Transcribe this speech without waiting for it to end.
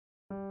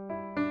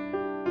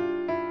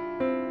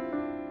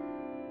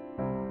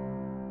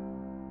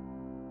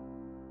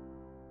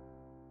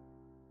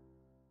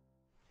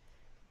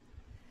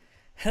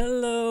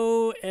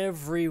Hello,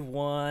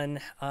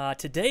 everyone.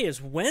 Today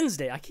is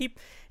Wednesday.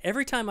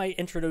 Every time I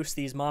introduce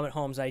these Mom at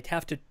Homes, I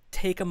have to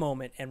take a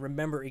moment and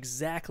remember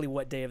exactly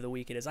what day of the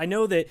week it is. I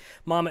know that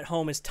Mom at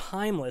Home is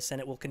timeless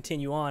and it will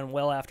continue on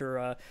well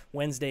after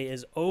Wednesday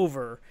is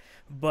over,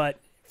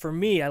 but for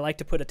me, I like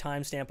to put a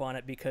timestamp on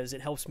it because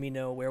it helps me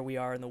know where we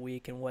are in the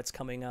week and what's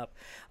coming up.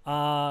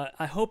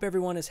 I hope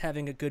everyone is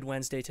having a good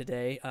Wednesday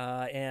today,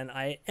 and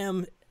I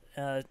am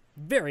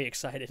very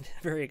excited,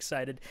 very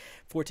excited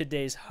for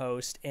today's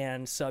host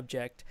and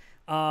subject.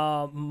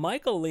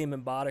 Michael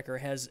Lehmann Boddicker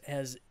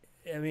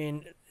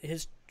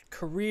his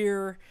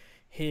career,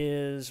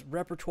 his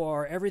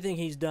repertoire, everything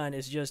he's done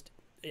is just,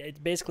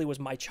 it basically was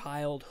my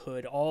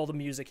childhood. All the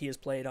music he has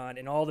played on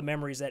and all the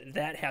memories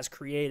that has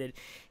created,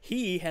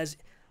 he has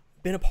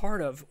been a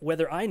part of,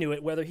 whether I knew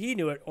it, whether he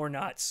knew it or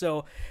not.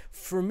 So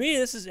for me,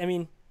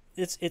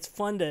 it's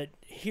fun to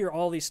hear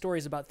all these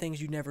stories about things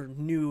you never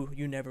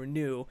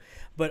knew.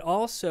 But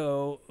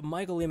also,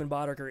 Michael Lehmann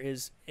Boddicker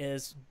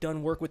is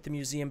done work with the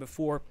museum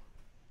before,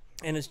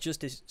 and is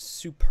just a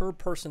superb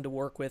person to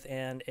work with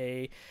and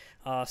a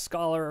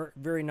scholar,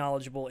 very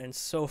knowledgeable and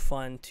so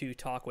fun to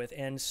talk with.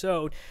 And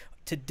so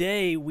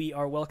today we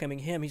are welcoming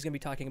him. He's going to be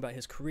talking about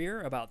his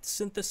career, about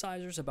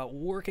synthesizers, about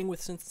working with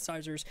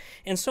synthesizers,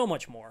 and so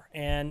much more.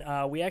 And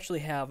we actually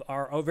have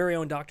our very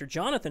own Dr.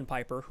 Jonathan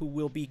Piper, who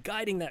will be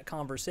guiding that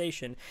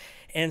conversation.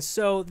 And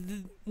so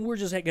we're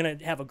just going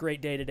to have a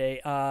great day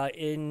today.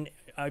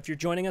 If you're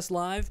joining us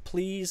live,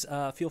 please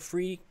feel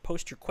free,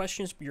 post your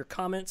questions, your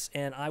comments,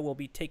 and I will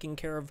be taking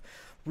care of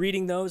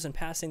reading those and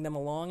passing them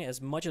along as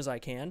much as I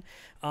can.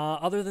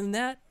 Other than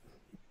that,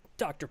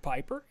 Dr.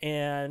 Piper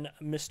and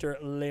Mr.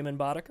 Lehmann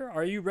Boddicker,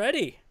 are you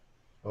ready?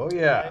 Oh,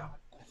 yeah.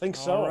 I think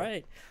so. All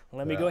right.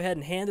 Let me go ahead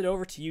and hand it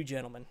over to you,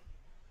 gentlemen.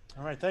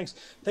 All right, thanks.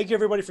 Thank you,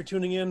 everybody, for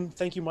tuning in.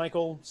 Thank you,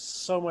 Michael,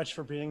 so much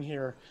for being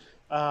here.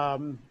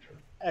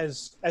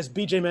 As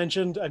BJ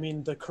mentioned, I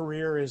mean, the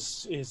career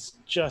is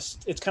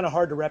just, it's kind of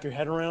hard to wrap your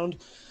head around.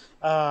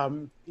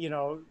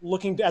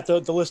 Looking at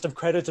the list of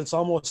credits, it's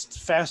almost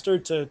faster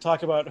to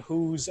talk about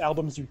whose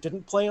albums you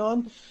didn't play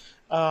on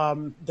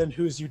than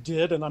whose you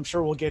did, and I'm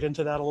sure we'll get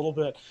into that a little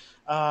bit.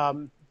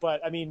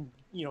 But I mean,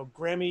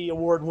 Grammy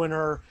Award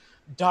winner,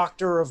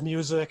 doctor of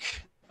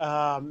music,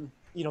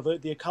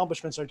 the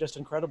accomplishments are just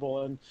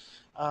incredible.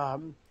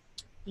 And,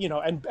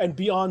 and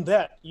beyond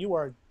that, you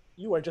are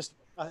just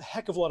a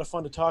heck of a lot of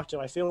fun to talk to.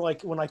 I feel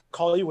like when I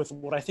call you with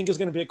what I think is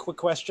going to be a quick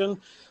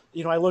question,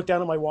 I look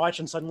down at my watch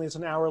and suddenly it's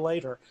an hour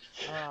later.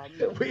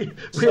 We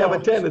have a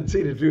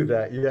tendency to do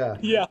that.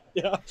 Yeah.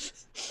 Yeah.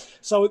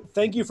 So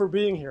thank you for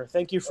being here.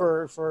 Thank you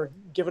for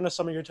giving us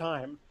some of your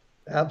time.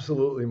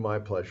 Absolutely, my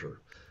pleasure.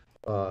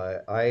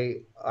 I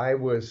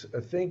was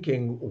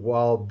thinking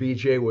while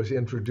BJ was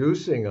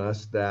introducing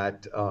us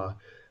that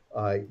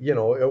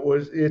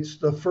it's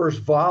the first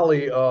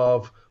volley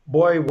of,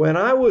 boy, when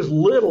I was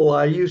little,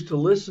 I used to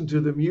listen to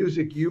the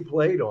music you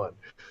played on,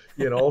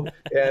 and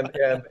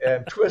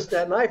twist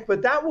that knife.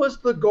 But that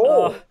was the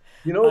goal.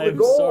 The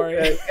goal.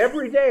 Sorry.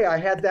 Every day I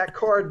had that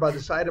card by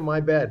the side of my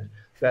bed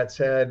that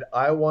said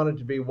I wanted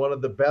to be one of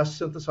the best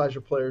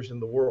synthesizer players in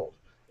the world.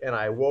 And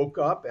I woke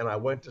up and I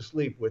went to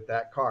sleep with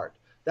that card.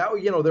 That,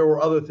 there were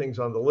other things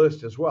on the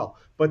list as well,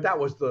 but that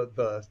was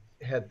the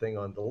head thing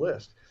on the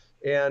list.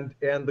 And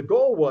the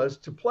goal was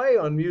to play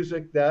on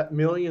music that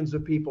millions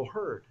of people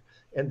heard,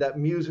 and that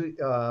music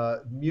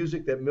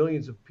that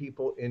millions of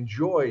people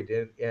enjoyed,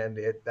 and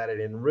that it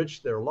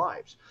enriched their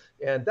lives.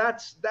 And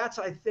that's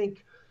I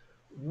think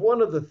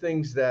one of the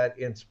things that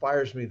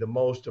inspires me the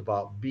most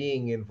about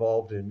being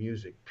involved in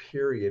music,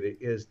 period,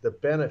 is the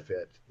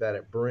benefit that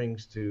it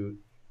brings to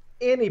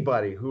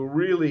anybody who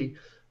really,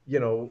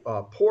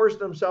 pours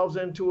themselves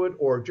into it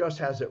or just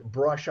has it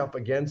brush up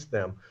against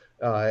them.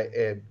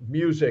 And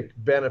music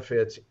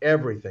benefits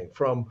everything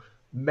from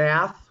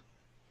math,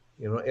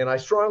 and I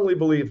strongly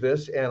believe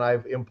this, and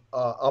I've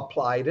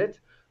applied it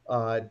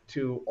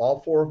to all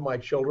four of my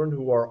children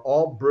who are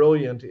all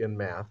brilliant in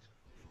math.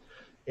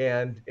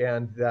 And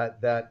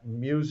that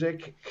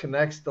music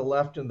connects the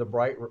left and the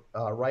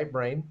right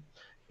brain,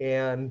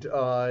 and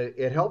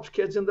it helps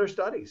kids in their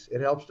studies.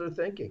 It helps their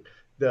thinking.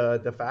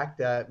 The fact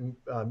that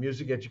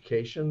music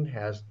education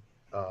has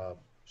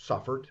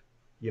suffered,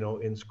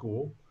 in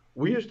school.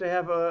 We used to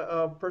have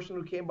a person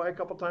who came by a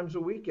couple times a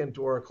week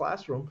into our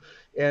classroom,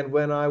 and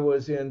when I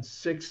was in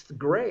 6th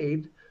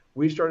grade,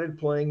 we started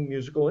playing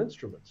musical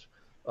instruments,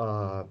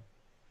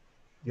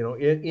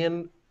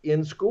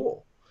 in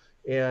school.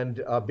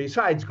 And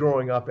besides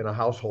growing up in a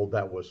household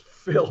that was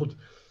filled,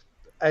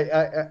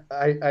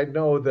 I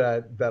know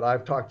that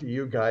I've talked to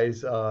you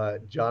guys,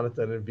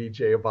 Jonathan and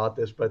BJ, about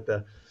this, but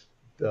the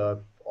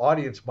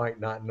audience might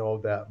not know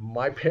that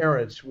my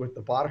parents, with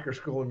the Boddicker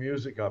School of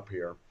Music up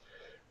here,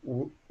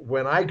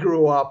 when I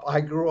grew up,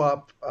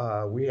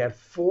 we had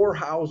 4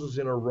 houses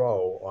in a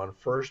row on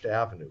First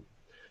Avenue.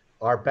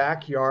 Our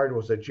backyard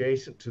was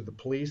adjacent to the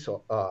police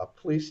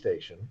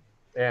station,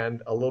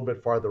 and a little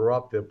bit farther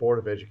up, the Board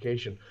of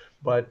Education.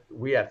 But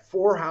we had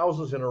 4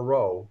 houses in a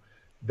row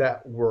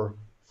that were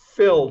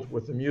filled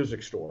with the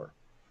music store.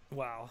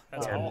 Wow,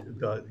 that's And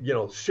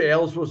cool.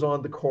 sales was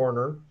on the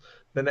corner.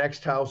 The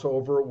next house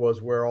over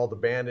was where all the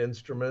band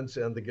instruments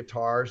and the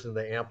guitars and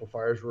the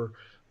amplifiers were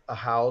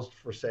housed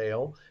for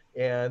sale.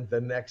 And the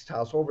next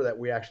house over that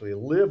we actually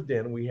lived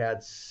in, we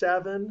had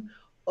 7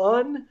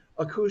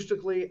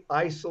 unacoustically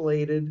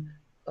isolated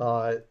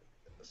uh,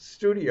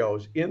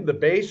 studios in the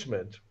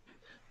basement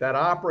that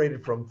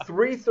operated from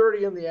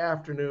 3:30 in the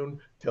afternoon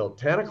till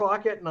 10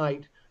 o'clock at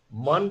night,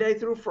 Monday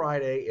through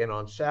Friday, and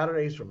on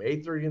Saturdays from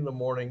 8:30 in the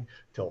morning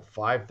till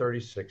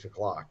 5:30, 6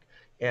 o'clock.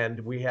 And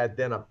we had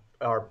then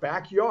our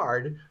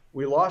backyard.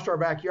 We lost our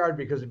backyard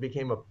because it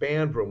became a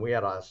band room. We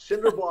had a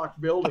cinder block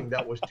building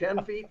that was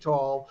 10 feet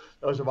tall,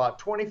 that was about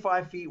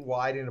 25 feet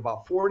wide and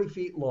about 40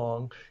 feet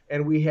long.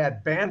 And we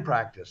had band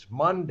practice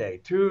Monday,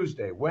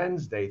 Tuesday,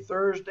 Wednesday,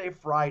 Thursday,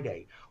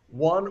 Friday,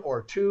 1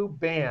 or 2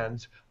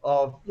 bands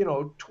of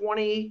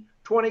 20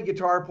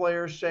 guitar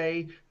players,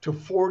 say, to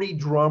 40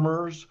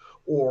 drummers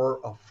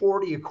or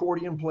 40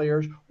 accordion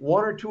players,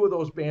 1 or 2 of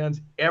those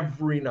bands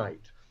every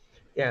night.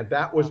 And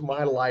that was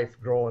my life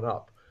growing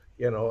up.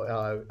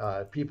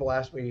 People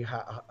ask me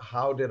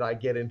how did I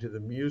get into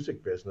the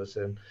music business,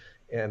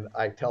 and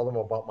I tell them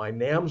about my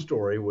NAMM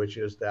story, which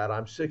is that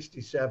I'm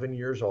 67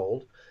 years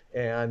old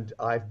and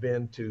I've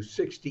been to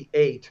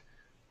 68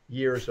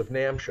 years of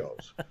NAMM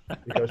shows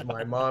because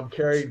my mom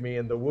carried me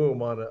in the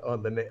womb on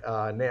the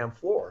NAMM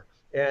floor.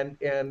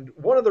 And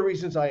one of the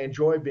reasons I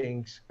enjoy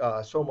being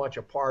so much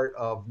a part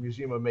of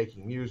Museum of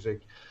Making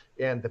Music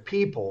and the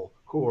people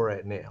who are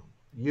at NAMM,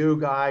 you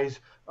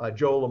guys,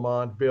 Joe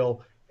Lamont,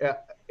 Bill,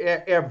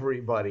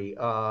 everybody.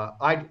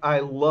 I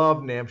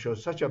love NAMM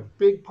shows, such a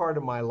big part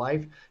of my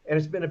life, and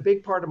it's been a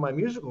big part of my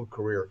musical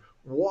career,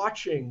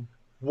 watching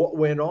what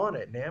went on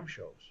at NAMM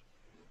shows.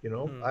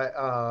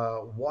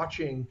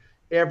 Watching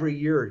every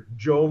year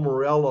Joe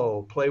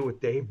Morello play with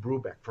Dave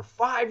Brubeck for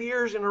 5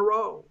 years in a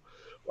row.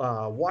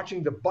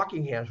 Watching the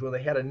Buckinghams when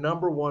they had a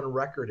 #1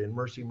 record in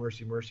Mercy,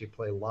 Mercy, Mercy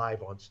play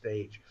live on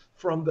stage.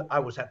 I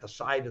was at the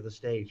side of the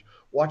stage.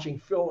 Watching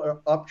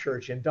Phil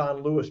Upchurch and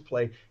Don Lewis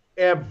play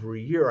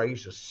every year. I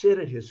used to sit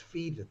at his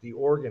feet at the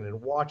organ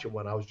and watch him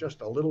when I was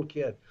just a little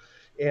kid.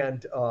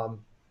 And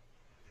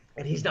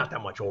he's not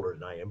that much older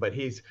than I am, but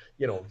he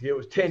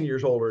was 10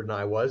 years older than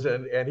I was,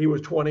 and he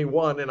was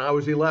 21 and I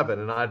was 11,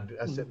 and I'd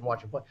sit and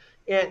watch him play.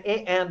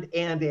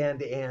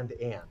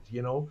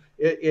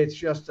 It's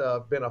just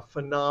been a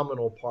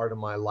phenomenal part of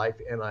my life,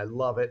 and I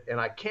love it. And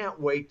I can't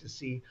wait to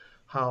see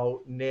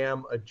how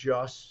NAMM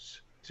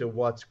adjusts to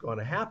what's going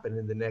to happen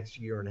in the next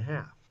year and a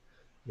half.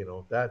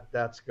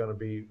 That's going to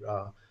be,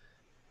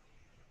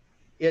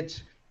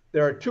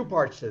 there are 2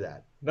 parts to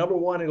that. Number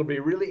 1, it'll be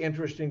really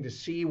interesting to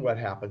see what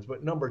happens.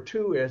 But number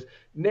 2 is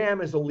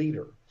NAMM is a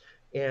leader.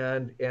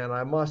 And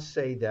I must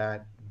say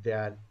that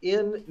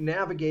in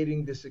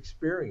navigating this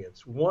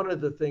experience, one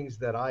of the things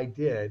that I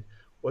did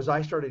was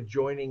I started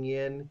joining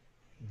in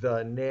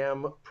the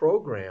NAMM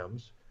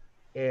programs,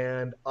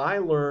 and I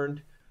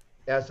learned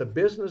as a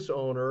business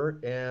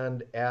owner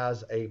and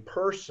as a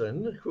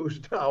person who's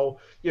now,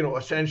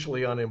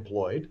 essentially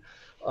unemployed,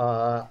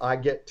 I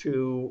get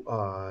to,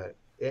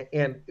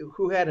 and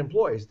who had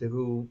employees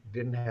who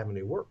didn't have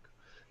any work,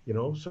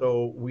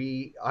 So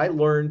I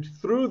learned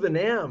through the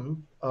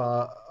NAMM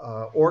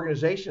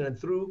organization and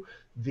through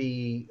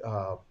the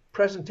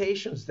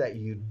presentations that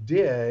you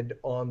did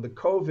on the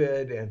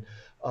COVID and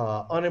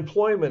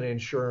unemployment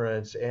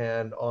insurance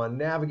and on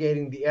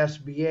navigating the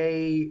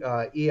SBA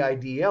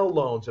EIDL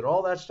loans and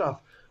all that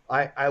stuff.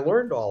 I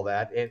learned all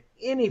that, and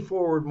any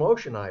forward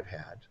motion I've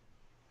had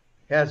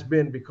has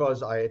been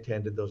because I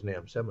attended those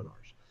NAMM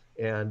seminars.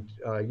 And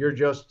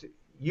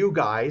you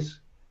guys,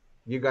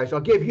 I'll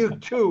give you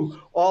 2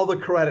 all the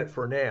credit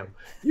for NAMM.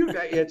 You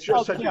guys, it's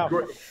just such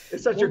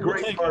a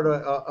great part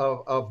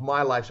of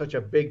my life, such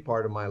a big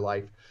part of my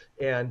life.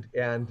 And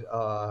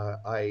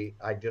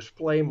I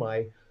display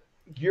my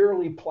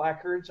yearly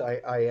placards.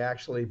 I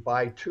actually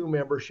buy 2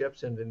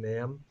 memberships into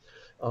NAMM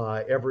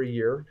every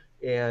year,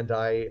 and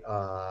I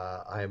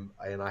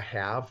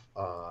have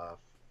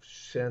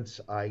since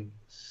I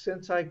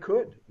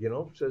could,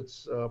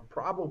 since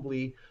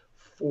probably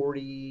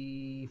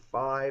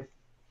 45,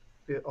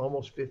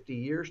 almost 50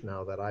 years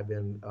now that I've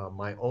been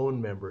my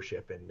own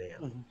membership in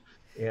NAMM.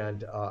 Mm-hmm.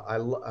 And I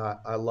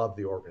love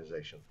the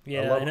organization.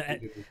 Yeah,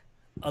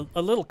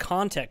 a little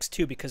context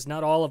too, because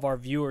not all of our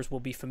viewers will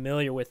be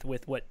familiar with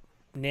what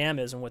NAMM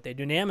is and what they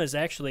do. NAMM is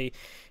actually,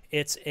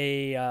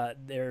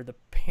 they're the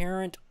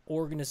parent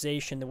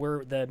organization.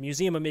 The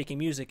Museum of Making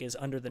Music is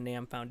under the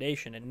NAMM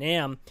Foundation, and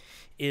NAMM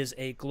is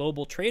a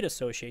global trade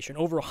association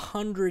over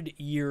 100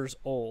 years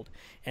old,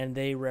 and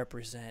they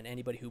represent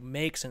anybody who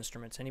makes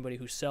instruments, anybody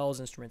who sells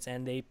instruments,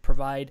 and they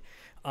provide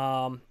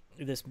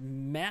this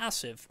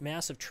massive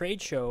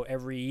trade show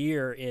every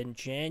year in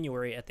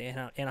January at the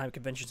Anaheim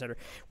Convention Center.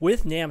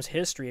 With NAMM's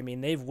history, I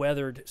mean, they've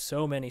weathered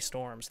so many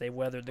storms. They've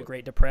weathered the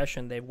Great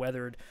Depression. They've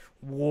weathered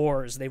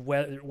wars. They've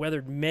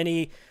weathered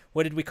many,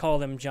 what did we call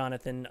them,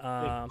 Jonathan?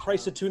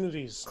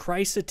 Crisopportunities.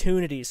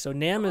 Crisopportunities. So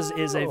NAMM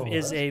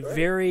is a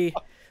very,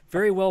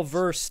 very well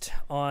versed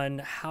on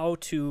how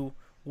to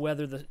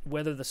weather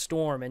the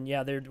storm. And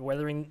yeah, they're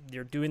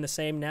doing the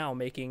same now,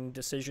 making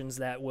decisions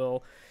that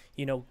will,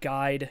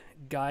 guide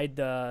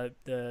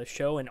the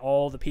show and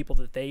all the people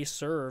that they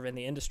serve and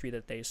the industry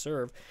that they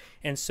serve.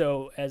 And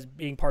so as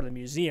being part of the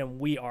museum,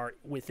 we are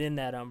within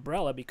that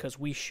umbrella because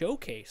we show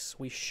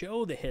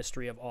the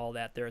history of all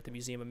that there at the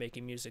Museum of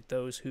Making Music,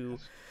 those who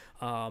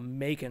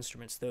make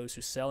instruments, those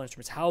who sell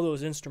instruments, how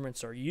those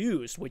instruments are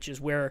used, which is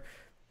where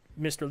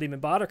Mr. Lehmann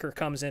Boddicker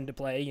comes into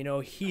play.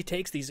 He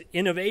takes these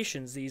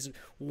innovations, these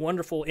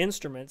wonderful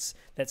instruments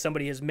that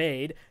somebody has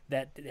made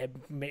that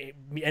may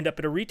end up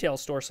at a retail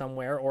store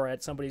somewhere or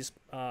at somebody's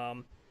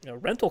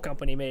rental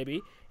company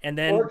maybe, and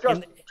then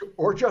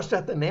or just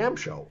at the NAMM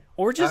show,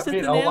 or just at the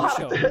NAMM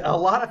show. A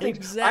lot of things.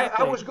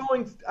 Exactly.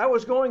 I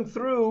was going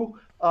through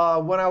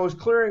when I was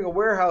clearing a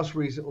warehouse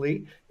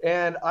recently,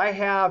 and I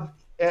have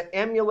an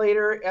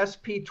emulator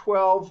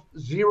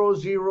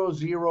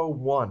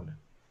SP120001.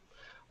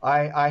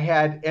 I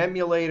had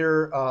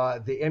emulator,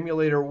 the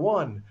emulator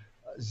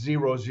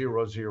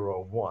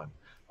 10001.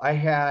 I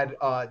had,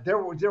 there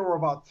were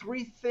about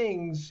 3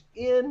 things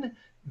in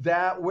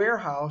that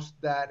warehouse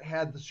that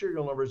had the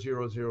serial number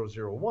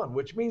 0001,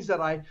 which means that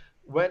I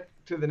went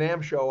to the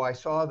NAMM show, I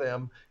saw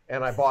them,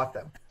 and I bought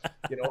them.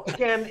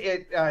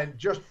 Again,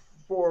 just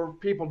for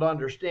people to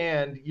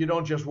understand, you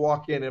don't just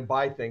walk in and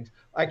buy things.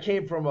 I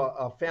came from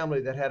a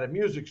family that had a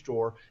music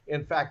store.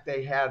 In fact,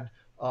 they had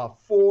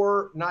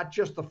 4, not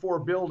just the 4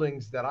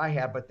 buildings that I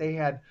had, but they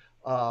had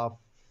 4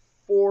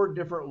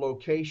 different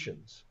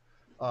locations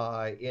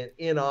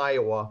in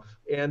Iowa.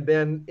 And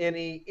then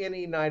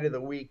any night of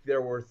the week,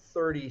 there were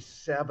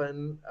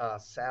 37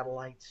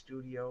 satellite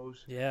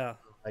studios. Yeah.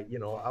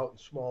 Out in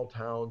small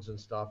towns and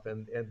stuff,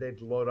 and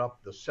they'd load up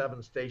the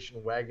 7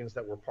 station wagons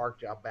that were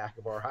parked out back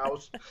of our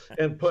house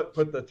and put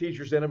the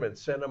teachers in them and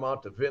send them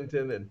out to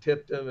Vinton and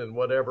Tipton and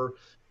whatever,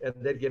 and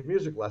they'd give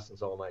music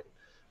lessons all night.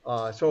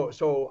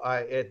 So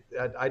I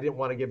didn't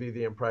want to give you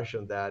the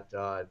impression that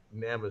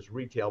NAMM is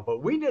retail,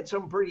 but we did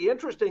some pretty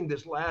interesting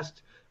this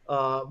last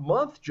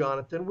month,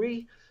 Jonathan.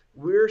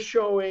 We're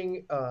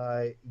showing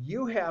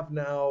you have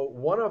now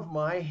one of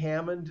my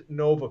Hammond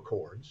Nova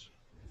chords.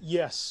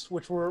 Yes,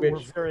 which we're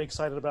very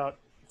excited about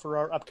for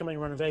our upcoming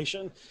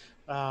renovation.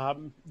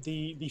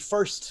 The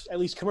first, at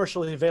least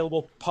commercially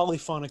available,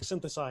 polyphonic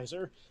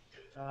synthesizer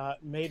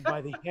made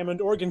by the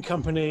Hammond Organ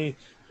Company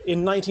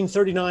in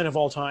 1939 of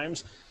all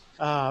times.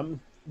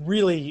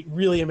 Really,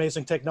 really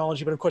amazing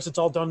technology, but of course it's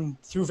all done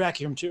through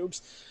vacuum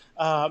tubes.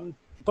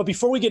 But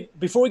before we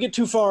get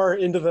too far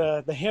into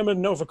the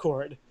Hammond Nova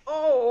chord.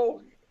 Oh,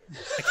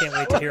 I can't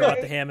wait to hear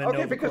about the Hammond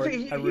Nova chord.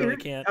 I really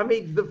can't. I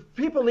mean, the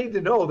people need to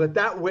know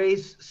that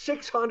weighs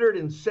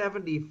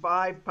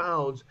 675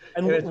 pounds,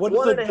 and it's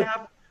one and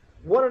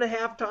a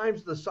half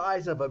times the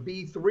size of a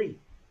B3.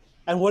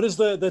 And what is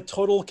the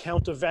total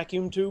count of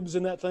vacuum tubes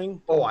in that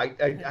thing? Oh, I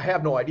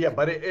have no idea,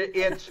 but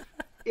it's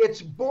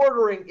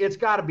bordering. It's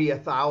got to be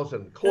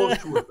 1,000, close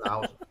to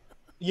 1,000.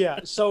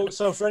 Yeah. So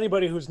for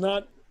anybody who's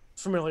not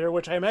familiar,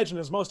 which I imagine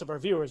is most of our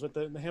viewers with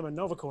the Hammond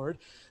Nova chord,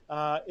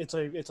 it's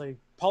a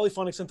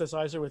polyphonic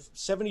synthesizer with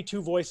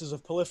 72 voices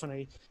of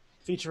polyphony,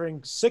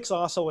 featuring 6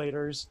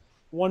 oscillators,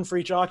 1 for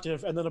each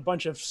octave, and then a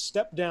bunch of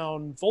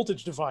step-down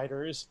voltage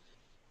dividers.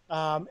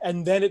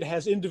 And then it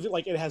has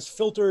it has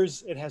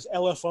filters, it has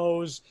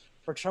LFOs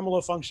for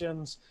tremolo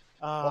functions.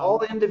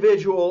 All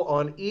individual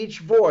on each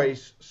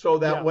voice, so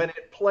that when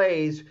it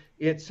plays,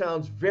 it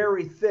sounds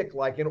very thick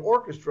like an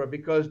orchestra,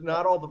 because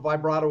not all the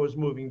vibrato is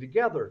moving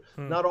together.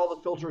 Not all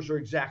the filters are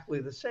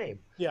exactly the same.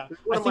 Yeah,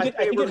 I think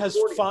it has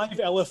 5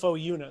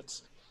 LFO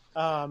units,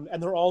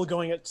 and they're all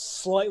going at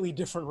slightly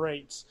different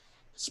rates.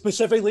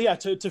 Specifically,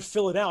 to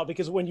fill it out,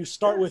 because when you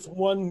start with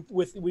one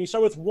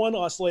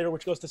oscillator,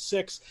 which goes to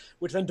 6,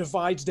 which then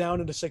divides down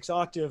into 6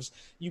 octaves,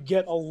 you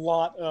get a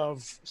lot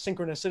of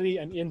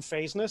synchronicity and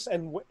in-phaseness,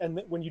 and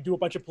when you do a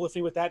bunch of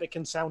polyphony with that, it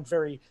can sound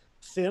very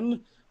thin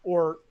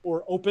or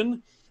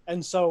open.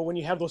 And so when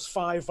you have those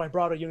 5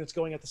 vibrato units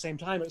going at the same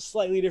time at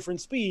slightly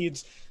different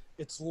speeds,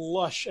 it's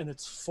lush and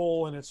it's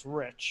full and it's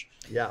rich.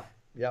 Yeah.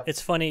 Yeah,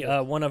 it's funny.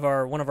 One of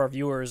our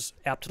viewers,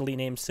 aptly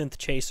named Synth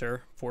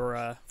Chaser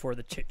for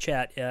the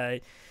chat,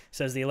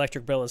 says the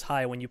electric bill is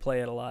high when you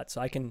play it a lot.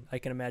 So I can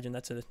imagine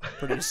that's a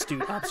pretty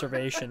astute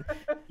observation.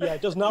 Yeah,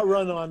 it does not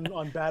run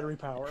on battery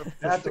power.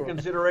 That's a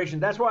consideration.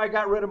 That's why I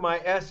got rid of my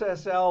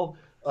SSL,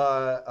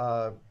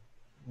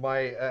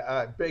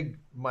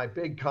 my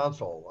big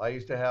console. I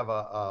used to have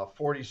a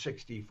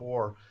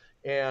 4064.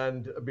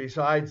 And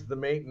besides the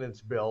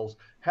maintenance bills,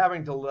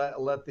 having to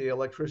let the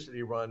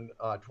electricity run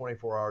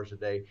 24 hours a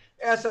day,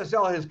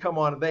 SSL has come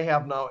on, and they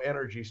have now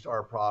Energy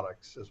Star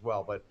products as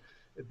well. But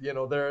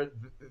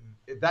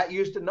that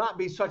used to not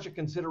be such a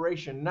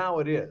consideration. Now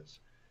it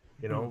is.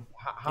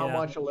 How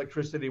much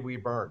electricity we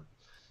burn,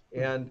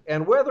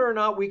 and whether or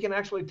not we can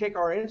actually take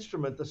our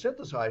instrument, the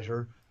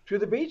synthesizer, to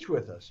the beach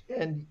with us.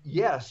 And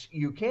yes,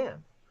 you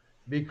can,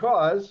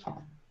 because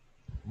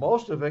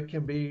most of it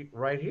can be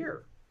right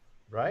here.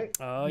 Right?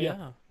 Oh,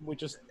 yeah.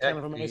 Which is kind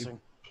of amazing.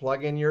 You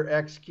plug in your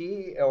X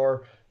key,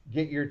 or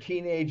get your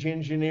teenage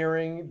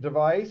engineering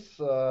device,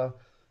 or,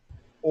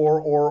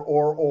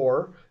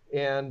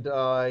 and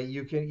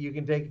you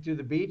can take it to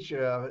the beach,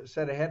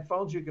 set of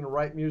headphones. You can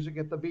write music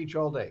at the beach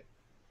all day.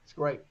 It's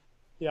great.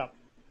 Yeah.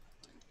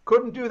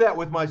 Couldn't do that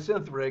with my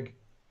synth rig.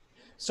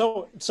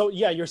 So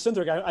yeah, your synth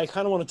rig. I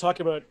kind of want to talk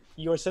about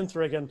your synth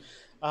rig, and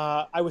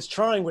I was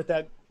trying with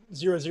that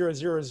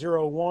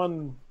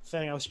 00001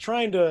 thing. I was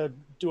trying to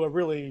do a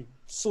really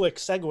slick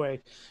segue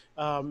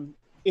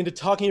into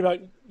talking about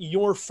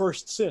your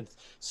first synth.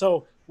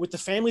 So with the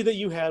family that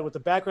you had, with the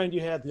background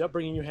you had, the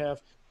upbringing you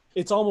have,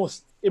 it's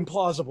almost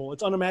implausible.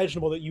 It's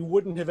unimaginable that you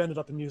wouldn't have ended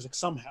up in music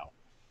somehow.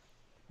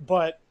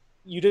 But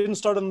you didn't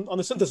start on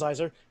the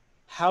synthesizer.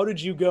 How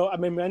did you go? I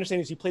mean, my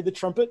understanding is you played the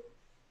trumpet,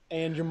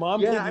 and your mom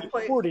played the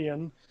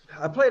accordion.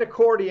 I played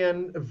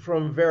accordion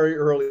from a very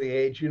early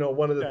age. You know,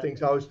 one of the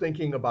things I was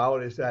thinking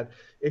about is that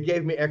it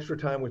gave me extra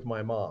time with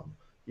my mom,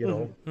 you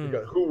know,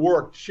 who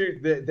worked.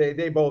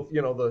 They both,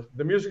 you know,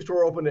 the music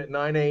store opened at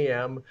 9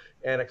 a.m.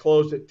 and it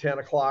closed at 10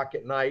 o'clock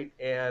at night.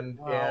 And,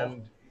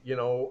 you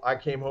know, I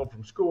came home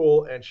from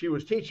school and she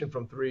was teaching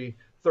from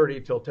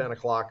 3:30 till 10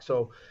 o'clock.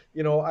 So,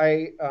 you know,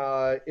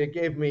 it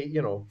gave me,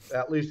 you know,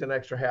 at least an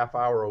extra half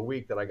hour a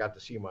week that I got to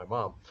see my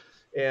mom.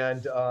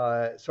 And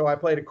so I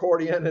played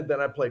accordion, and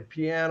then I played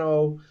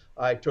piano.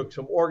 I took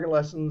some organ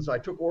lessons. I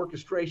took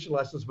orchestration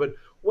lessons. But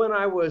when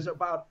I was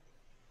about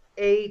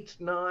 8,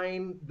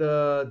 9,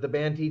 the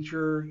band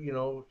teacher, you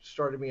know,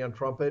 started me on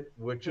trumpet,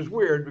 which is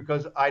weird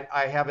because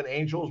I have an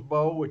angel's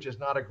bow, which is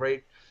not a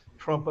great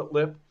trumpet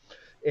lip.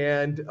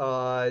 And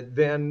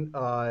then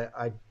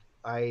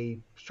I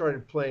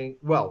started playing.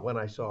 Well,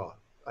 I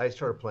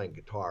started playing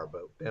guitar,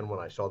 but then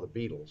when I saw the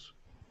Beatles.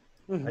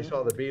 I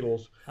saw the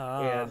Beatles,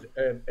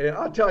 and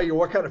I'll tell you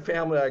what kind of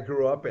family I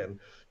grew up in.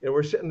 You know,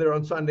 we're sitting there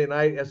on Sunday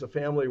night as a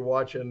family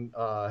watching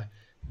the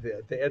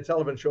Ed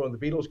Sullivan Show, and the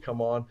Beatles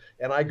come on,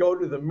 and I go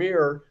to the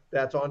mirror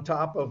that's on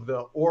top of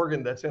the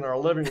organ that's in our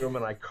living room,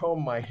 and I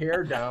comb my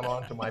hair down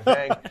onto my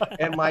bang,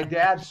 and my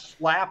dad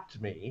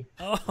slapped me.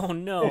 Oh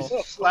no!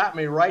 He slapped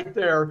me right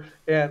there,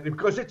 and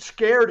because it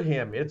scared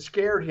him. It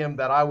scared him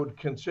that I would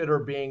consider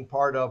being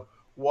part of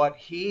what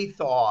he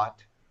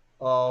thought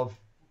of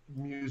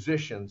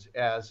musicians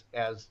as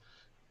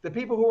the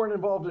people who weren't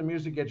involved in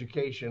music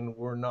education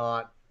were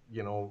not,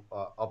 you know,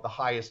 of the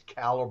highest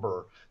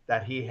caliber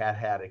that he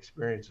had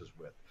experiences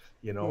with,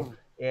 you know.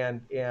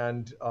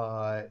 And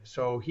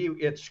so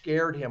it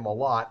scared him a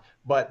lot,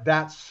 but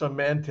that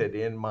cemented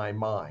in my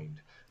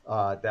mind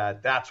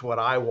that's what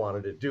I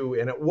wanted to do.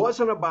 And it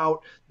wasn't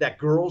about that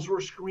girls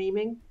were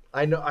screaming.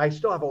 I know I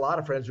still have a lot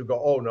of friends who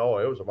go, oh no,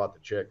 it was about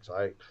the chicks.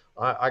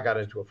 I got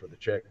into it for the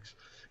chicks.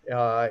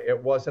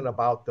 It wasn't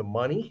about the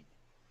money.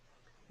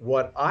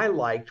 What I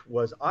liked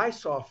was I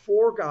saw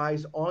 4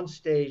 guys on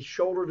stage,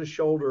 shoulder to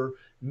shoulder,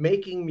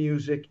 making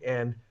music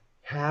and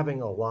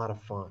having a lot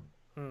of fun.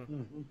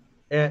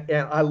 And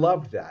I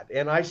loved that.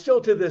 And I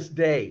still, to this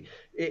day,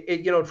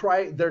 you know,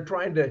 they're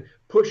trying to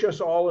push us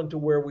all into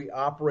where we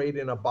operate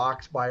in a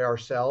box by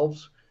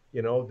ourselves.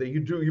 You know, that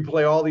you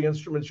play all the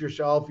instruments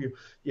yourself.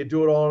 You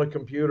do it all on a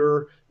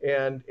computer,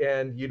 and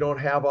you don't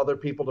have other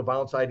people to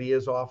bounce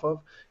ideas off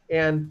of.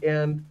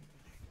 And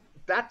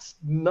that's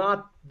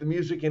not the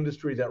music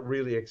industry that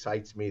really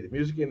excites me. The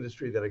music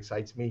industry that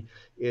excites me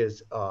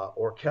is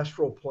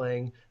orchestral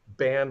playing,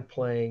 band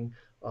playing.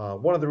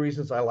 One of the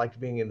reasons I liked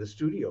being in the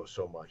studio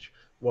so much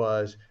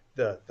was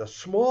the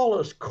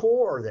smallest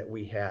core that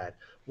we had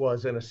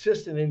was an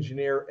assistant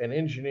engineer, an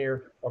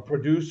engineer, a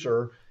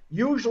producer,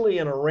 usually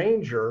an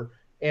arranger,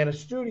 and a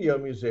studio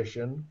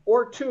musician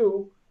or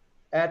 2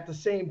 at the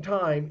same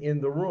time in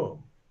the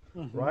room.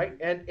 Right,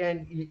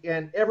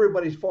 and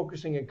everybody's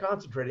focusing and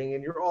concentrating,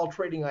 and you're all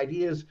trading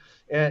ideas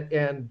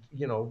and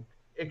you know,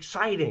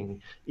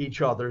 exciting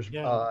each other's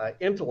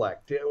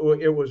intellect.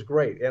 It was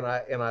great, and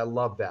I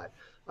love that.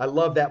 I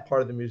love that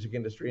part of the music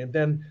industry. And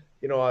then,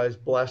 you know, I was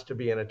blessed to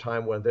be in a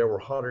time when there were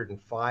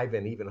 105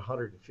 and even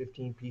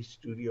 115-piece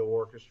studio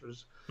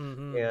orchestras,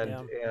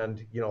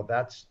 and you know,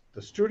 that's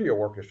the studio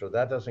orchestra.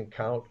 That doesn't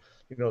count,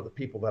 you know, the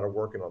people that are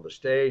working on the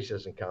stage,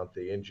 doesn't count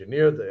the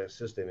engineer, the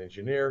assistant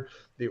engineer,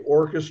 the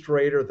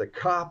orchestrator, the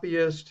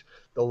copyist,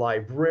 the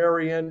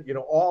librarian, you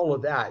know, all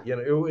of that. You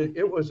know,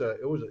 it was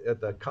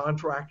the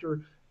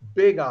contractor,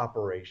 big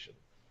operation,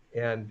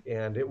 and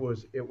it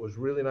was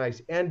really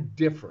nice and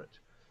different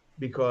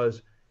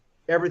because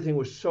everything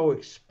was so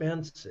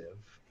expensive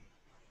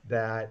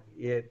that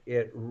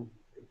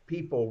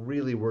people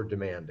really were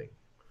demanding.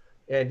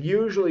 And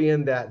usually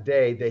in that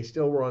day, they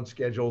still were on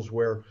schedules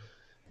where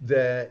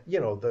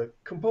the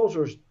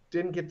composers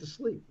didn't get to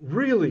sleep.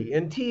 Really,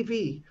 in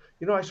TV,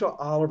 you know, I saw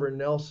Oliver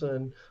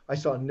Nelson, I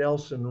saw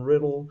Nelson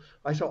Riddle,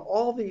 I saw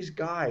all these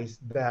guys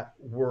that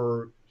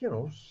were, you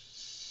know,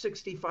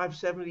 65,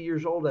 70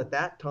 years old at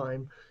that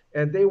time,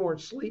 and they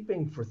weren't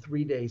sleeping for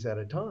 3 days at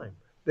a time.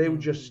 They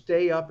would just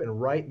stay up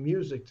and write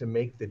music to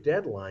make the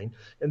deadline,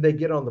 and they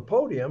get on the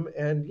podium,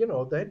 and you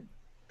know, they'd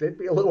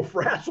be a little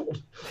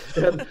frazzled,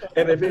 and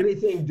if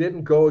anything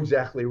didn't go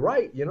exactly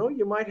right, you know,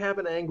 you might have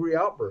an angry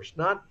outburst.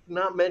 Not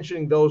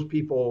mentioning those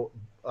people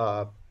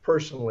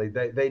personally.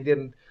 They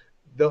didn't.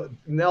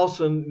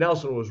 Nelson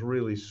was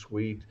really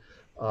sweet,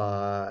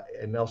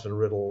 and Nelson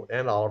Riddle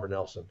and Oliver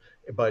Nelson.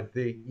 But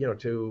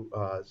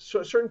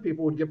certain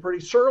people would get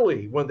pretty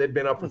surly when they'd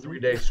been up for 3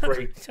 days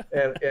straight,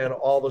 and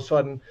all of a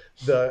sudden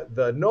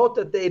the note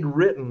that they'd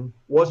written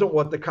wasn't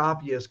what the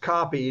copyist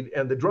copied,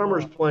 and the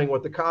drummer's playing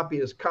what the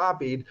copyist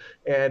copied,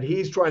 and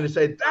he's trying to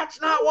say that's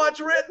not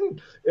what's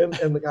written,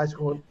 and the guy's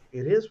going,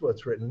 it is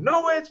what's written.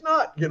 No, it's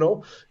not,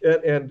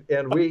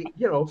 and we,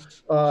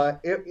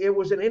 it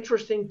was an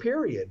interesting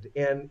period,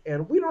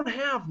 and we don't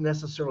have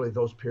necessarily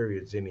those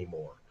periods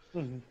anymore.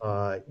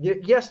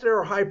 Yes, there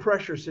are high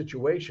pressure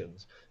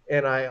situations,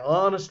 and I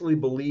honestly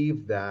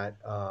believe that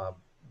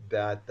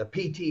that the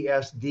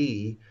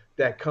PTSD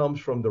that comes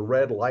from the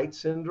red light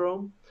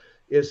syndrome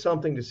is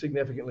something to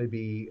significantly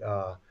be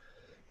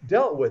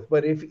dealt with.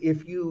 But if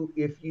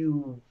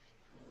you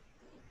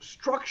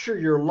structure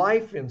your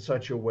life in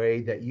such a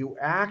way that you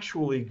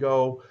actually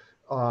go,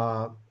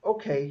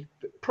 okay,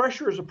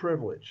 pressure is a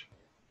privilege,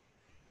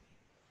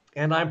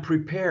 and I'm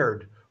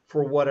prepared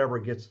for whatever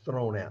gets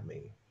thrown at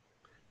me,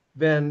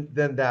 then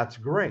that's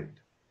great,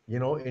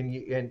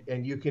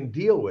 and you can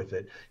deal with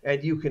it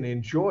and you can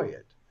enjoy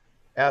it,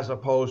 as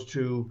opposed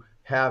to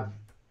have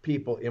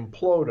people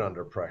implode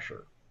under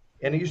pressure.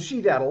 And you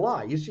see that a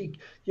lot. You see,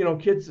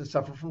 kids that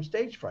suffer from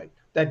stage fright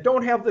that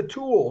don't have the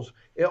tools.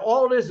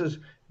 All it is,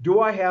 do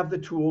I have the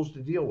tools to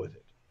deal with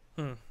it?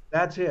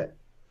 That's it.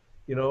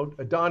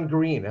 Don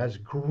Green has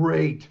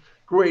great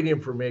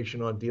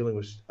information on dealing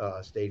with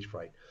stage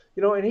fright.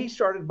 And he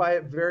started by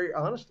it very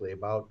honestly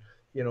about,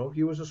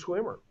 he was a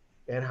swimmer,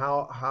 and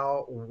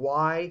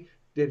why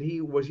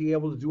was he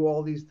able to do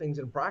all these things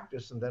in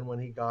practice, and then when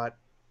he got,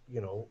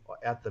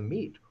 at the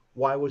meet,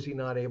 why was he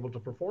not able to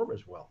perform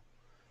as well?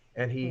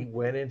 And he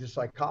went into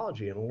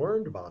psychology and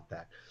learned about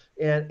that.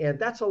 And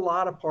that's a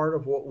lot of part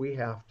of what we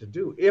have to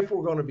do if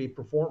we're going to be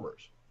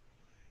performers.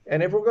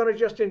 And if we're going to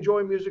just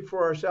enjoy music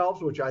for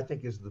ourselves, which I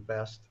think is the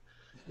best,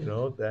 we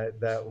don't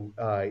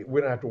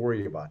have to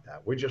worry about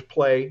that. We just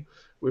play.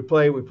 We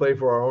play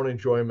for our own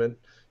enjoyment,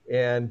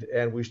 and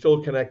we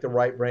still connect the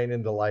right brain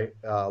into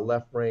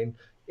left brain.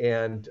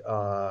 And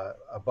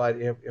but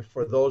if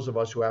for those of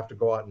us who have to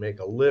go out and make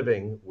a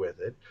living with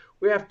it,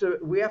 we have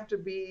to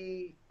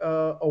be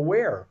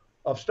aware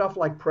of stuff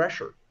like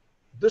pressure.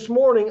 This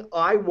morning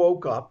I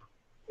woke up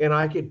and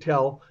I could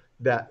tell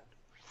that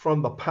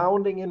from the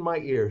pounding in my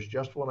ears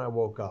just when I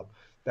woke up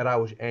that I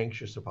was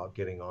anxious about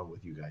getting on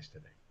with you guys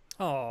today.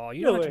 Oh,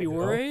 you don't have to be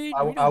worried.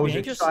 I was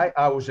excited.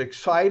 I was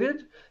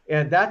excited,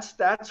 and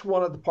that's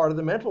one of the part of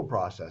the mental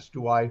process.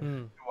 Do I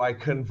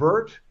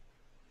convert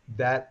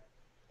that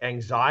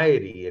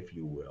anxiety, if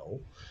you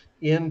will,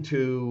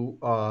 into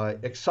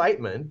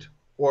excitement,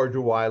 or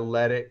do I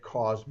let it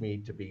cause me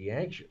to be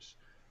anxious?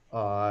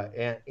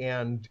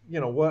 And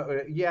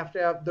what you have to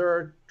have. There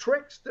are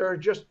tricks. There are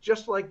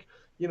just like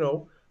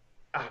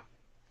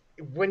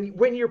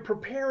when you're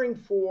preparing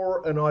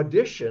for an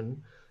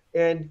audition.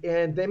 And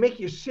they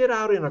make you sit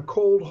out in a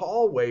cold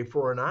hallway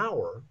for an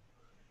hour.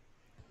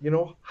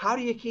 How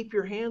do you keep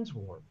your hands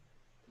warm?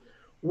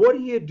 What do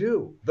you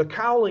do? The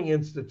Cowling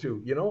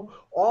Institute,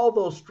 all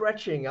those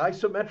stretching,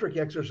 isometric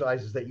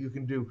exercises that you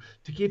can do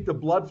to keep the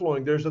blood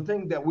flowing. There's a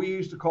thing that we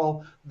used to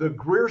call the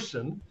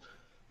Grierson,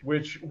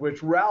 which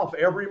Ralph,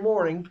 every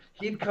morning,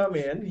 he'd come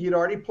in, he'd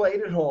already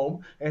played at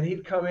home, and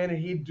he'd come in and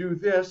he'd do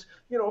this,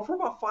 for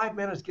about 5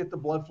 minutes, get the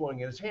blood flowing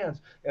in his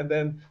hands. And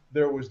then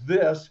there was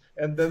this,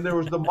 and then there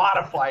was the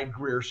modified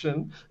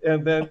Grierson,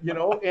 and then,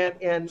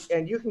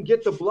 and you can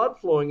get the blood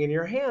flowing in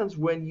your hands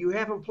when you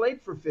haven't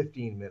played for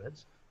 15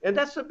 minutes. And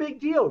that's a big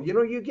deal.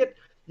 You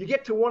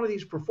get to one of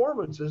these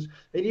performances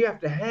and you have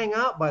to hang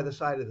out by the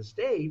side of the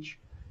stage,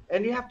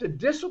 and you have to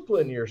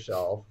discipline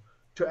yourself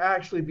to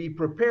actually be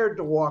prepared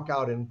to walk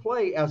out and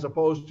play, as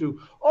opposed to,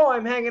 oh,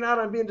 I'm hanging out,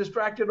 I'm being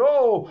distracted.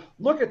 Oh,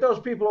 look at those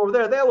people over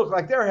there. They look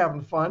like they're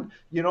having fun.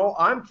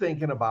 I'm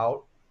thinking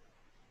about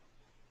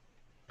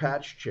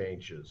patch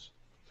changes.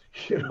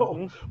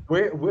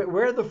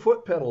 Where are the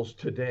foot pedals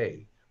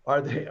today? Are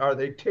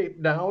they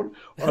taped down?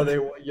 Are they,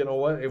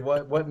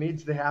 what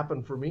needs to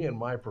happen for me in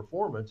my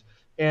performance?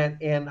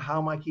 And how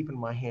am I keeping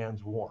my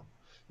hands warm?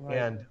 Right.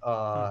 And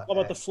how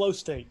about the flow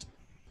state?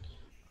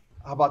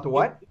 How about the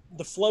what?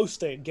 The flow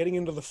state, getting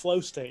into the flow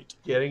state.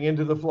 Getting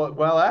into the flow.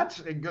 Well, that's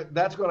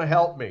going to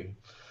help me,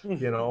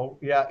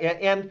 Yeah,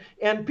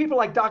 and people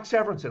like Doc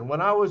Severinsen.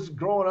 When I was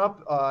growing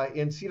up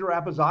in Cedar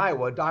Rapids,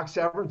 Iowa, Doc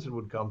Severinsen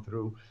would come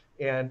through,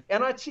 and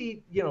I'd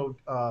see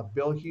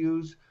Bill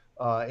Hughes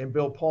and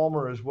Bill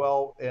Palmer as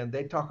well, and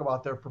they talk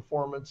about their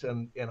performance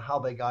and how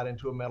they got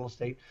into a mental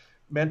state.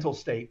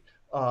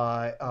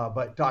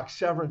 But Doc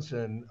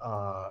Severinsen,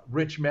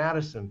 Rich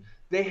Madison,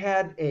 they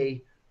had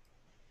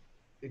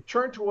it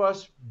turned to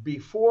us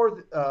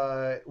before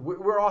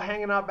we're all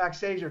hanging out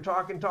backstage. They're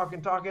talking,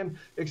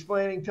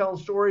 explaining, telling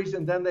stories,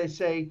 and then they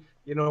say,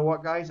 "You know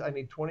what, guys? I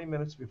need 20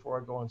 minutes before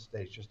I go on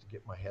stage just to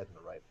get my head in the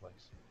right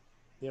place."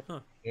 Yep. Huh.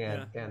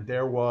 And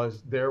there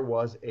was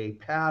a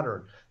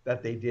pattern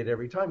that they did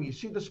every time. You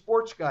see the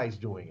sports guys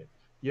doing it.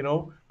 You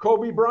know,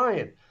 Kobe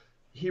Bryant,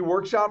 he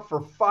worked out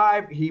for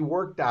 5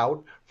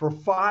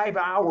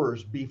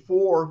 hours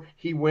before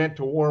he went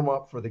to warm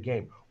up for the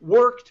game.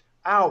 Worked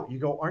out. You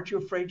go, aren't you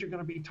afraid you're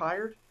going to be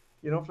tired?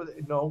 You know,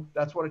 no,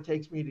 that's what it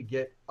takes me to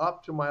get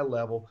up to my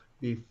level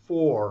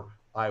before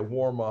I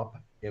warm up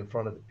in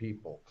front of the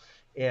people.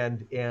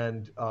 And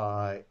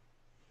you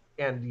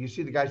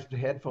see the guys with the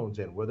headphones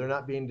in where they're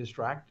not being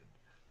distracted.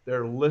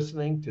 They're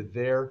listening to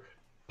their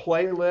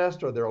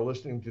playlist, or they're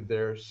listening to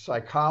their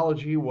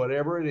psychology,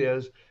 whatever it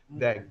is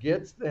that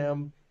gets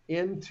them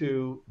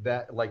into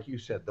that, like you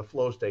said, the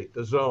flow state,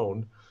 the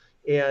zone.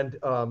 And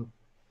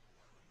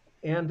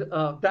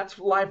that's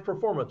live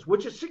performance,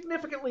 which is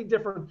significantly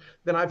different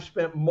than I've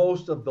spent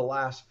most of the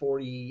last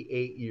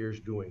 48 years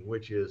doing,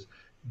 which is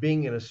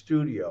being in a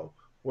studio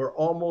where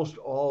almost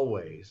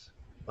always,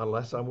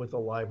 unless I'm with a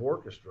live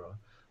orchestra,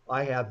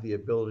 I have the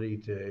ability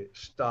to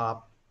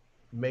stop,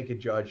 make a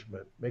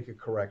judgment, make a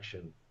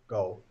correction,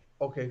 go,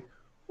 okay,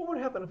 what would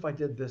happen if I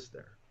did this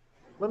there?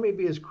 Let me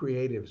be as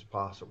creative as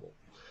possible.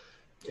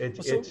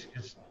 It's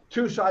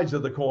two sides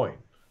of the coin.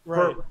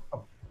 Right.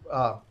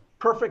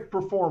 Perfect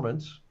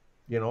performance,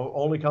 you know,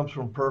 only comes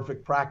from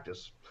perfect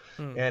practice.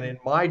 And in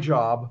my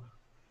job,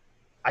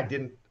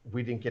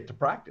 we didn't get to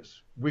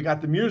practice. We got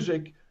the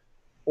music,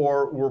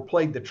 or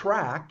played the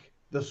track,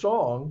 the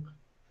song,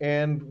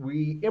 and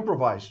we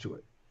improvised to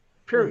it,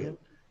 period.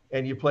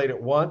 And you played it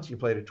once, you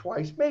played it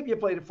twice, maybe you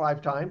played it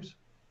 5 times.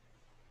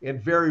 In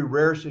very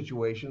rare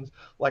situations,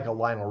 like a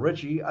Lionel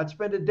Ritchie, I'd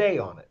spend a day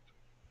on it,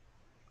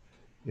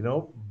 you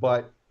know,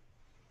 but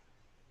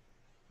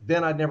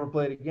then I'd never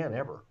play it again,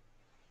 ever.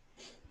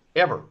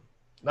 Ever.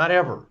 Not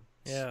ever.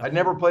 Yeah. I'd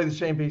never play the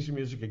same piece of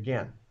music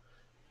again.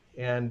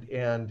 And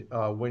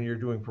when you're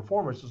doing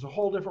performance, it's a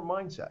whole different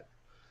mindset.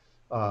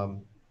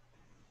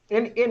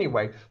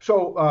 Anyway,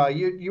 so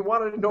you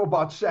wanted to know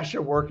about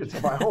session work and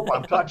stuff. I hope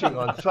I'm touching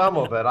on some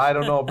of it. I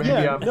don't know. Maybe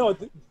I'm. No,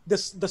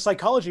 the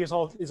psychology is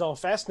all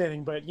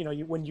fascinating. But you know,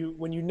 when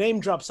you name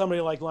drop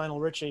somebody like Lionel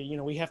Ritchie, you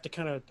know, we have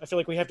to I feel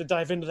like we have to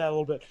dive into that a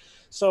little bit.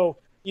 So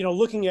you know,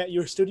 looking at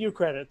your studio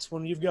credits,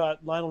 when you've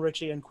got Lionel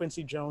Ritchie and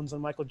Quincy Jones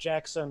and Michael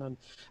Jackson, and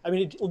I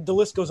mean, the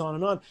list goes on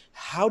and on.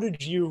 How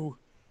did you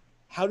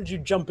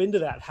jump into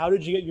that? How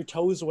did you get your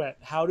toes wet?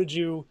 How did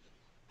you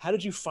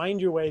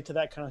find your way to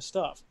that kind of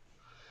stuff?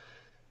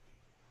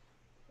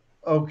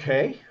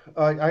 Okay,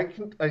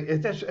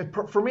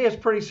 for me, it's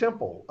pretty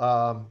simple.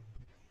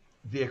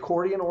 The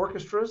accordion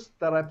orchestras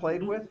that I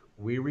played with,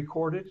 we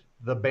recorded.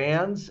 The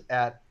bands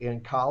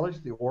in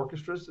college, the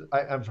orchestras,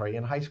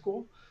 in high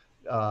school,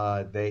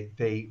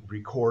 they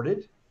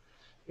recorded.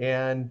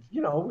 And,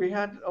 you know, we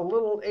had a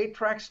little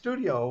 8-track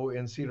studio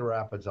in Cedar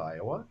Rapids,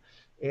 Iowa.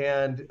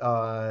 And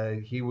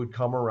he would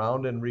come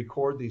around and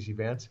record these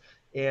events.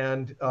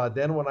 And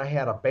then when I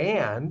had a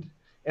band,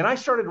 and I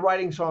started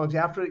writing songs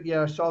after,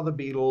 I saw the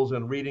Beatles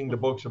and reading the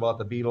books about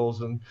the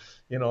Beatles and,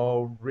 you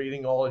know,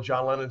 reading all of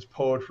John Lennon's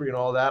poetry and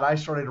all that. I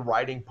started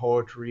writing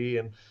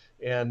poetry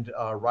and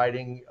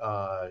writing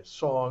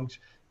songs.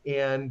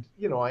 And,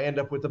 you know, I end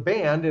up with a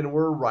band and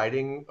we're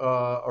writing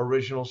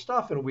original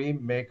stuff, and we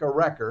make a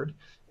record,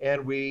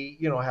 and we,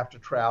 you know, have to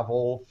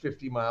travel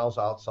 50 miles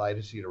outside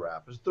of Cedar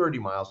Rapids, 30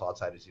 miles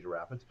outside of Cedar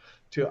Rapids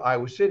to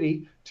Iowa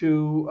City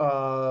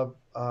to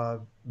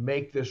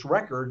make this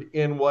record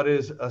in what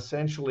is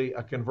essentially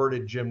a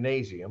converted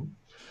gymnasium.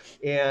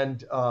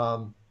 And, you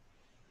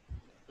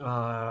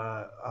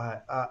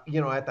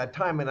know, at that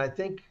time, and I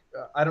think,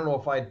 I don't know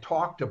if I'd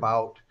talked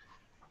about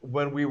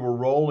when we were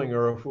rolling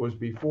or if it was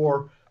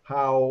before,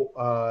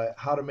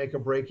 how to make a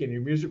break in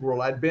your music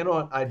world. I'd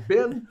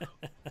been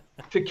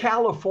to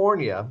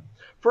California.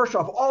 First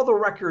off, all the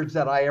records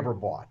I ever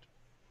bought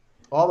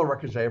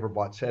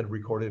said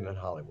recorded in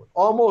Hollywood.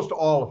 Almost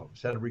all of them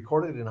said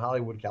recorded in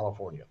Hollywood,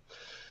 California.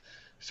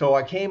 So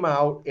I came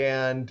out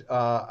and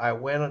I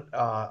went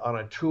on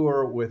a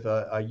tour with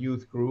a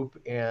youth group,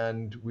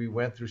 and we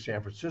went through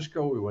San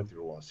Francisco, we went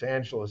through Los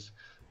Angeles,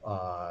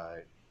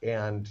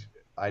 and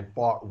I'd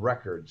bought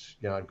records.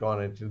 You know, I'd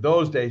gone into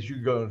those days. You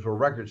could go into a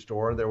record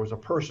store, and there was a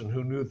person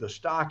who knew the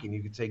stock, and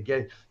you could say,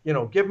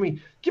 give me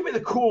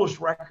the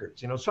coolest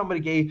records. You know,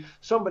 somebody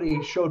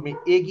showed me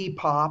Iggy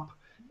Pop,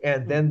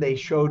 and then they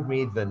showed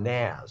me the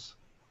Nas,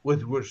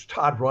 which was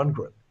Todd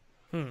Rundgren.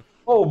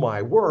 Oh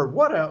my word!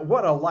 What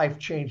a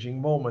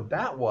life-changing moment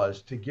that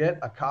was, to get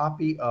a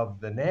copy of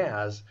the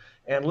Nas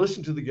and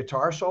listen to the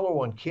guitar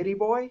solo on Kitty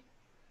Boy,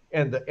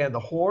 and the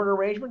horn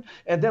arrangement.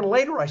 And then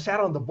later I sat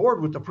on the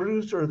board with the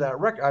producer of that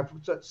record. I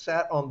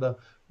sat on the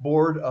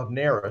board of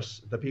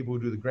NARAS, the people who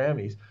do the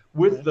Grammys,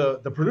 with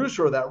the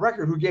producer of that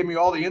record, who gave me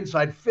all the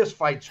inside fist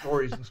fight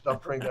stories and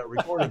stuff during that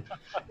recording.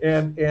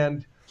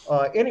 And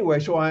anyway,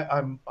 so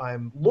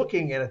I'm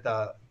looking at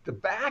the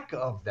back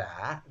of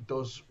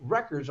those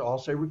records all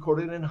say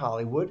recorded in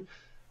Hollywood.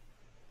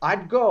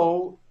 I'd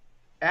go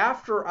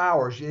after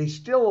hours. They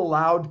still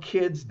allowed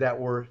kids that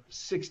were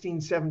 16,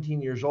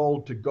 17 years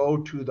old to go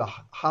to the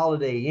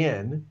Holiday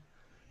Inn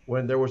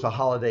when there was a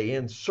Holiday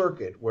Inn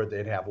circuit where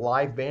they'd have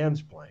live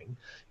bands playing,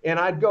 and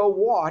I'd go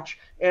watch,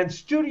 and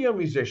studio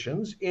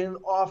musicians in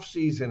off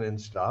season and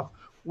stuff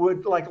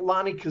would, like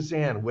Lonnie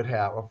Kazan would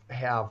have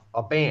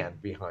a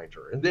band behind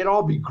her, and they'd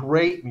all be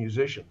great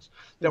musicians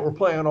that were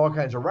playing on all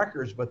kinds of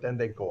records, but then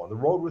they'd go on the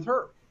road with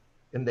her,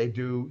 and they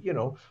do, you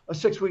know, a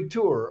 6-week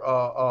tour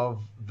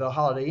of the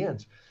Holiday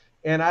Inns.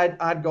 And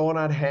I'd go and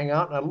I'd hang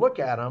out and I'd look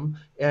at them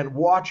and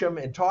watch them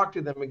and talk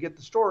to them and get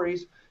the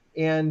stories.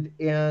 And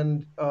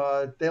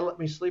they let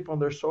me sleep on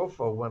their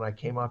sofa when I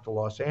came out to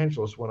Los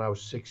Angeles when I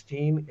was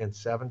 16 and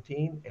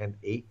 17 and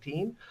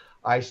 18.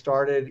 I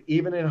started,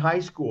 even in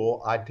high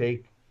school, I'd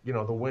take, you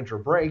know, the winter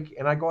break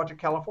and I'd go out to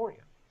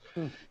California.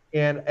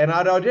 And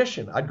I'd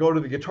audition. I'd go to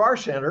the Guitar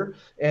Center,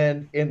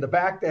 and in the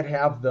back that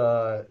have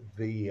the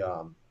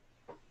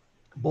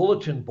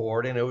bulletin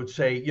board, and it would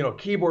say, you know,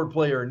 keyboard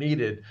player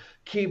needed,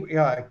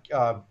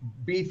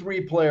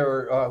 B3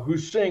 player who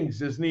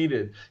sings is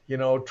needed, you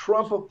know,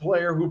 trumpet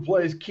player who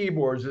plays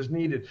keyboards is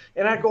needed.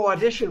 And I'd go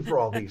audition for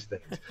all these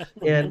things.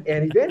 And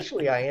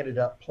eventually I ended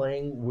up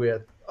playing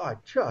with, I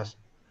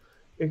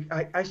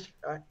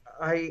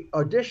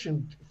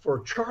auditioned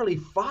for Charlie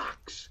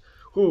Fox,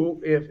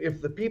 who,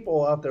 if the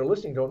people out there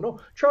listening don't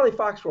know, Charlie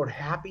Fox wrote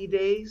Happy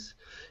Days.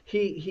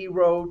 He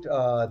wrote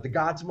The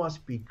Gods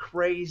Must Be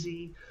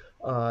Crazy.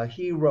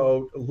 He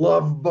wrote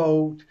Love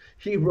Boat.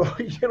 He wrote,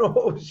 you know,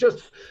 it was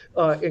just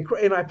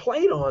and I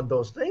played on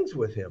those things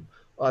with him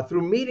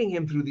through meeting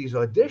him through these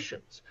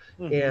auditions.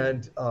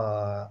 And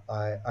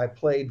I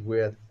played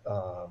with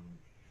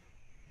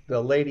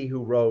the lady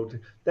who wrote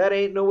That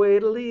Ain't No Way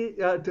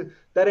to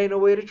That Ain't No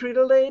Way to Treat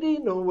a Lady,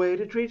 No Way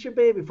to Treat Your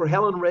Baby, for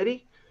Helen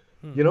Reddy.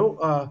 You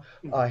know,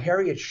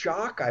 Harriet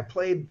Schock, I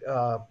played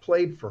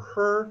for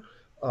her.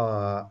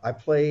 I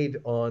played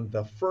on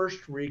the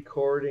first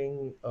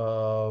recording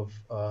of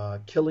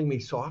Killing Me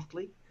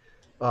Softly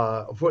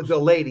for the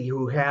lady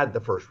who had the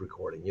first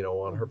recording, you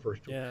know, on her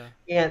first tour.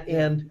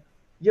 And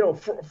you know,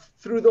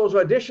 through those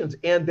auditions,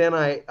 and then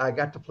I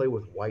got to play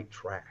with White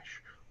Trash.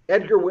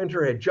 Edgar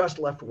Winter had just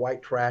left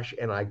White Trash,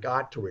 and I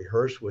got to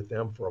rehearse with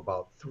them for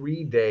about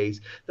 3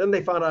 days. Then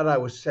they found out I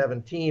was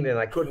 17 and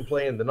I couldn't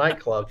play in the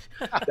nightclubs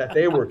that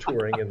they were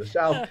touring in the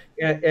South.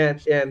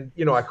 And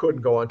you know, I couldn't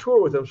go on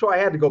tour with them. So I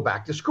had to go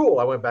back to school.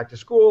 I went back to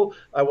school.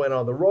 I went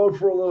on the road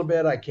for a little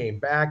bit. I came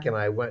back and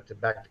I went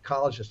back to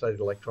college and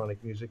studied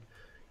electronic music.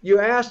 You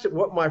asked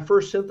what my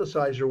first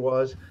synthesizer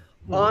was.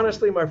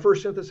 Honestly, my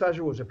first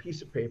synthesizer was a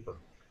piece of paper.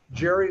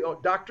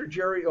 Dr.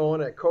 Jerry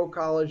Owen at Coe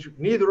College,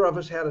 neither of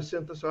us had a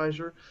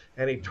synthesizer,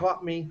 and he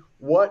taught me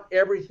what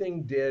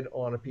everything did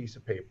on a piece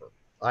of paper.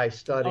 I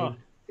studied,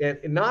 and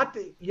not,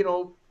 you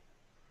know,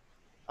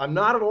 I'm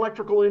not an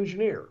electrical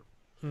engineer.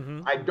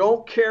 I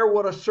don't care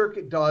what a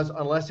circuit does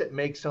unless it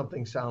makes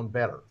something sound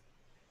better.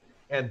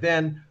 And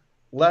then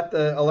let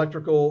the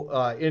electrical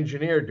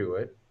engineer do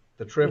it,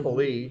 the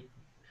triple E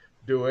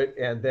do it,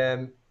 and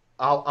then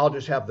I'll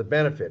just have the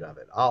benefit of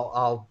it.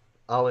 I'll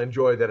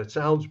enjoy that it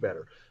sounds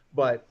better.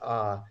 But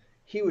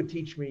he would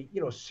teach me,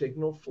 you know,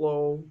 signal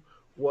flow,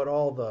 what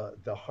all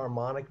the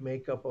harmonic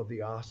makeup of the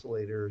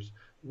oscillators,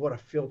 what a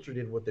filter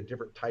did, what the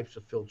different types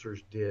of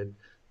filters did,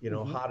 you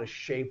know, how to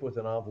shape with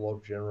an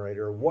envelope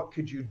generator, what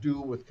could you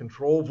do with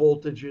control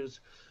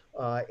voltages,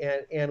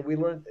 and we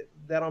learned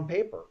that on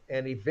paper.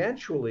 And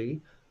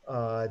eventually,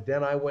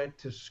 then I went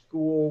to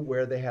school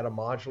where they had a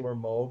modular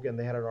Moog and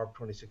they had an ARP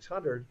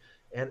 2600,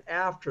 and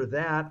after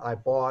that, I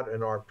bought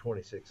an ARP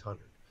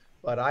 2600.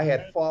 But I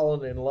had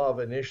fallen in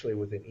love initially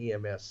with an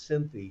EMS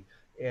Synthy,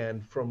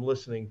 and from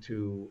listening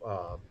to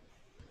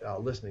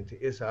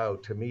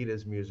Isao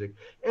Tamida's music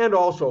and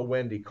also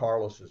Wendy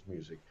Carlos's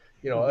music.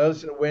 You know, I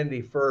listened to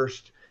Wendy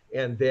first,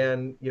 and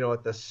then, you know,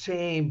 at the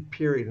same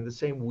period, in the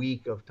same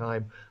week of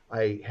time,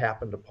 I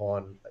happened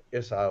upon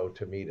Isao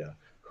Tamida,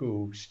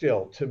 who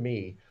still, to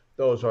me,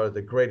 those are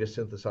the greatest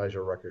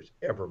synthesizer records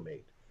ever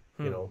made.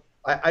 You know,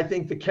 I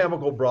think the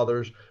Chemical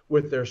Brothers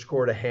with their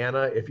score to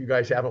Hannah, if you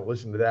guys haven't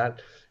listened to that,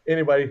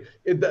 anybody,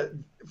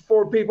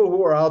 for people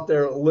who are out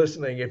there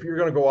listening, if you're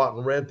going to go out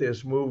and rent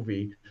this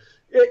movie,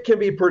 it can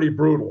be pretty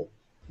brutal.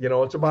 You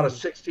know, it's about a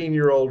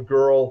 16-year-old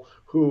girl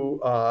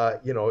who,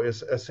 you know,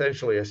 is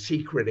essentially a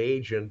secret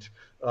agent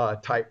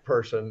type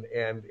person,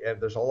 and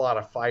there's a lot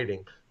of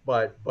fighting,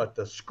 but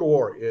the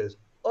score is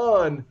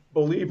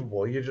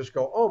unbelievable. You just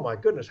go, oh my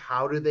goodness,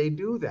 how do they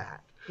do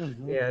that?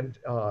 And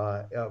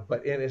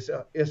but in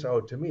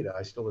Isao Tamida,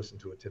 I still listen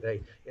to it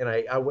today. And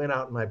I went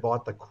out and I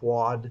bought the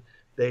quad.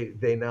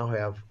 They now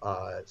have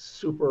the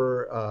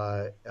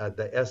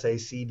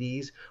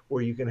SACDs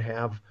where you can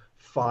have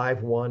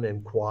 5-1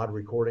 and quad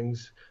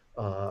recordings,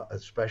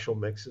 special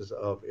mixes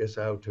of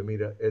Isao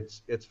Tamida.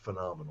 It's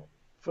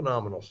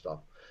phenomenal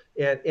stuff.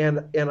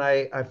 And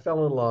I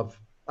fell in love.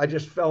 I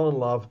just fell in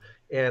love.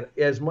 And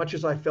as much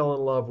as I fell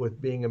in love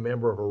with being a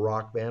member of a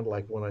rock band,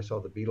 like when I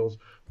saw the Beatles,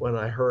 when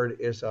I heard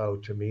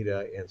Isao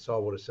Tamida and saw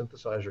what a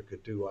synthesizer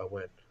could do, I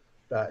went,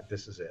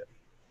 this is it.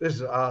 This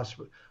is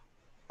awesome.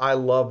 I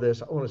love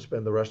this. I want to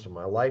spend the rest of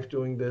my life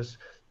doing this.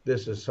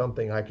 This is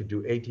something I could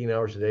do 18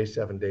 hours a day,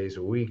 7 days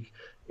a week.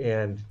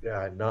 and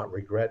not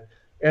regret.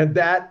 And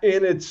that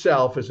in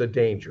itself is a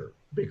danger,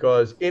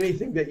 because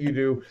anything that you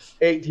do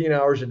 18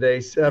 hours a day,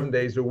 7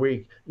 days a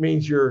week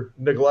means you're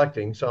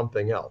neglecting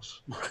something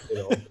else, you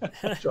know.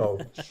 So,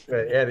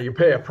 and you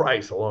pay a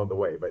price along the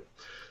way. But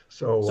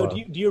so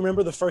do you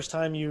remember the first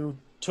time you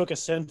took a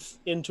synth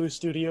into a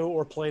studio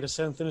or played a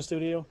synth in a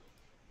studio?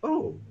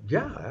 Oh,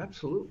 yeah,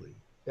 absolutely.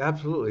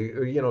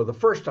 Absolutely. You know, the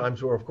first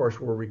times were, of course,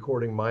 were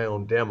recording my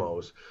own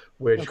demos,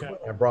 which Okay.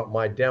 I brought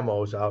my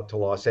demos out to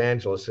Los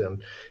Angeles.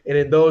 And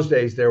in those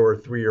days, there were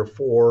 3 or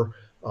 4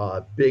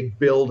 big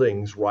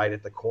buildings right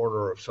at the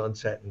corner of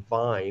Sunset and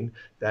Vine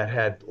that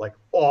had like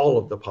all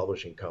of the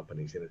publishing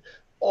companies in it,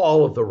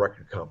 all of the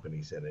record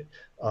companies in it,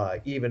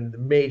 even the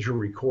major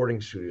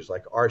recording studios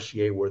like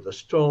RCA, where the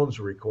Stones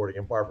were recording,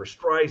 and Barbra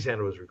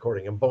Streisand was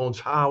recording, and Bones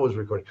Howe was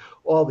recording.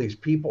 All these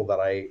people that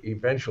I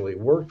eventually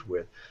worked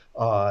with.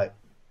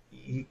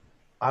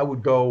 I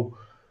would go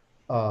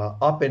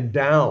up and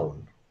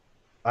down.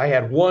 I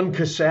had one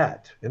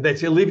cassette, and they'd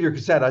say, "Leave your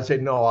cassette." I'd say,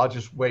 "No, I'll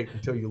just wait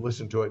until you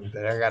listen to it, and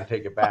then I got to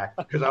take it back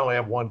because I only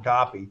have one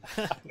copy."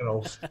 You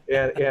know,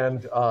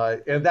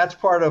 and that's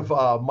part of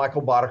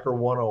Michael Boddicker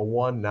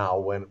 101 now.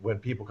 When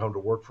people come to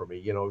work for me,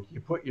 you know,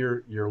 you put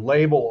your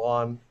label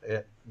on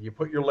it. You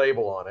put your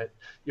label on it.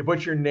 You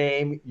put your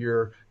name,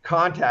 your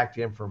contact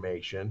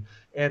information,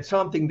 and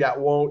something that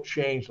won't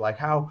change, like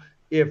how.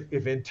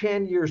 If in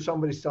 10 years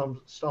somebody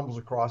stumbles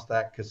across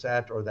that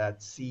cassette or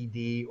that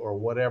CD or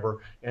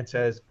whatever and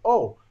says,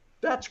 "Oh,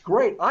 that's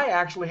great. I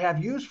actually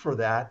have use for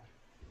that."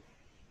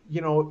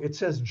 You know, it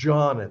says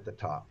John at the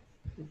top.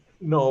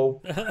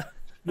 No,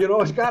 you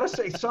know, it's got to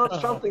say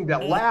something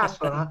that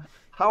lasts on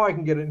how I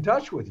can get in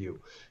touch with you.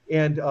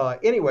 And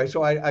anyway,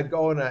 so I'd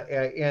go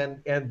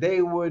and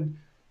they would,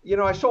 you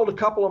know, I sold a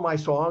couple of my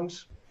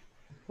songs,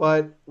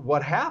 but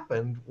what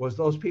happened was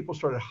those people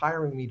started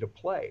hiring me to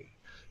play.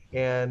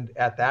 And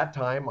at that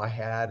time, I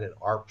had an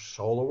ARP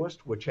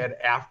soloist, which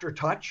had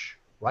aftertouch,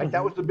 right?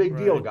 That was the big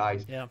deal,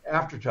 guys. Yeah.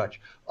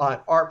 Aftertouch.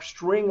 ARP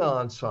string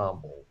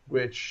ensemble,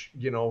 which,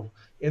 you know,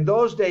 in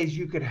those days,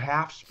 you could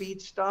half speed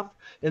stuff.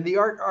 In the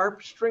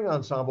ARP string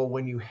ensemble,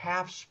 when you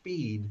half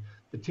speed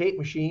the tape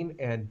machine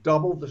and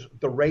double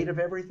the rate of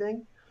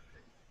everything,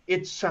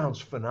 it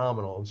sounds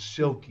phenomenal and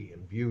silky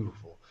and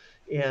beautiful.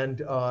 And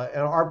an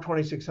ARP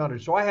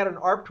 2600. So I had an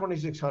ARP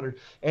 2600.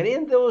 And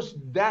in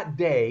that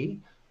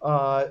day,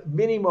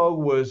 Mini Moog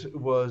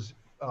was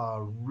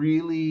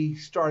really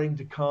starting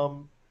to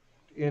come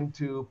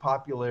into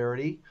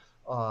popularity.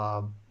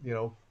 You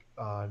know,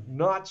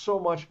 not so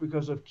much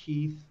because of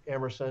Keith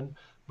Emerson,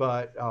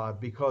 but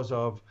because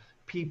of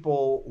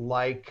people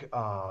like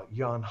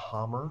Jan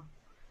Hammer.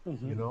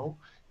 You know,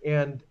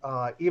 and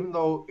even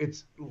though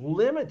it's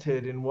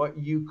limited in what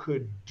you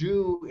could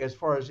do as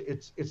far as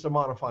it's a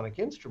monophonic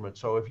instrument,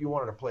 so if you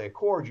wanted to play a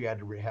chord, you had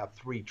to have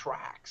 3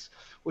 tracks,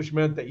 which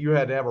meant that you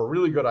had to have a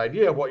really good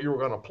idea of what you were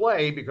going to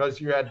play because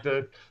you had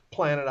to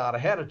plan it out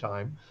ahead of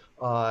time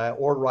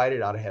or write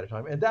it out ahead of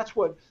time. And that's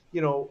what,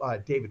 you know,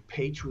 David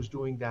Paich was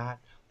doing that,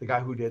 the guy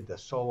who did the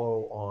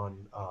solo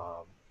on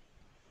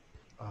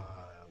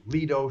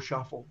Lido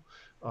Shuffle,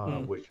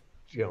 which,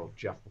 you know,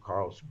 Jeff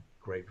McCarl's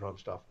great drum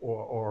stuff,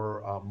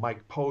 or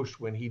Mike Post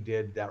when he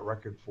did that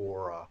record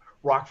for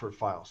Rockford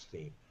Files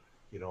theme.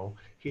 You know,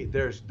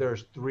 there's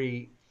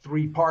 3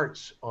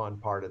 parts on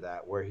part of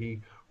that where he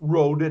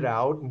wrote it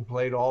out and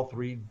played all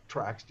 3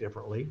 tracks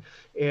differently.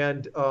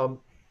 And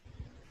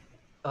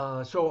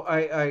so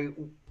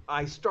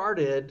I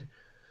started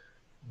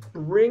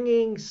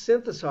bringing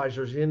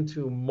synthesizers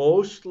into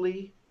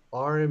mostly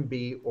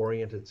R&B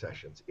oriented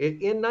sessions.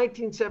 In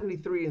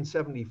 1973 and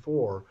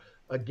 74,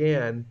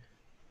 again,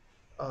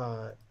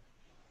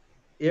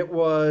 it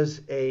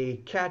was a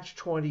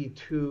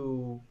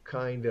catch-22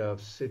 kind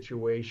of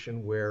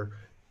situation where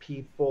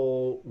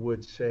people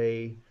would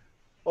say,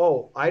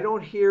 "Oh, I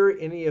don't hear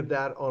any of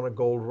that on a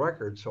gold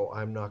record, so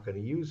I'm not going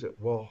to use it."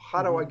 Well,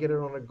 how do I get it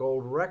on a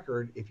gold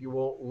record if you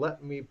won't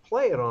let me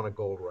play it on a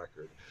gold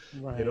record?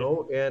 Right. You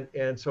know,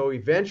 and so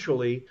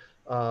eventually,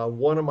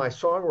 one of my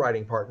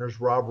songwriting partners,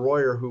 Rob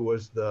Royer, who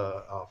was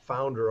the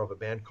founder of a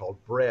band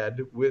called Bread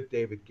with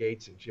David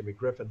Gates and Jimmy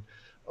Griffin,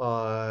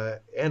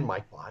 and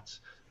Mike Watts,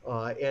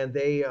 and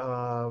they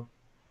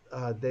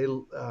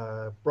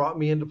brought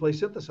me in to play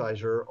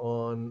synthesizer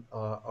on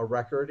a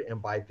record.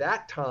 And by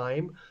that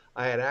time,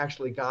 I had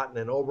actually gotten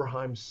an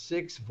Oberheim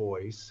 6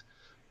 voice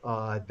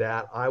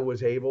that I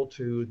was able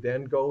to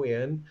then go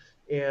in.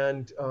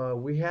 And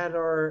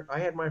I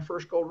had my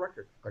first gold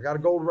record. I got a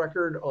gold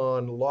record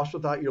on Lost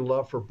Without Your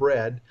Love for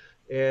Bread.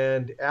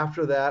 And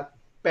after that,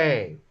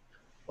 bang,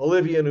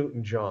 Olivia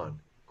Newton-John,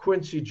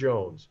 Quincy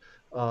Jones,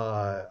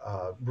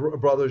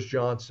 Brothers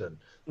Johnson,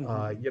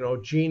 you know,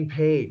 Gene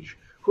Page,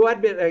 who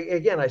I'd been,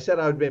 again, I said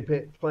I'd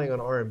been playing on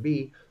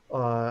R&B.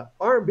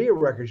 R&B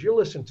records, you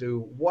listen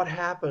to what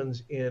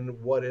happens in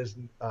what is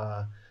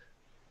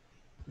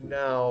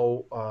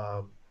now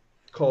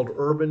called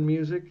urban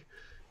music.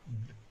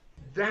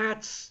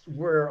 That's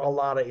where a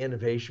lot of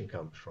innovation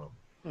comes from.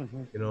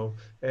 You know,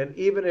 and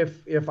even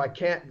if I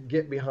can't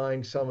get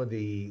behind some of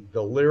the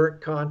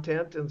lyric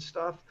content and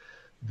stuff,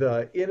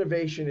 the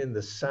innovation in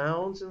the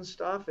sounds and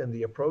stuff and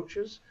the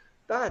approaches,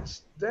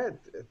 that's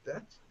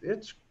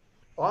it's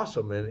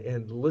awesome.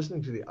 And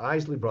listening to the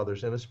Isley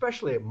Brothers, and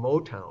especially at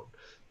Motown,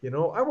 you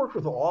know, I worked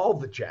with all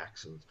the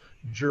Jacksons,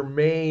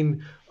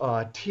 Jermaine,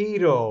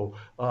 Tito,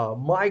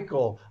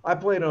 Michael. I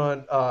played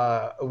on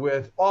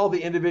with all the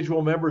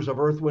individual members of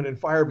Earth, Wind, and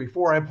Fire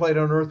before I played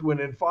on Earth, Wind,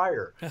 and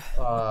Fire.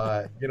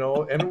 You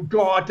know, and we'd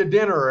go out to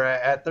dinner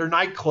at their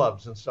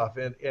nightclubs and stuff.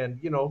 And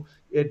you know,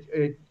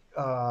 it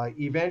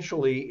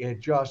eventually it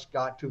just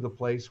got to the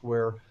place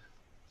where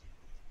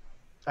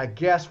I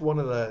guess one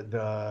of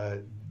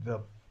the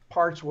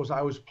parts was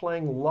I was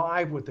playing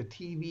live with a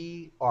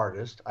TV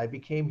artist. I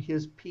became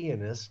his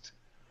pianist,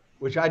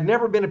 which I'd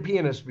never been a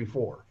pianist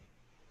before.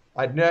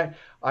 I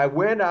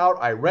went out,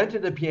 I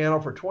rented a piano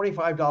for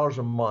 $25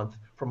 a month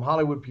from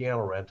Hollywood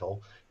Piano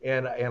Rental,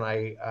 and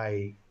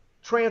I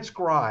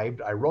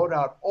transcribed, I wrote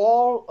out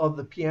all of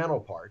the piano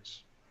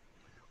parts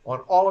on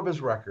all of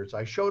his records.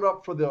 I showed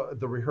up for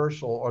the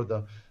rehearsal or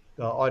the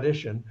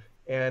audition,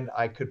 and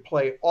I could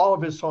play all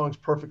of his songs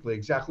perfectly,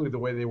 exactly the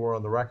way they were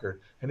on the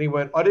record. And he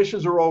went,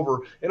 auditions are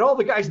over. And all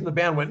the guys in the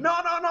band went, no,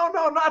 no, no,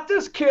 no, not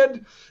this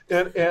kid.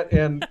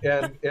 And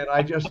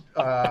I just,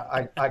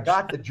 I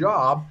got the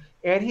job,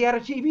 and he had a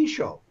TV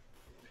show.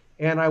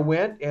 And I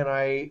went and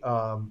I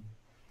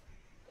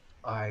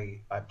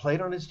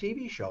played on his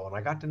TV show, and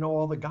I got to know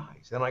all the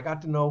guys. And I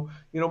got to know,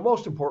 you know,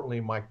 most importantly,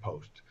 Mike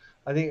Post.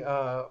 I think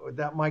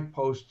that Mike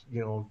Post,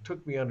 you know,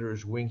 took me under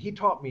his wing. He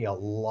taught me a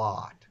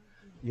lot.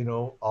 You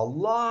know, a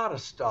lot of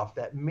stuff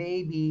that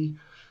maybe,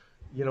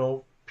 you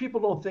know,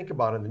 people don't think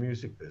about in the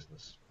music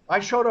business.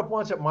 I showed up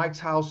once at Mike's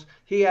house.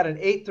 He had an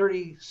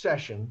 8:30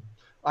 session.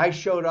 I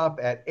showed up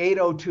at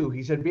 8:02.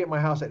 He said, be at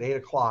my house at 8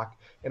 o'clock.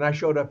 And I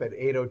showed up at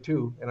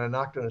 8:02, and I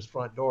knocked on his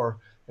front door,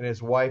 and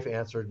his wife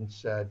answered and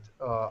said,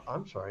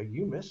 I'm sorry,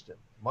 you missed him.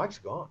 Mike's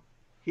gone.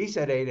 He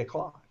said 8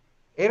 o'clock.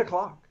 8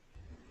 o'clock.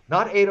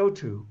 Not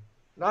 8:02.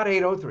 Not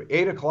 8:03.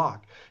 8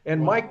 o'clock.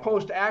 And wow. Mike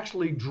Post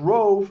actually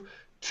drove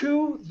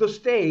to the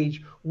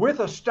stage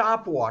with a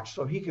stopwatch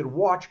so he could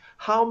watch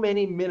how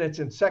many minutes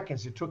and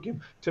seconds it took him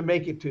to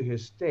make it to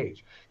his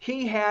stage.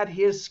 He had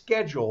his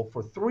schedule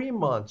for 3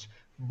 months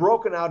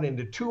broken out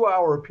into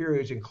 2-hour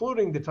periods,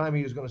 including the time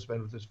he was going to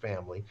spend with his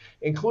family,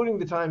 including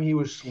the time he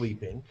was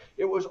sleeping.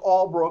 It was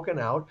all broken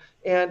out.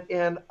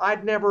 And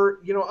I'd never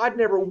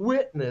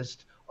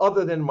witnessed,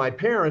 other than my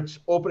parents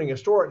opening a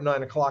store at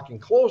 9 o'clock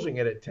and closing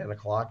it at 10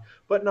 o'clock,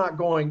 but not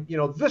going, you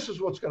know, this is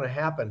what's going to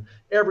happen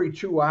every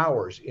 2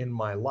 hours in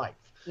my life.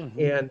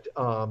 And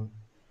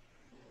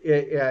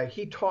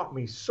he taught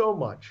me so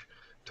much,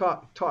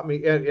 taught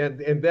me.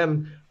 And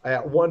then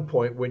at one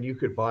point, when you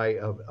could buy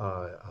a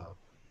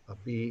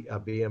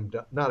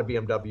BMW, not a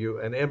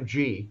BMW, an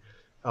MG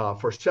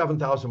for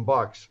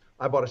 $7,000,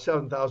 I bought a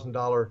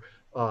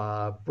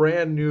 $7,000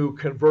 brand new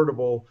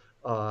convertible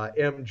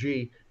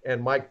MG,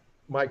 and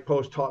Mike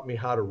Post taught me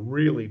how to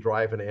really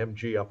drive an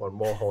MG up on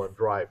Mulholland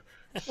Drive.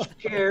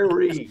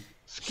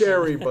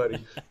 Scary,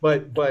 buddy.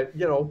 But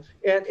you know,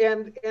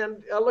 and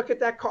I look at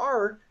that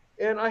car,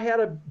 and I had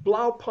a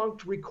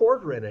Blaupunkt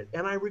recorder in it,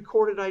 and I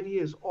recorded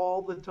ideas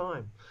all the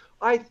time.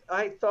 I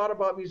thought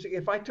about music.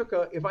 If I took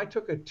a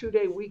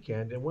 2-day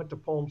weekend and went to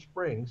Palm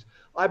Springs,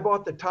 I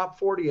bought the top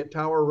 40 at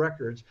Tower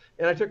Records,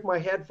 and I took my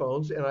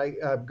headphones and I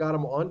got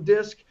them on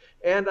disc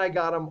and I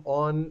got them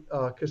on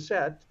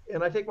cassette.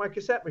 And I take my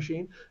cassette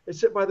machine and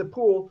sit by the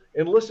pool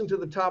and listen to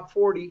the top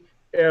 40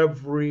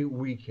 every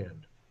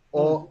weekend.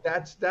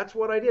 That's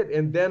what I did.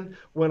 And then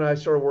when I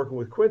started working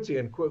with Quincy,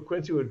 and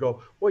Quincy would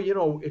go, well, you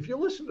know, if you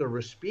listen to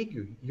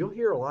Respighi, you'll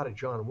hear a lot of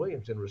John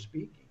Williams in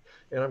Respighi.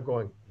 And I'm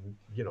going,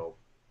 you know,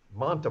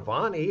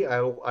 Mantovani.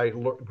 I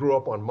grew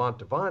up on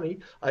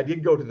Mantovani. I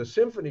did go to the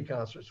symphony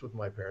concerts with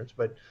my parents,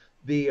 but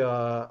the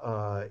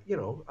you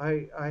know,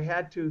 I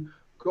had to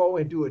go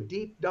and do a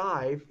deep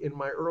dive in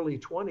my early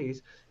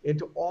 20s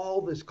into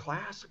all this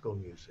classical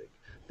music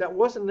that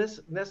wasn't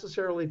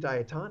necessarily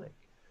diatonic.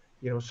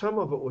 You know, some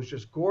of it was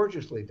just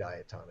gorgeously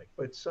diatonic,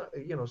 but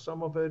you know,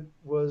 some of it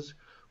was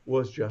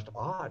just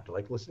odd,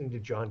 like listening to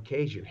John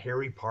Cage and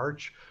Harry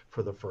Partch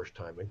for the first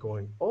time and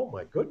going, oh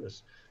my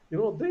goodness, you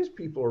know, these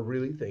people are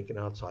really thinking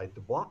outside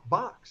the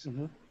box,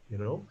 you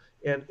know?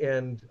 And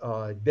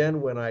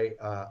then when I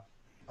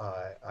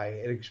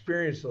had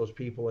experienced those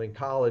people in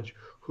college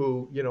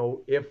who, you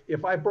know,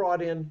 if I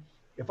brought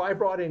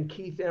in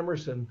Keith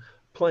Emerson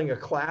playing a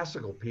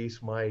classical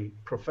piece, my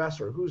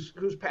professor,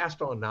 who's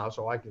passed on now,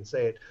 so I can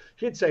say it,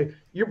 he'd say,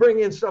 you bring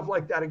in stuff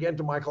like that again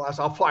to my class,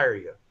 I'll fire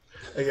you.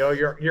 You know,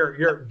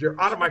 you're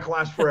out of my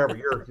class forever.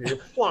 You're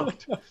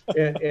flunked.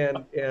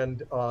 And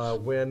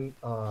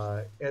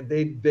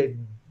they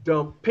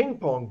dump ping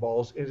pong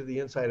balls into the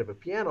inside of a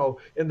piano,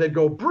 and they'd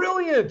go,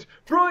 brilliant,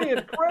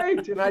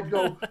 great. And I'd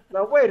go,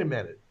 now wait a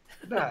minute.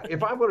 Now,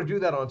 if I'm going to do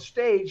that on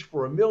stage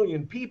for 1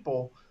 million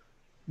people,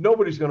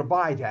 nobody's going to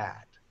buy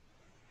that.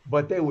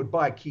 But they would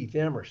buy Keith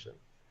Emerson,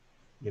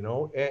 you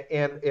know.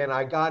 And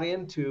I got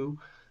into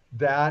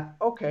that,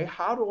 okay,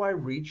 how do I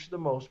reach the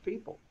most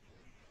people?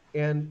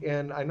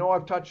 And I know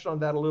I've touched on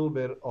that a little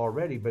bit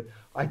already, but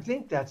I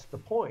think that's the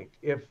point.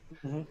 If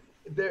Mm-hmm.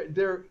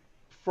 there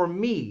for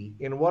me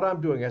in what I'm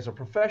doing as a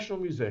professional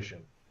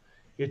musician,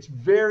 it's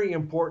very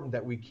important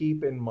that we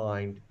keep in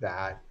mind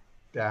that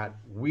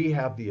we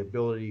have the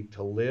ability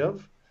to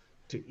live,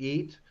 to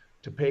eat,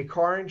 to pay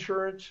car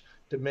insurance,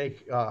 to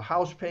make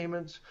house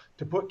payments,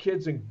 to put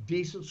kids in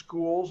decent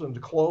schools and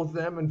to clothe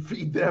them and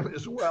feed them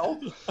as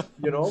well.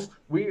 You know,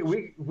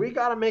 we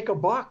got to make a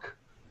buck.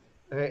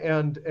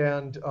 And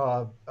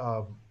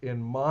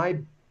in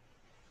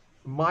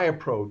my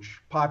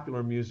approach,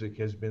 popular music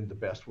has been the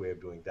best way of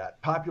doing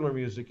that. Popular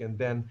music and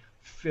then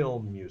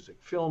film music,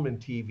 film and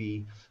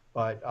TV.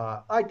 But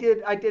I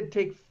did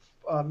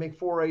make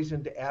forays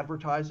into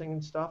advertising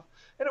and stuff,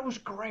 and it was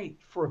great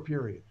for a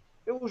period.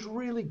 It was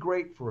really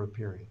great for a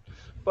period.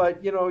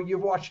 But you know,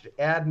 you've watched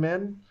Ad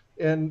Men,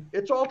 and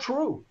it's all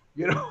true.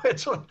 You know,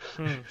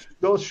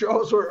 those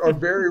shows are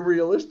very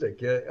realistic.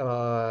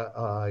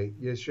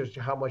 It's just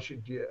how much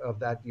of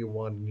that do you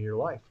want in your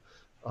life?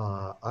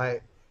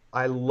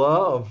 I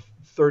love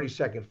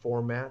 30-second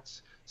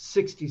formats,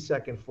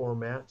 60-second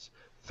formats,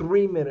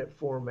 3-minute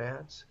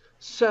formats,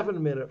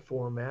 7-minute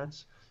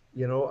formats.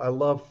 You know, I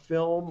love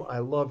film. I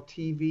love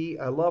TV.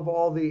 I love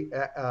all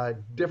the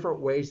different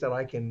ways that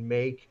I can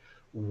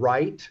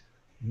write,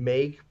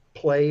 make,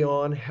 play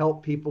on,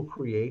 help people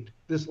create.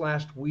 This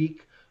last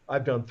week,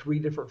 I've done 3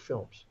 different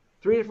films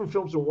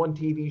in one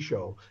TV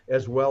show,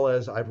 as well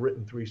as I've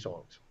written 3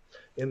 songs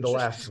in the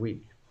last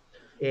week.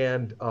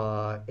 And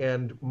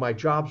my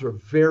jobs are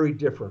very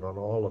different on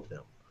all of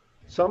them.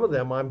 Some of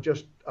them I'm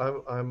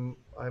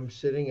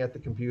sitting at the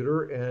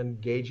computer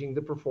and gauging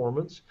the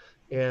performance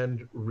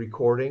and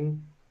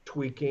recording,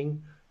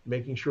 tweaking,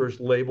 making sure it's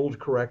labeled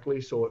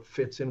correctly so it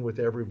fits in with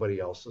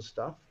everybody else's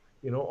stuff.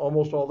 You know,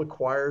 almost all the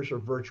choirs are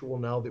virtual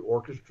now. The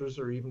orchestras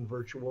are even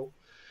virtual,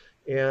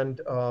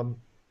 and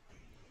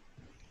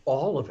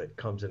all of it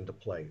comes into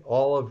play.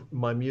 All of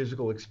my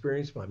musical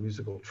experience, my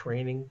musical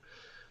training,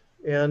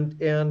 and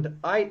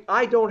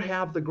I don't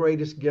have the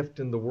greatest gift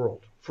in the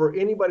world. For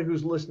anybody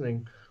who's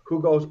listening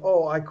who goes,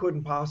 oh, I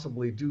couldn't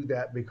possibly do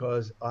that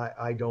because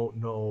I don't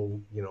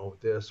know, you know,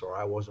 this, or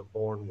I wasn't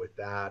born with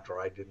that, or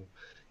I didn't,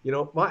 you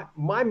know,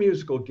 my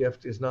musical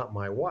gift is not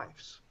my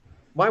wife's.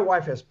 My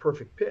wife has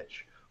perfect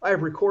pitch. I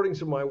have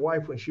recordings of my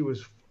wife when she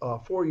was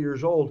 4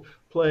 years old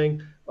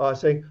playing,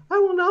 saying, I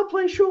will now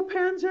play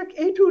Chopin's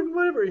Etude,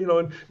 whatever, you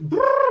know,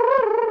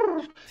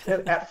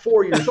 and at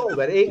 4 years old.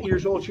 At 8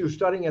 years old, she was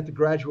studying at the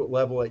graduate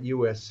level at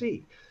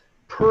USC.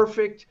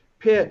 Perfect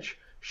pitch.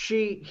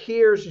 She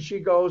hears and she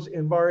goes,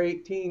 in bar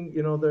 18,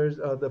 you know, there's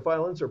the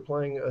violins are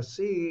playing a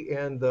C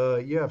and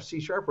you have C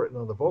sharp written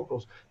on the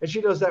vocals. And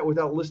she does that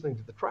without listening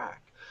to the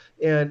track.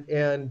 And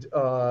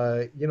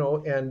you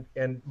know,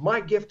 and my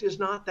gift is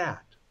not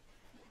that.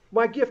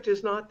 My gift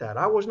is not that.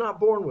 I was not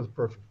born with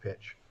perfect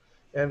pitch.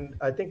 And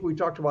I think we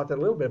talked about that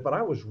a little bit, but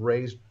I was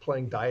raised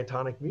playing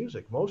diatonic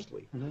music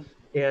mostly. Mm-hmm.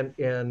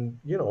 And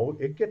you know,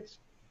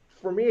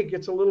 for me, it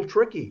gets a little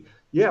tricky.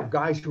 You have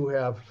guys who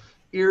have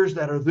ears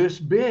that are this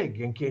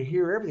big and can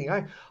hear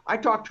everything. I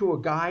talked to a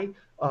guy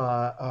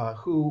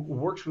who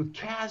works with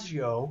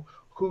Casio,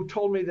 who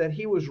told me that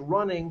he was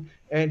running,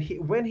 and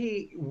when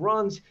he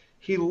runs,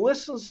 he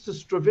listens to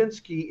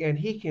Stravinsky and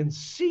he can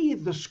see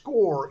the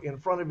score in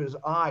front of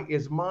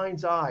his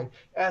mind's eye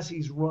as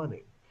he's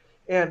running,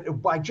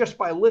 and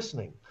by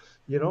listening,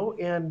 you know.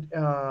 And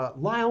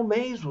Lyle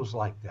Mays was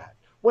like that.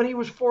 When he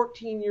was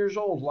 14 years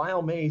old,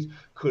 Lyle Mays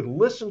could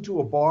listen to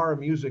a bar of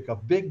music,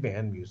 of big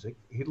band music.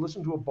 He'd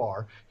listen to a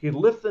bar, he'd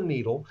lift the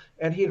needle,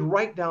 and he'd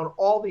write down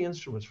all the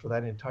instruments for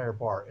that entire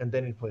bar, and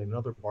then he'd play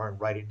another bar and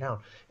write it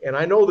down. And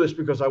I know this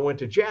because I went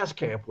to jazz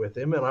camp with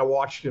him and I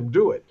watched him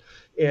do it.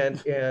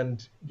 And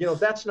you know,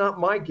 that's not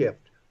my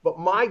gift. But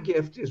my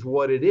gift is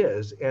what it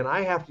is, and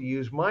I have to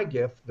use my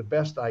gift the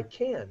best I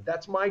can.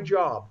 That's my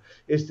job,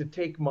 is to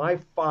take my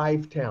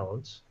 5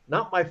 talents,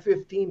 not my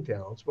 15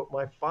 talents, but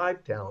my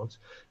 5 talents,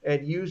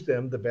 and use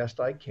them the best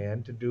I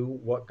can to do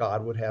what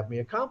God would have me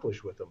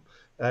accomplish with them.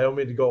 I don't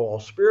mean to go all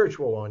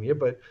spiritual on you,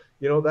 but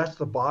you know, that's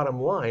the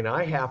bottom line.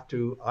 I have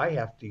to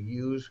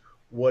use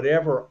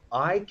whatever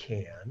I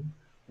can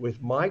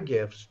with my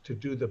gifts to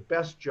do the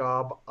best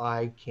job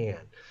I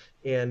can.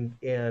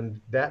 And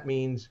that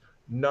means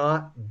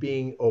not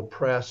being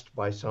oppressed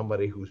by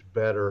somebody who's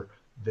better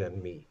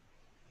than me.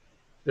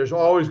 There's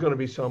always going to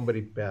be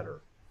somebody better.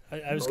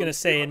 I was going to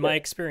say, in my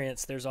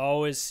experience, there's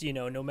always, you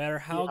know, no matter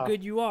how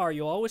good you are,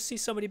 you'll always see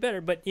somebody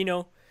better. But, you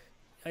know,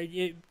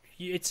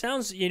 it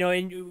sounds, you know,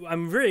 and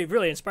I'm really,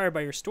 really inspired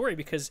by your story,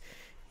 because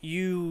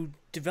you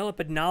develop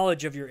a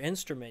knowledge of your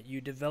instrument. You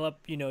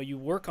develop, you know, you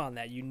work on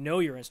that. You know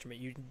your instrument.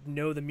 You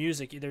know the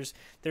music.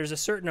 There's a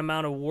certain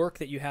amount of work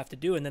that you have to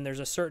do, and then there's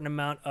a certain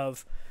amount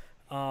of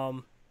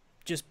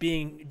just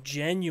being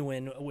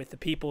genuine with the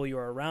people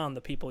you're around,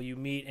 the people you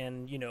meet,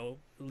 and, you know,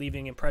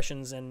 leaving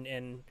impressions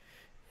and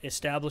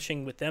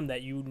establishing with them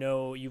that, you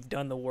know, you've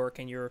done the work,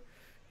 and you're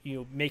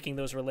making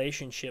those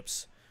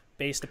relationships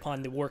based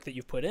upon the work that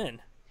you've put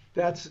in.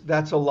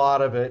 That's a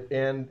lot of it,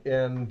 and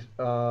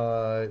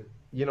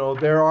you know,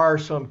 there are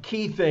some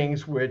key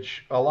things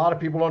which a lot of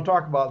people don't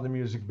talk about in the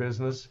music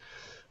business.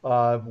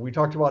 We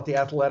talked about the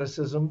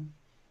athleticism,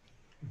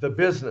 the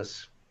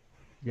business.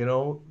 You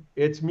know,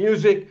 it's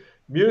music.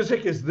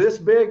 Music is this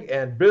big,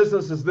 and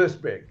business is this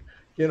big.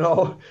 You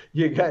know,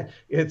 you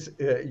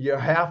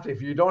have to.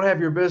 If you don't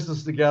have your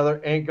business together,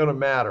 ain't gonna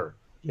matter.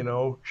 You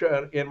know,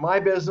 in my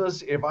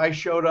business, if I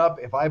showed up,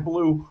 if I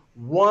blew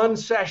one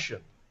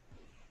session,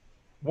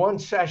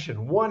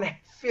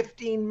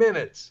 15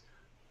 minutes,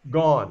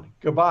 gone,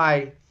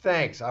 goodbye,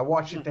 thanks. I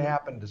watched it to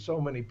happen to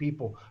so many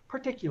people,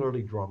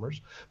 particularly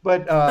drummers.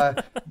 But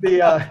if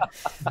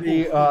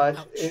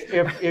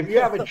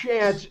you have a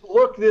chance,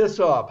 look this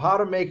up: how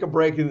to make a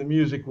break in the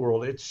music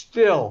world. It's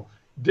still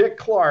Dick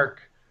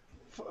Clark.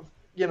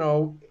 You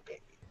know,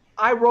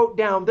 I wrote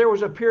down. There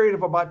was a period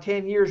of about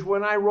 10 years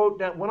when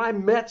I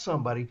met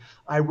somebody,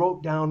 I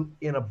wrote down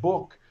in a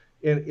book,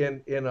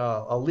 in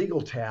a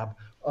legal tab,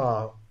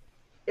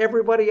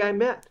 everybody I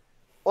met,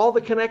 all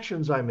the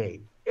connections I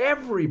made,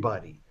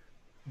 everybody.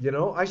 You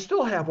know, I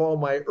still have all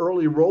my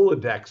early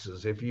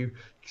Rolodexes.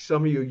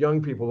 Some of you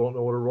young people don't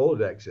know what a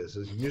Rolodex is.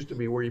 It used to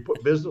be where you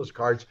put business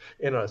cards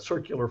in a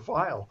circular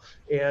file,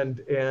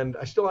 and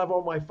I still have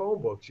all my phone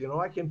books. You know,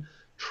 I can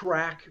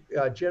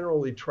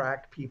generally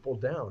track people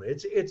down.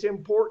 It's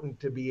important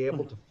to be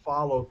able to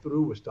follow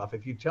through with stuff.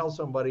 If you tell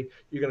somebody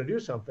you're going to do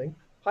something,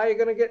 how are you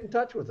going to get in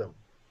touch with them?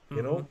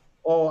 You know,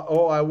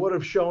 I would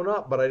have shown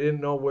up, but I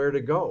didn't know where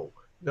to go.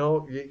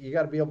 No, you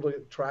got to be able to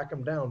track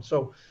them down.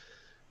 So,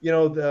 you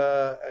know,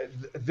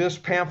 this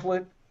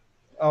pamphlet,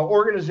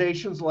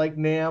 organizations like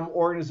NAMM,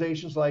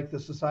 organizations like the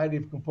Society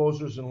of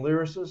Composers and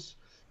Lyricists,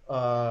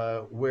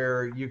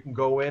 where you can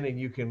go in and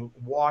you can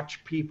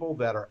watch people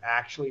that are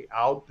actually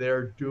out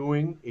there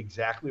doing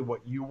exactly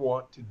what you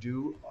want to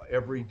do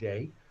every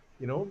day.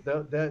 You know,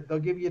 they'll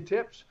give you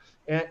tips.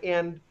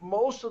 And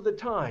most of the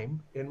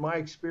time, in my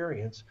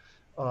experience,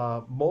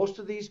 most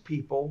of these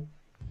people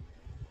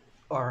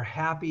are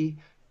happy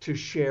to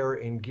share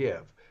and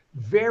give.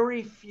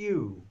 Very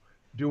few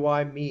do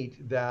I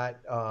meet that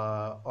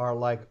are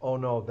like, oh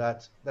no,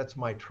 that's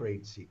my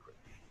trade secret.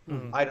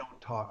 I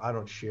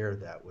don't share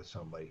that with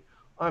somebody.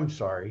 I'm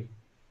sorry.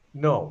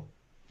 No.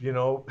 You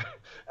know,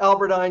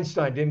 Albert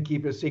Einstein didn't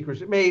keep his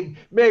secrets. Maybe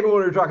when we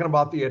were talking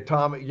about the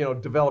atomic, you know,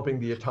 developing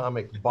the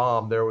atomic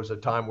bomb, there was a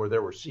time where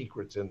there were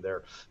secrets in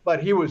there.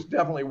 But he was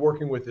definitely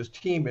working with his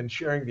team and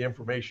sharing the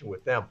information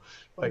with them.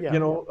 But, you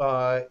know,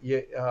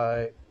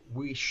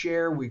 we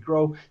share, we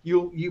grow.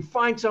 You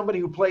find somebody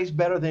who plays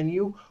better than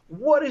you.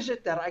 What is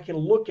it that I can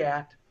look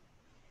at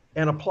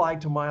and apply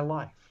to my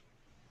life?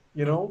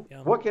 You know,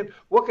 what can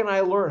I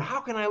learn? How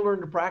can I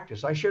learn to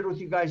practice? I shared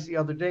with you guys the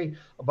other day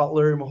about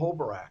Larry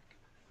Mahobarack.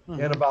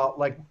 And about,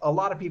 like, a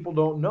lot of people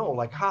don't know,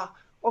 like,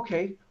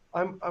 okay,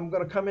 I'm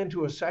going to come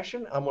into a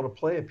session, I'm going to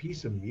play a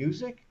piece of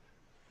music,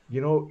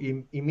 you know,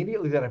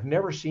 immediately that I've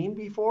never seen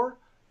before.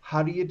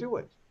 How do you do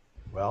it?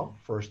 Well,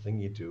 first thing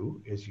you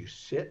do is you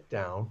sit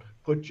down,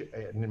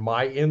 in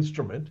my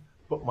instrument,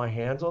 put my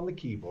hands on the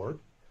keyboard,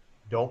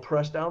 don't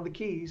press down the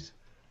keys,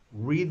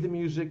 read the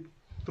music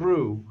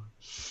through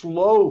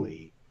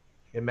slowly,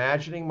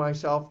 imagining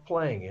myself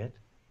playing it,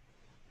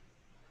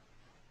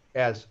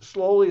 as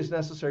slowly as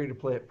necessary to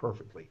play it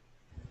perfectly.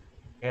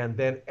 And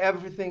then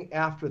everything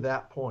after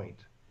that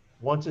point,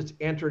 once it's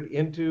entered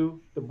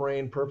into the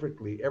brain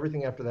perfectly,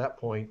 everything after that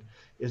point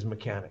is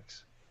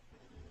mechanics.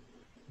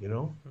 You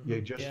know,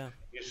 you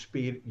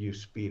speed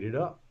it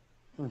up.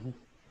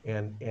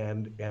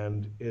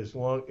 And as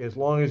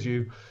long as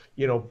you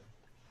know,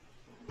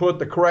 put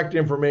the correct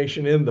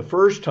information in the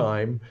first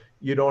time,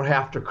 you don't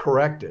have to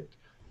correct it.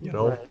 You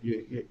know,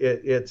 you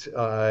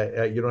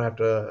don't have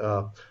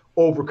to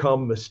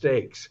overcome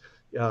mistakes,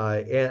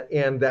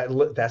 and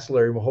that's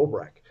Larry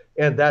Mahobarack,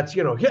 and that's,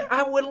 you know,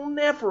 I will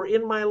never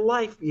in my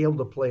life be able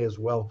to play as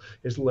well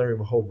as Larry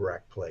Mahobarack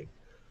played.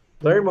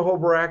 Larry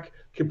Mahobarack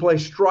can play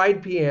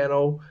stride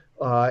piano,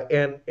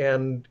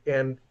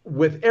 and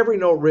with every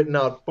note written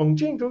out, boom,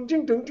 jing, ding,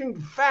 ding, ding, ding,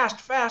 fast,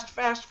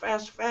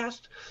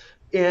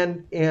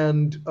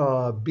 and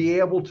be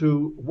able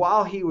to,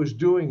 while he was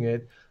doing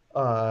it,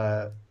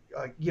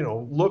 you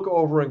know, look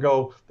over and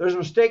go, there's a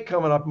mistake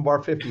coming up in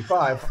bar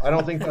 55. I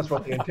don't think that's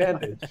what they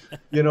intended,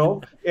 you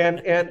know,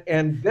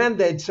 and then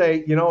they'd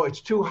say, you know,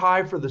 it's too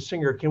high for the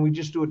singer. Can we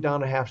just do it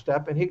down a half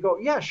step? And he'd go,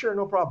 yeah, sure,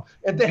 no problem.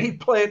 And then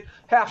he'd play it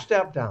half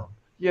step down,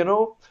 you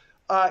know.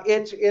 I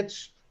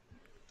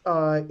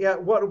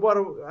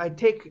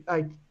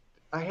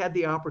had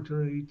the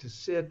opportunity to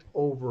sit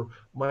over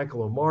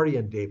Michael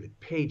Lehmann, David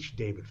Paich,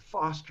 David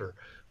Foster,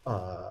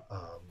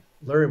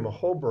 Larry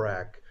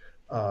Mahobarack,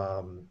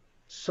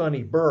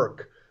 Sonny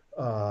Burke,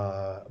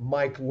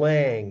 Mike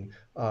Lang,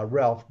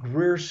 Ralph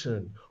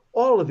Grierson,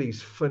 all of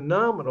these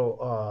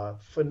phenomenal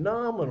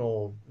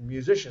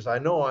musicians. I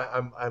know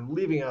I'm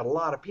leaving out a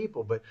lot of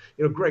people, but,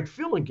 you know, Greg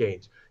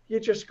Fillinganes, you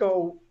just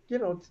go, you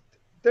know,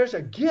 there's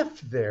a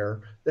gift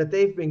there that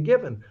they've been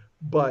given.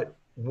 But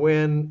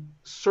when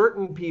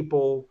certain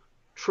people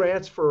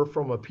transfer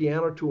from a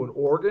piano to an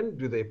organ?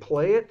 Do they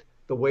play it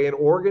the way an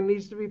organ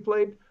needs to be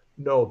played?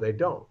 No, they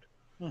don't.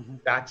 Mm-hmm.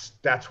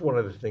 That's one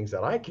of the things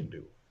that I can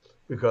do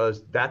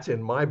because that's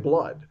in my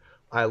blood.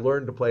 I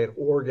learned to play an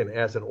organ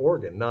as an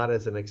organ, not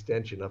as an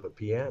extension of a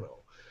piano.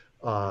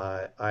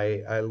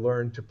 I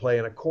learned to play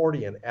an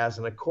accordion as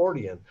an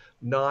accordion,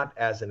 not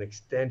as an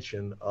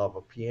extension of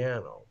a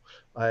piano.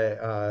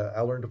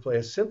 I learned to play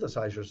a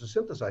synthesizer as a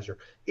synthesizer.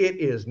 It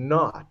is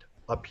not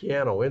a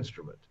piano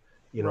instrument.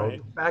 You know,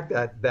 Right. the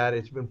fact that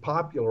it's been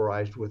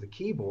popularized with a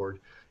keyboard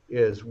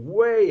is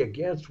way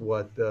against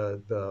what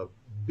the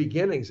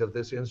beginnings of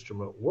this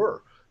instrument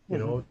were. You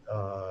know,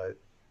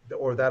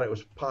 or that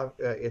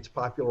it's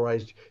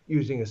popularized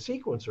using a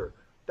sequencer.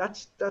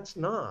 That's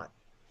not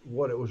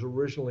what it was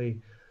originally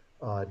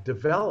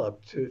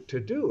developed to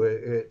do.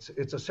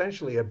 It's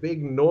essentially a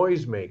big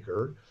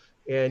noisemaker,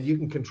 and you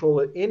can control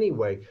it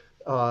anyway.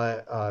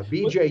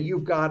 BJ,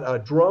 you've got a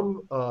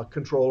drum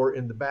controller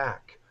in the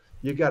back.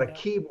 You've got a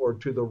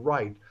keyboard to the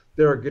right.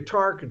 There are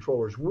guitar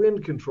controllers,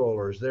 wind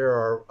controllers. There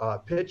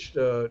are pitch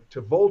to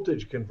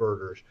voltage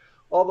converters.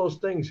 All those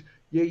things.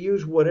 You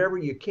use whatever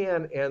you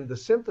can, and the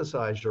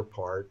synthesizer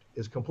part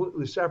is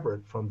completely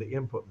separate from the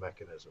input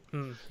mechanism.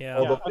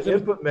 Although the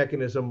input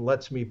mechanism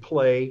lets me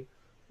play,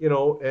 you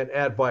know, and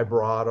add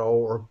vibrato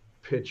or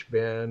pitch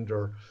bend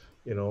or,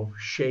 you know,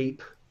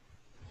 shape.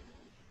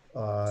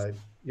 You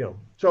know,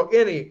 so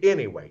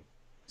anyway.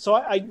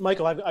 So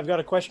Michael, I've got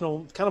a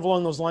question kind of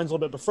along those lines a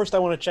little bit, but first I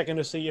want to check in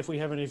to see if we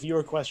have any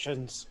viewer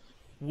questions.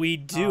 We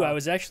do. I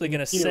was actually going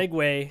to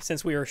segue,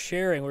 since we were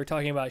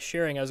talking about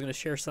sharing. I was going to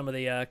share some of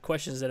the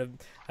questions that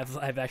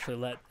I've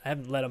actually I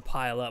haven't let them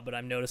pile up, but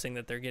I'm noticing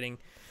that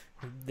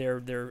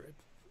they're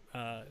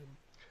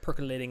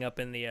percolating up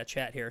in the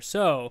chat here.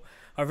 So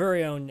our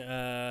very own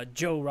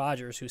Joe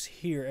Rogers, who's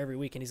here every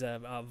week, and he's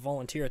a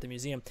volunteer at the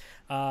museum,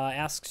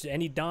 asks,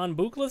 any Don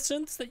Buchla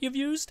synths that you've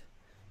used?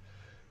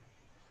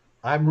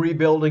 I'm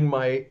rebuilding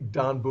my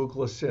Don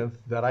Buchla synth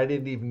that I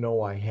didn't even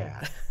know I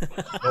had.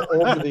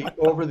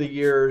 over the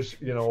years,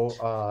 you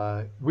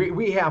know,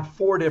 we have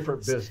 4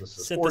 different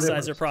businesses.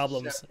 Synthesizer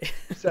problems.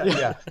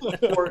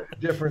 4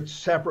 different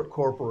separate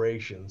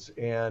corporations,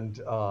 and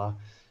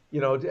you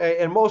know,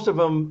 and most of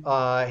them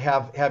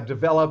have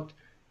developed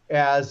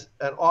as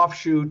an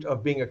offshoot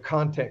of being a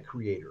content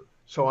creator.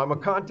 So I'm a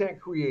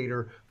content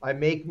creator. I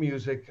make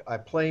music. I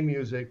play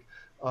music.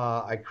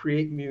 I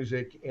create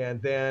music, and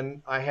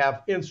then I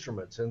have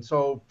instruments. And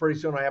so pretty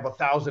soon I have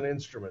 1,000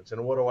 instruments,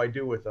 and what do I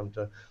do with them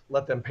to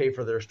let them pay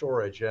for their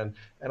storage? And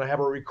I have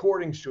a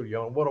recording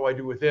studio, and what do I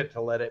do with it to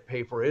let it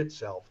pay for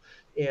itself?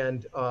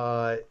 And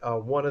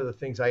one of the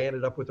things, I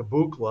ended up with a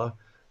Buchla,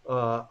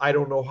 I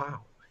don't know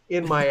how,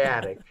 in my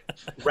attic,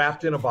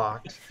 wrapped in a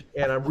box,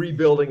 and I'm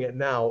rebuilding it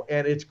now,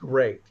 and it's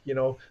great, you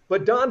know.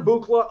 But Don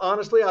Buchla,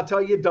 honestly, I'll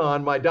tell you,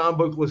 my Don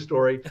Buchla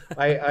story.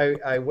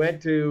 I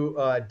went to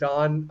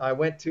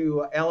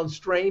Alan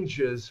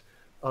Strange's.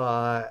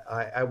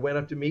 I went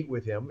up to meet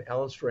with him,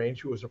 Alan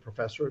Strange, who was a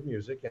professor of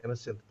music and a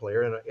synth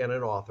player and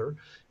an author.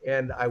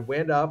 And I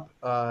went up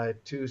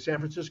to San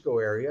Francisco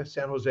area,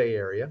 San Jose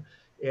area,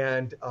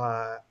 and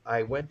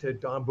I went to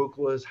Don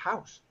Buchla's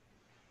house.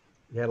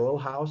 He had a little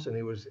house, and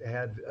he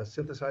had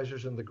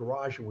synthesizers in the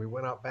garage, and we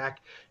went out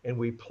back and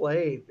we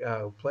played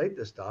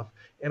this stuff.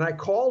 And I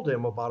called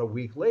him about a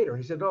week later.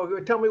 He said, "Oh,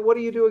 tell me, what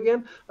do you do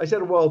again?" I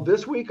said, "Well,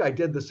 this week I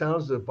did the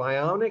sounds of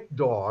Bionic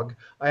Dog.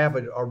 I have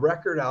a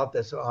record out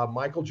that's a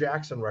Michael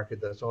Jackson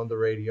record that's on the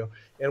radio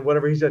and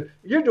whatever." He said,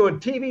 "You're doing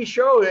TV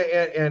show,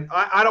 and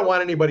I don't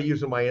want anybody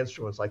using my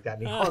instruments like that."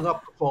 And he hung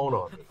up the phone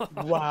on me.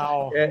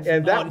 Wow.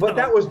 And that, but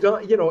that was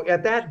done. You know,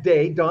 at that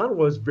day, Don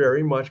was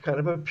very much kind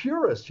of a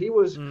purist. He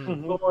was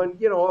going,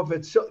 you know, if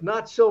it's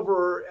not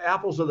Silver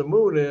Apples of the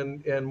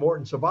Moon and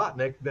Morton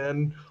Subotnick,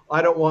 then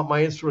I don't want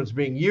my instruments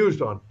being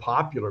used on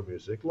popular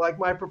music like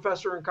my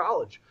professor in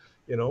college.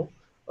 You know,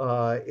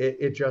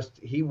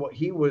 he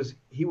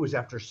was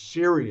after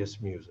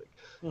serious music.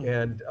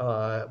 And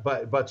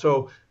but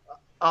so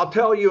I'll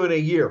tell you in a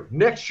year,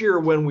 next year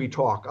when we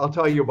talk, I'll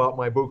tell you about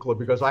my Buchla,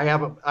 because I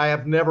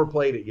have never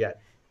played it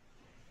yet.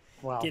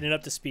 Wow. Getting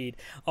up to speed.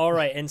 All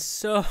right, and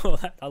so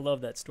I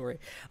love that story.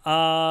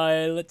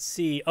 Let's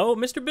see. Oh,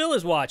 Mr. Bill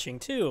is watching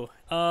too.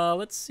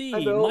 Let's see.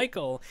 Hi, Bill.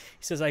 Michael.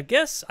 He says, I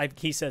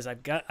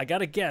got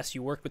to guess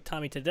you worked with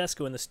Tommy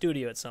Tedesco in the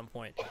studio at some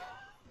point.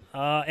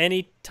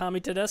 Any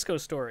Tommy Tedesco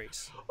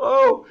stories?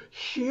 Oh,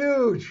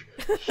 huge.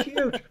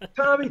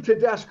 Tommy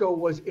Tedesco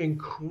was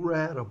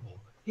incredible.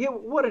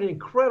 What an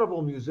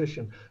incredible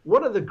musician.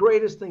 One of the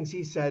greatest things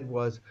he said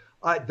was,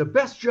 the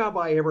best job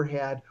I ever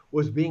had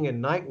was being a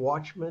night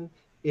watchman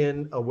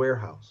in a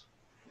warehouse.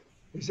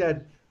 He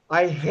said,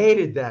 I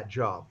hated that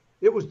job.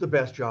 It was the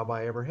best job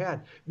I ever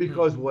had,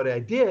 because what I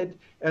did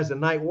as a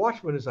night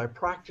watchman is I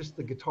practiced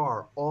the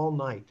guitar all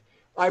night.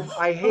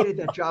 I hated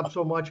that job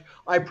so much.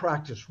 I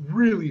practiced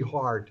really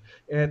hard,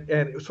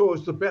 and so it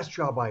was the best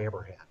job I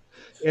ever had.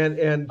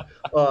 And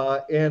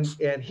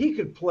he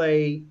could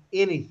play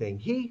anything.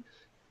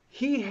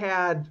 He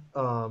had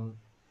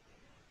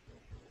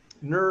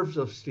nerves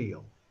of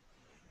steel.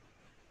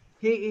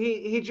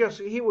 He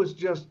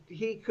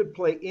could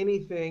play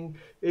anything.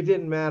 It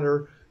didn't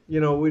matter.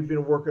 We'd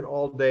been working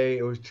all day.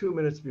 It was 2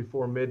 minutes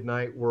before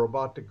midnight. We're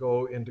about to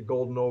go into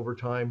golden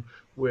overtime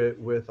with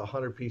a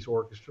 100-piece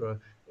orchestra,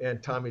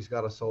 and Tommy's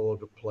got a solo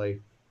to play.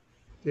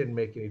 Didn't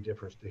make any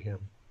difference to him.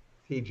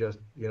 He just,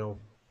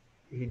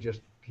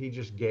 he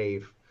just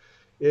gave.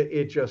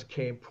 It just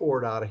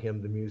poured out of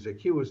him, the music.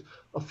 He was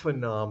a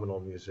phenomenal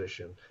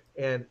musician,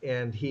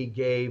 and he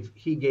gave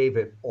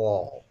it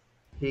all.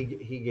 He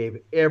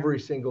gave every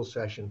single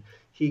session.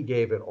 He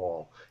gave it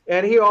all.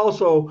 And he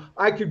also,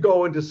 I could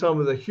go into some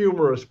of the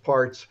humorous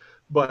parts,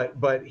 but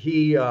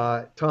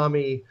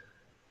Tommy,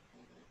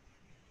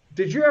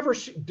 did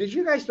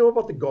you guys know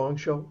about the Gong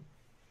Show?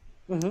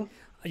 Mm-hmm.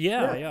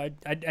 Yeah.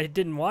 I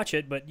didn't watch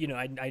it, but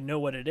I know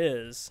what it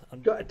is.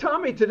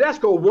 Tommy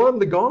Tedesco won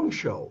the Gong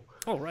Show.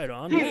 Oh, right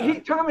on.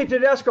 Tommy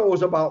Tedesco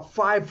was about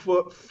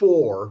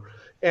 5'4",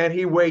 and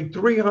he weighed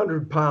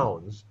 300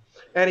 pounds.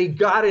 And he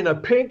got in a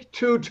pink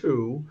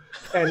tutu,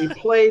 and he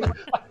played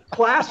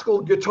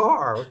classical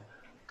guitar,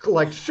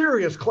 like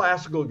serious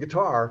classical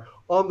guitar,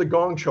 on the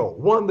Gong Show.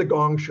 Won the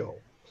Gong Show.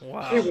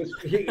 Wow. He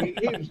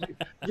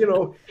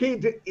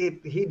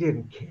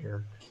didn't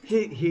care.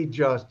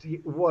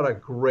 What a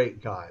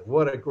great guy.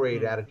 What a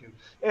great attitude.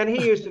 And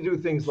he used to do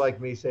things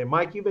like me say,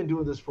 Mike, you've been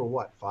doing this for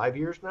what, 5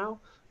 years now?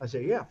 I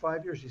say, yeah,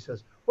 5 years. He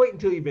says, wait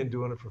until you've been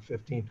doing it for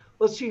 15.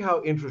 Let's see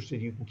how interested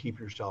you can keep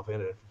yourself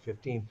in it for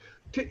 15.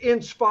 To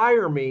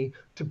inspire me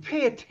to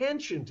pay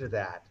attention to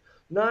that.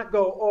 Not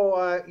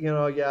go,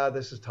 yeah,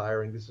 this is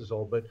tiring, this is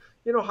old. But,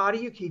 how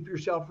do you keep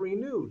yourself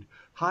renewed?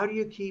 How do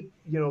you keep,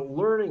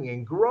 learning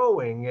and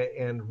growing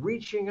and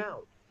reaching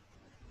out?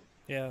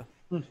 Yeah.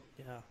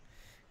 Yeah.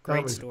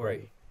 Great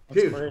story.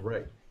 He was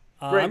great.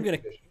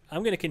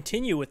 I'm gonna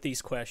continue with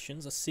these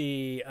questions. Let's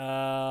see.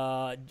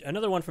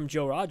 Another one from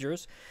Joe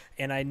Rogers,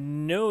 and I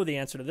know the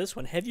answer to this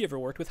one. Have you ever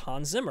worked with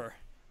Hans Zimmer?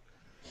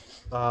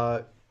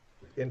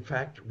 In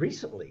fact,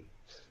 recently,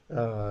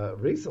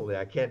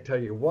 I can't tell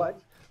you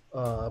what,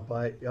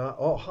 but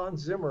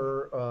Hans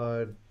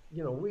Zimmer.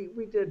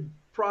 We did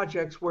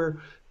projects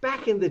where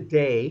back in the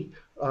day,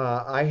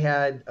 I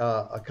had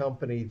a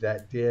company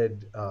that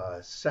did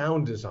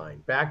sound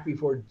design back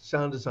before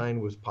sound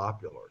design was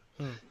popular.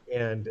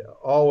 And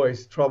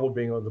always trouble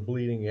being on the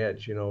bleeding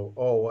edge,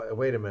 oh,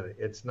 wait a minute.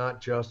 It's not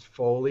just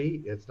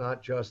Foley. It's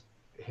not just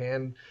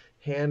hand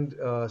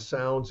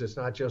sounds. It's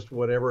not just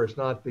whatever. It's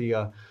not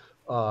the,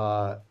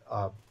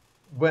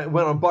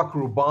 when on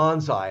Buckaroo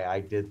Banzai, I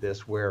did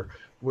this where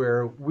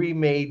we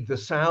made the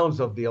sounds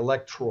of the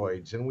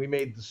electroids, and we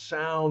made the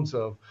sounds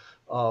of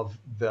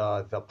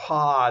the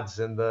pods,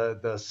 and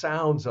the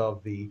sounds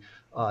of the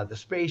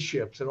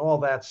spaceships and all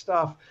that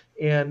stuff.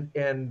 And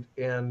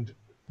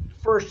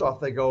first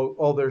off, they go,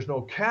 oh, there's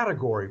no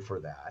category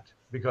for that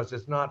because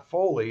it's not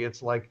Foley.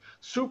 It's like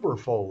super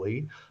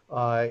Foley.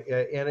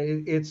 And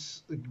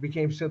it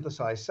became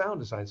synthesized sound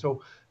design.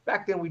 So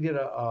back then we did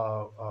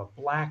a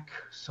black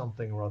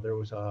something or other.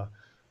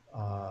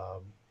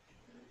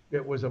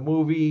 It was a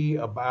movie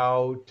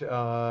about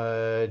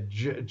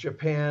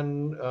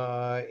Japan,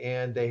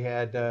 and they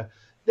had a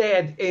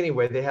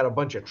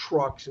bunch of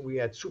trucks, and we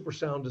had super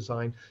sound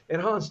design, and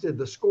Hans did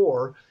the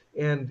score.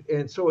 And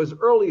so as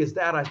early as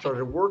that, I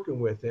started working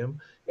with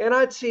him, and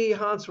I'd see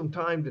Hans from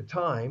time to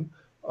time,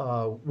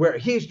 where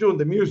he's doing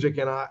the music,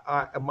 and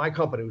my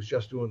company was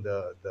just doing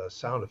the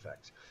sound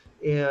effects.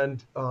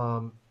 And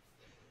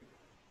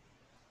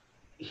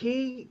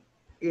he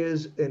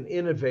is an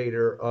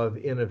innovator of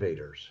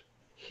innovators.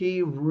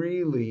 He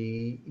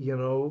really,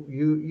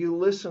 you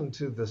listen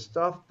to the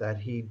stuff that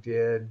he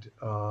did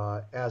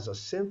as a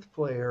synth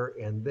player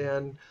and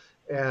then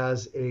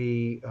as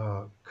a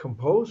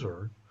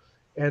composer.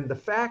 And the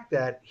fact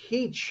that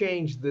he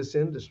changed this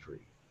industry,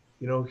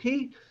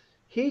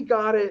 he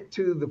got it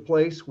to the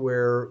place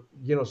where,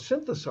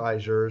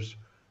 synthesizers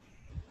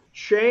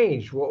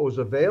changed what was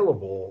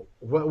available.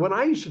 When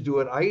I used to do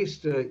it,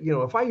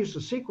 if I used a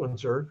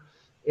sequencer,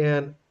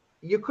 and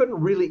you couldn't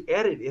really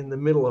edit in the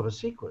middle of a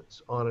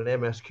sequence on an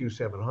MSQ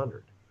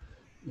 700.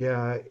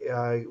 Yeah,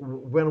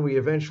 when we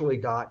eventually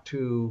got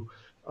to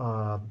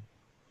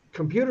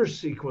computer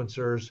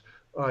sequencers,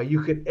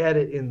 you could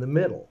edit in the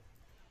middle.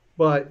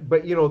 But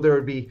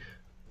there'd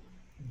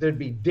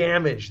be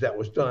damage that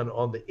was done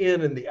on the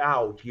in and the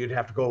out. You'd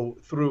have to go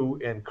through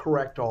and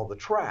correct all the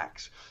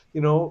tracks,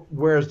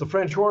 whereas the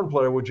French horn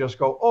player would just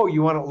go, oh,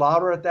 you want it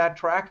louder at that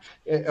track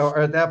or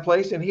at that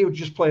place? And he would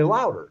just play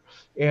louder.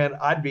 And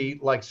I'd be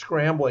like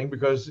scrambling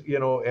because,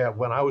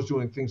 when I was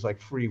doing things like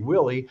Free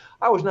Willy,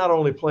 I was not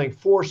only playing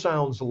 4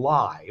 sounds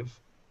live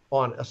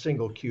on a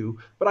single cue,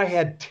 but I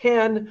had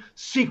 10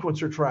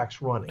 sequencer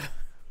tracks running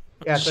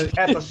at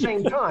the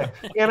same time.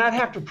 And I'd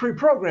have to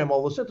pre-program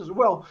all the synthesis.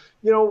 Well,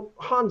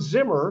 Hans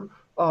Zimmer,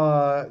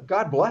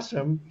 God bless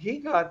him, he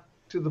got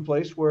to the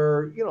place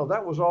where,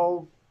 that was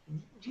all,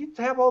 you'd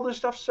have all this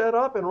stuff set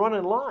up and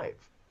running live.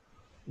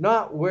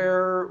 Not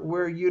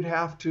where you'd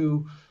have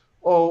to,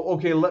 oh,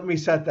 okay, let me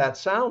set that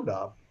sound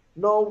up.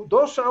 No,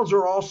 those sounds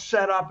are all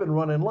set up and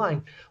running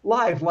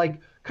live,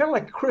 like kind of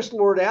like Chris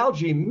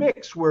Lord-Alge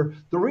mix, where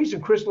the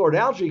reason Chris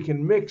Lord-Alge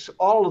can mix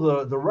all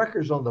of the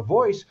records on The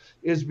Voice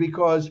is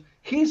because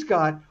he's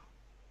got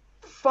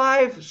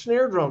 5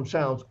 snare drum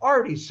sounds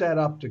already set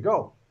up to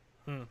go.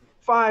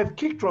 5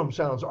 kick drum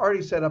sounds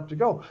already set up to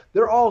go.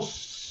 They're all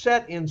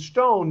set in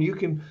stone.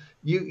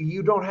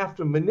 You don't have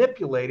to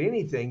manipulate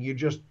anything. You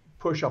just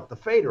push up the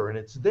fader and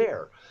it's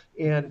there.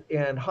 And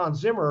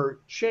Hans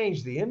Zimmer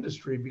changed the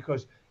industry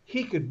because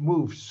he could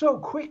move so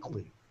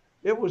quickly.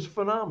 It was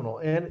phenomenal.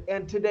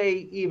 And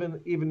today,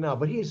 even now,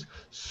 but he's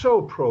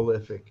so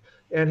prolific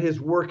and his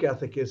work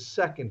ethic is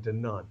second to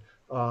none.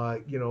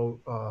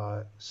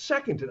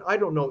 Second to, I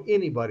don't know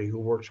anybody who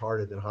works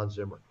harder than Hans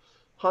Zimmer.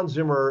 Hans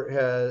Zimmer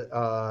has,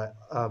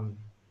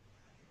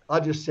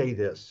 I'll just say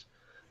this,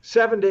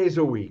 7 days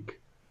a week,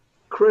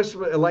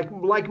 Christmas, like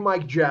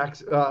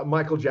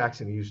Michael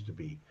Jackson used to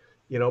be,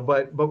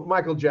 but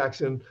Michael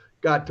Jackson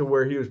got to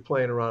where he was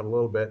playing around a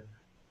little bit.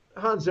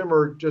 Hans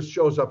Zimmer just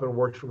shows up and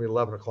works from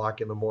 11 o'clock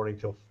in the morning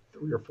till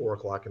 3 or 4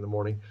 o'clock in the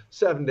morning,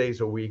 7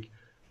 days a week,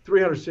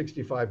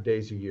 365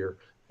 days a year,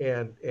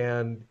 and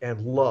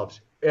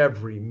loves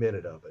every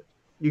minute of it.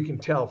 You can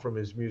tell from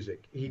his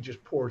music. He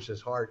just pours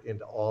his heart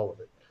into all of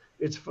it.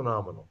 It's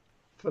phenomenal.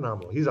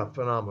 Phenomenal. He's a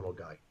phenomenal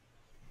guy.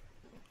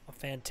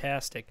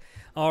 Fantastic.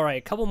 All right,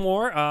 a couple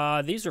more.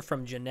 These are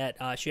from Jeanette.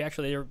 She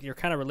actually, you're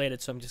kind of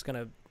related, so I'm just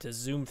going to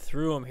zoom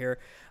through them here.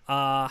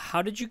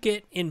 How did you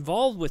get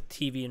involved with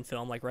TV and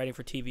film, like writing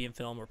for TV and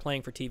film or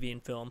playing for TV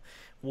and film?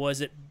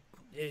 Was it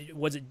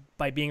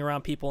by being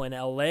around people in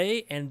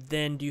LA? And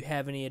then do you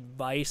have any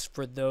advice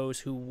for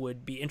those who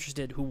would be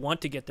interested, who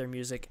want to get their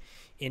music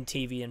in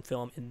TV and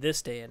film in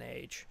this day and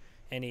age?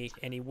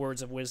 Any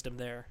words of wisdom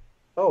there?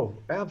 Oh,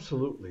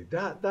 absolutely.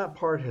 That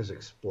part has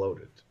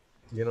exploded,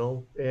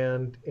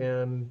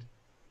 and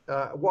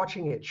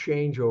watching it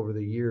change over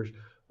the years,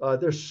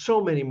 there's so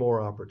many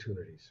more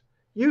opportunities.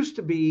 Used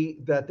to be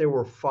that there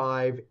were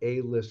 5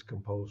 A-list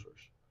composers.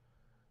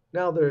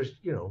 Now there's,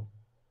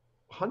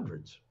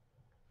 hundreds,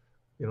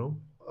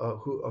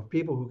 of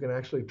people who can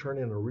actually turn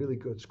in a really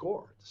good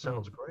score. It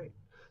sounds great.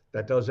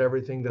 That does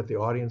everything that the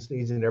audience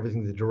needs and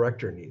everything the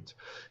director needs.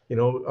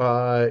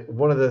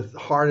 One of the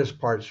hardest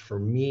parts for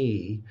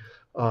me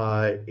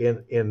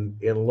in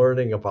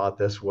learning about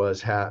this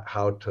was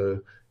how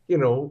to,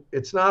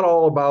 it's not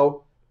all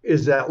about,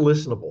 is that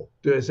listenable?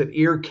 Is it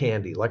ear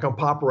candy? Like on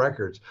pop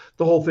records,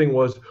 the whole thing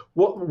was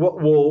what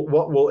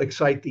will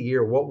excite the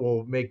ear? What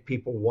will make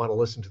people want to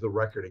listen to the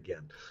record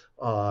again?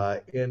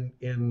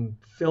 In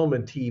film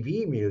and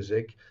TV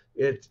music,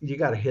 you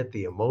got to hit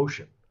the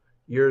emotion.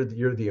 You're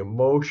the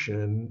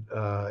emotion,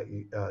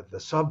 the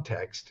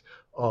subtext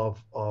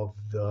of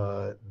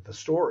the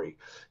story,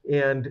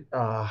 and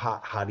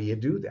how do you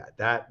do that?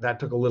 That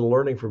took a little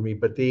learning for me,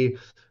 but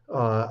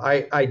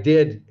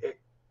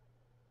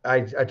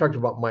I talked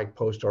about Mike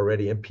Post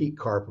already, and Pete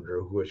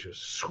Carpenter, who was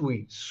just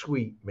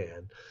sweet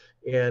man,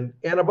 and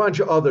a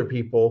bunch of other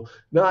people.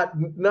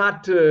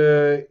 Not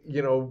to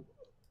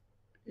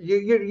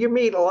you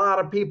meet a lot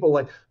of people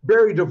like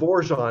Barry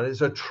Dvorak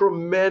is a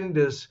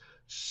tremendous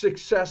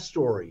success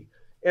story,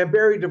 and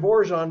Barry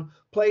Dvorak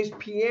plays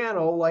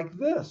piano like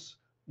this.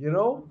 And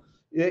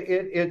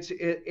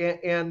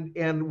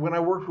when I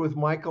worked with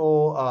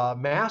Michael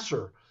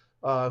Masser,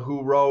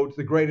 who wrote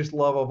The Greatest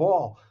Love of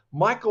All,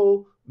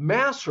 Michael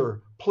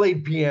Masser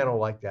played piano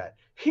like that.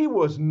 He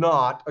was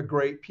not a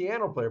great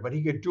piano player, but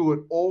he could do it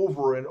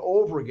over and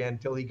over again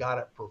until he got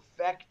it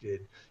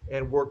perfected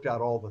and worked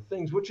out all the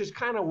things, which is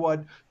kind of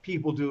what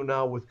people do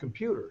now with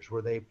computers,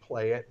 where they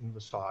play it and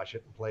massage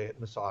it and play it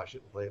and massage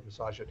it and play it and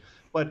massage it.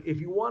 But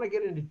if you want to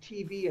get into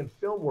TV and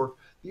film work,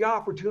 the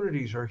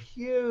opportunities are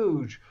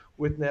huge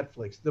with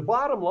Netflix. The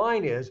bottom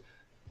line is,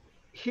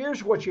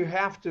 here's what you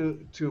have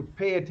to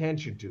pay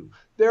attention to.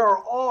 There are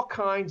all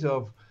kinds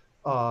of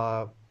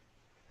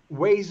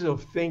ways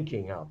of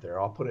thinking out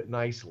there, I'll put it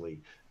nicely,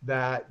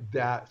 that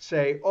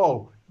say,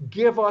 oh,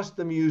 give us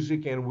the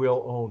music and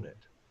we'll own it.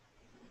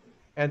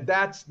 And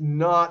that's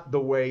not the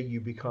way you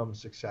become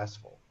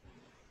successful.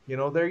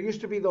 There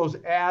used to be those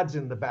ads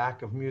in the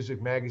back of music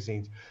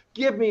magazines.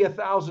 Give me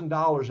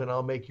 $1,000 and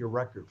I'll make your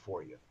record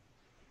for you.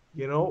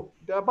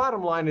 The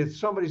bottom line is,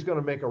 somebody's going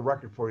to make a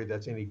record for you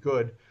that's any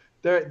good.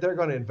 They're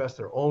going to invest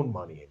their own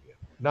money in you,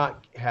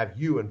 not have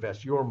you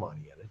invest your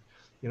money in it.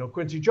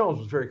 Quincy Jones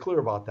was very clear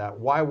about that.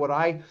 With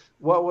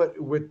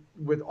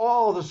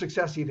all the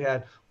success he'd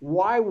had,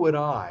 why would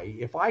I,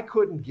 if I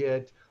couldn't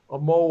get a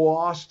Mo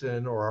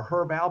Austin or a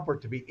Herb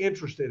Alpert to be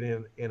interested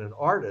in an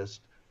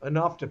artist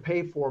enough to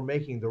pay for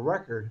making the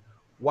record,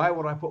 why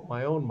would I put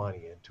my own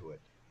money into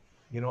it?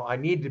 I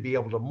need to be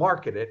able to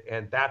market it,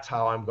 and that's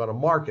how I'm going to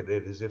market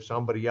it, is if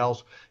somebody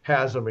else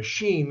has a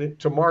machine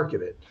to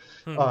market it.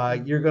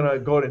 You're going to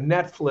go to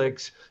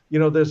Netflix,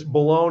 this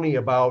baloney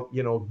about,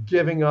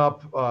 giving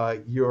up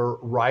your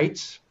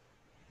rights.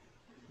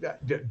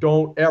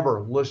 Don't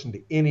ever listen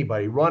to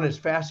anybody. Run as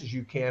fast as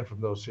you can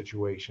from those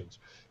situations.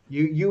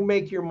 You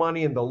make your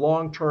money in the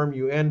long term.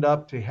 You end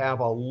up to have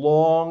a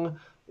long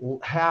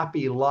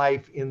happy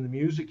life in the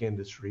music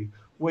industry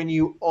when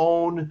you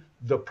own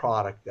the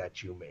product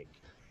that you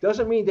make.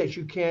 Doesn't mean that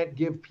you can't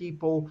give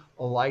people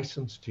a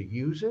license to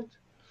use it.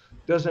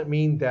 Doesn't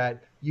mean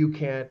that you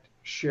can't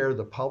share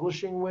the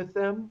publishing with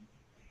them,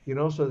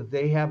 so that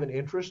they have an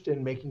interest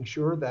in making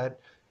sure that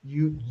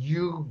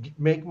you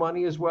make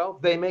money as well.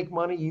 They make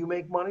money, you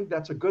make money.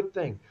 That's a good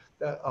thing.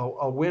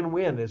 A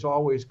win-win is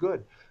always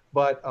good.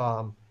 But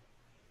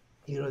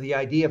the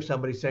idea of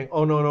somebody saying,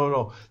 "Oh,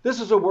 no, this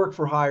is a work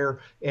for hire,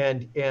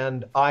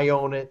 and I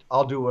own it.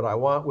 I'll do what I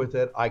want with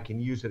it. I can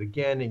use it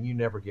again, and you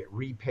never get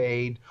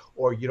repaid,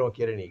 or you don't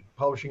get any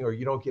publishing, or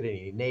you don't get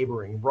any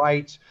neighboring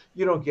rights.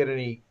 You don't get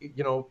any,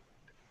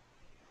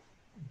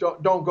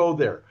 don't go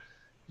there."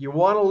 You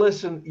want to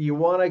listen, you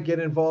want to get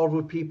involved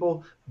with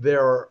people.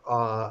 There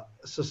are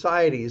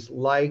societies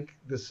like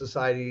the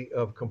Society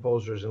of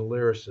Composers and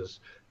Lyricists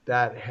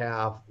that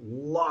have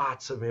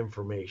lots of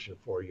information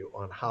for you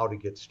on how to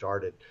get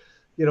started.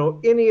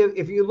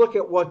 If you look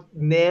at what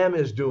NAMM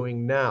is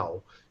doing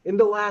now, in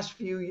the last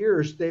few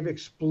years, they've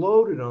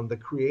exploded on the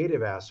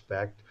creative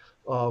aspect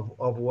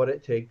of what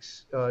it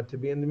takes to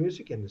be in the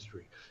music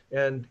industry.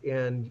 And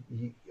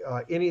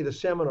any of the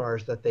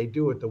seminars that they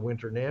do at the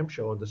Winter NAMM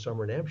Show and the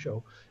Summer NAMM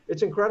Show,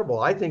 it's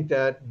incredible. I think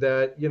that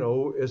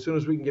as soon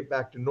as we can get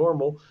back to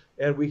normal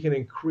and we can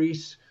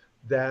increase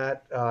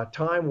that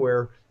time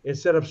where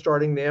instead of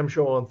starting NAMM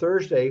Show on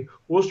Thursday,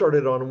 we'll start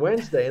it on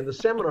Wednesday, and the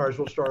seminars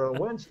will start on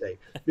Wednesday,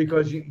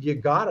 because you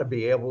got to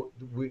be able.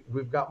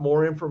 We've got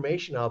more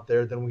information out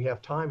there than we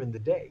have time in the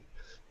day.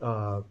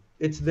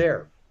 It's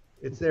there.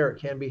 It's there. It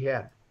can be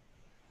had.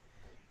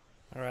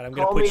 All right, I'm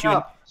going to put you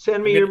up.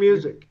 Send me your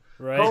music.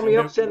 Right. Call me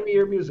up. Send me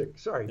your music.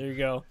 Sorry. There you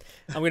go.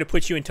 I'm going to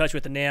put you in touch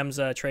with the NAMM's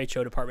trade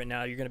show department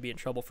now. You're going to be in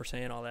trouble for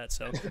saying all that.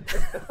 So,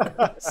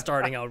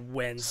 starting on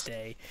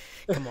Wednesday.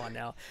 Come on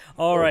now.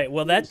 All right.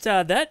 Well,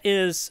 that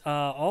is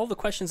all the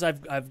questions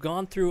I've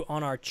gone through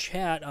on our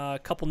chat. A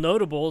couple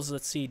notables.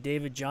 Let's see.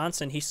 David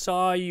Johnson. He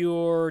saw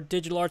your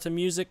Digital Arts and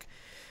Music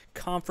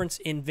conference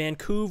in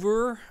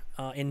Vancouver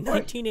in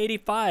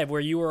 1985,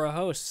 where you were a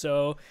host.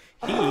 So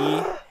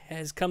he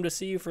has come to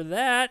see you for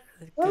that.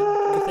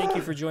 Thank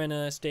you for joining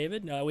us,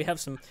 David. We have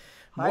some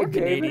more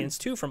Canadians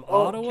too from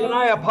Ottawa. Can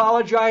I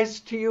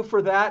apologize to you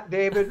for that,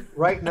 David,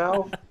 right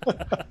now?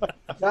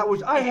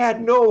 I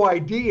had no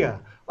idea.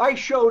 I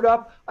showed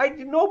up.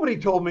 Nobody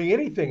told me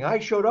anything. I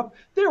showed up.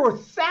 There were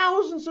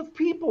thousands of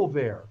people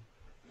there.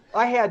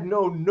 I had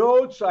no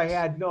notes. I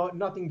had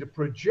nothing to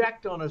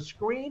project on a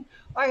screen.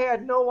 I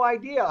had no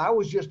idea. I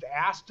was just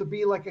asked to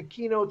be like a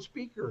keynote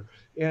speaker.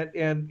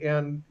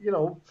 And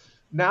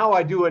now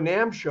I do a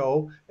NAMM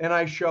show, and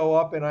I show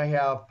up and I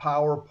have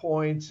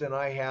PowerPoints, and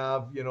I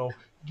have,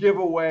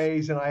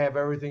 giveaways, and I have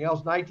everything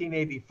else.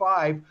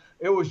 1985,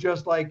 it was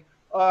just like,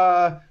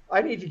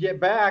 I need to get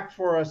back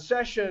for a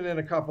session in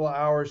a couple of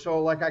hours.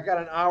 So like I got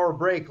an hour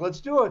break.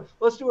 Let's do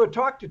a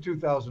talk to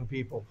 2,000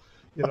 people,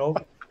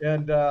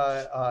 And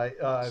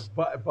that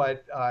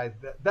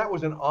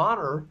was an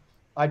honor.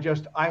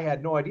 I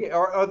had no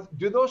idea.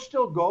 Do those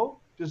still go?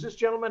 Does this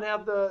gentleman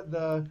have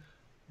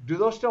do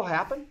those still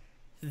happen?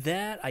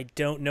 That I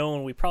don't know,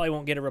 and we probably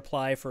won't get a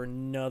reply for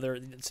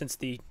since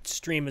the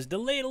stream is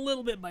delayed a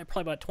little bit by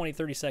probably about 20,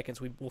 30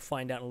 seconds. We'll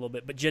find out in a little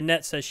bit. But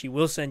Jeanette says she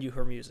will send you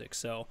her music,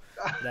 so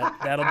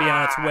that'll be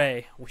on its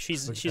way.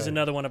 She's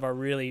another one of our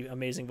really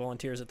amazing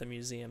volunteers at the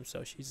museum.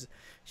 So she's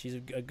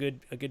a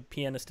good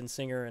pianist and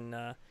singer, and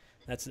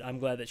I'm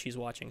glad that she's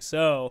watching.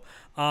 So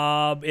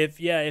if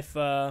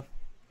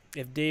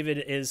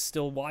David is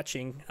still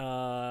watching,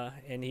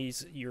 and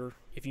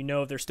if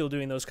they're still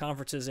doing those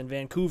conferences in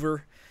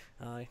Vancouver,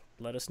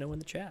 let us know in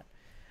the chat.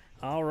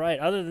 All right.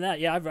 Other than that,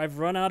 yeah, I've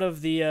run out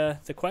of the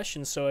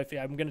questions. So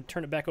I'm going to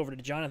turn it back over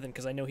to Jonathan,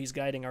 because I know he's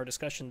guiding our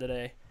discussion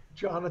today.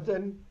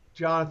 Jonathan,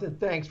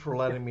 thanks for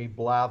letting me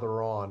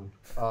blather on.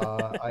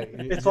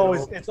 It's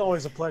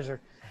always a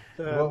pleasure.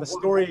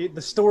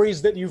 The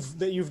stories that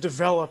you've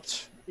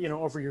developed,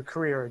 over your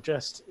career,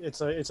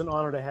 it's an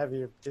honor to have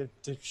you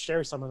to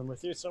share some of them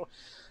with you. So.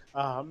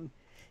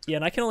 Yeah,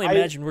 and I can only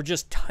imagine we're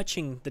just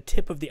touching the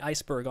tip of the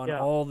iceberg on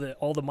all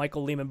the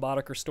Michael Lehmann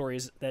Boddicker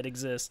stories that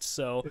exist.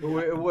 So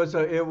it was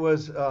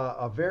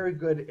a very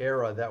good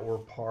era that we're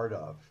part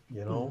of.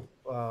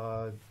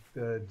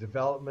 The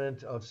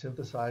development of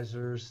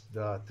synthesizers,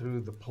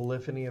 through the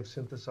polyphony of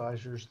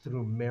synthesizers,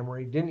 through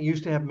memory. Didn't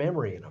used to have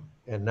memory in them,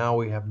 and now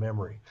we have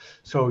memory.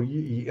 So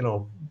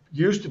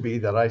used to be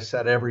that I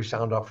set every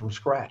sound up from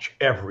scratch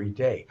every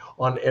day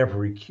on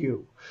every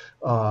cue,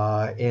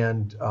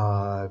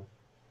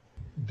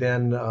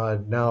 then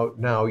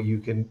now you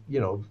can,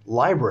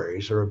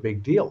 libraries are a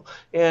big deal,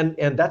 and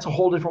that's a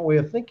whole different way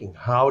of thinking.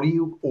 How do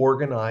you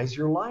organize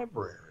your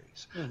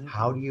libraries? Mm-hmm.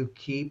 How do you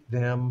keep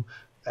them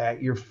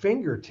at your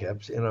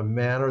fingertips in a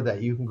manner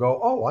that you can go,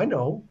 oh, I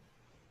know,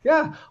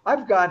 yeah,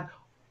 I've got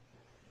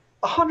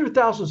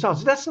 100,000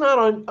 sounds. That's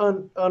not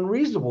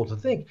unreasonable to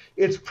think.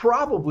 It's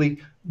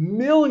probably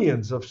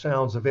millions of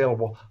sounds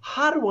available.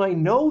 How do I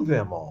know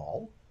them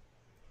all?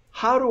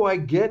 How do I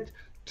get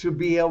to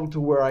be able to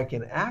where I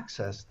can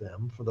access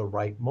them for the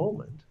right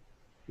moment.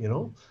 You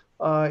know,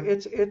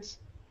 it's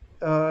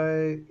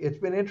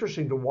been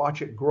interesting to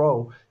watch it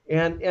grow,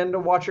 and to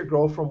watch it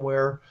grow from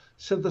where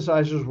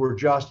synthesizers were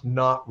just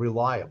not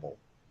reliable.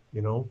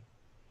 You know,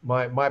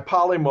 my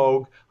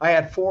Polymoog, I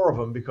had 4 of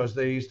them because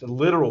they used to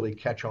literally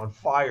catch on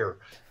fire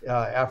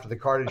after the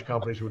cartridge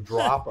companies would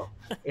drop them.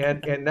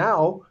 And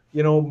now,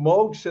 you know,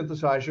 Moog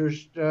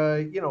synthesizers,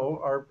 you know,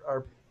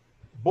 are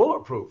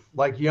bulletproof,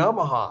 like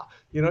Yamaha.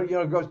 You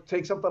know, go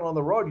take something on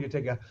the road. You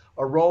take a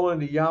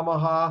Roland, a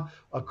Yamaha,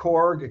 a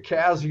Korg, a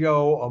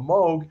Casio, a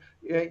Moog.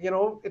 You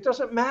know, it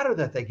doesn't matter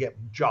that they get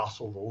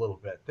jostled a little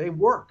bit. They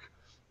work,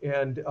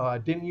 and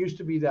didn't used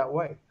to be that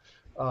way.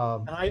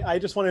 And I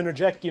just want to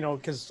interject, you know,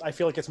 because I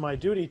feel like it's my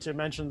duty to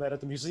mention that at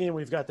the museum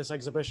we've got this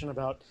exhibition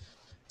about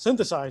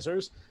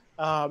synthesizers.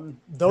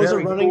 Those are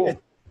running.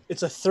 Cool.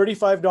 It's a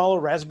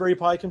 $35 Raspberry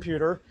Pi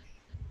computer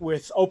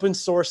with open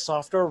source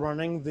software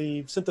running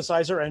the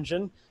synthesizer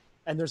engine,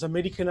 and there's a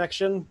MIDI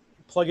connection.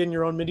 Plug in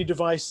your own MIDI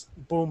device.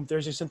 Boom,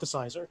 there's your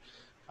synthesizer.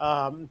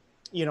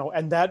 You know,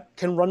 and that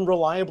can run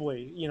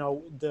reliably. You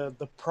know,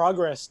 the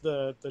progress,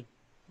 the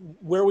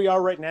where we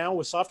are right now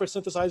with software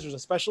synthesizers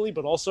especially,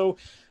 but also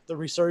the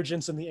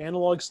resurgence in the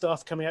analog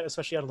stuff coming out,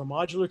 especially out of the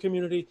modular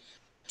community,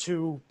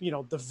 to, you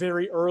know, the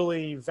very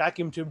early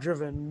vacuum tube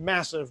driven,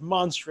 massive,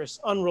 monstrous,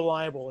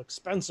 unreliable,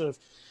 expensive.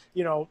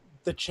 You know,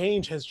 the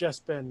change has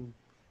just been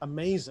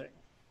amazing.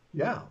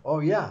 Yeah. Oh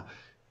yeah.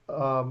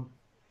 I'm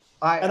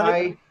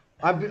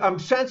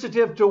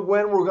sensitive to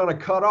when we're going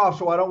to cut off,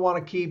 so I don't want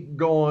to keep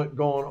going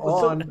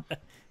on.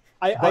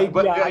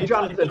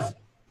 Jonathan,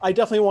 I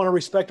definitely want to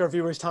respect our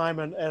viewers' time,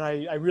 and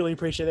I really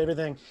appreciate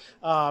everything.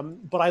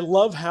 But I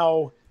love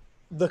how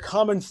the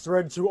common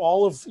thread through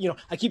all of, you know,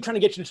 I keep trying to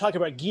get you to talk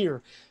about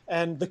gear,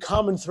 and the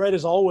common thread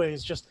is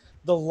always just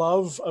the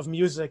love of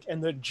music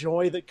and the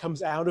joy that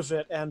comes out of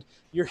it, and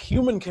your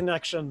human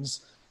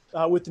connections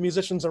with the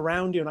musicians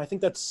around you. And I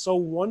think that's so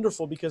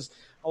wonderful, because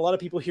a lot of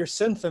people hear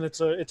synth and it's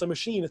a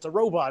machine, it's a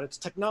robot, it's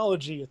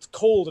technology, it's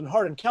cold and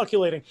hard and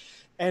calculating,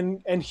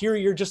 and here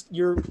you're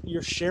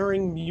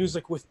sharing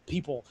music with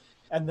people,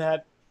 and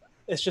that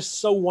it's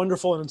just so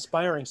wonderful and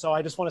inspiring. So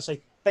I just want to say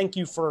thank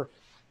you for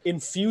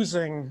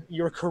infusing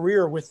your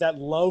career with that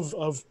love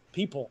of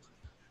people.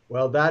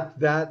 Well, that's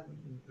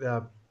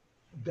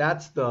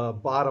the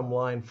bottom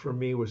line for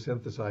me with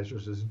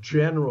synthesizers, is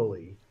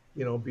generally,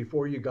 you know,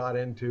 before you got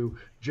into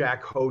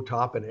Jack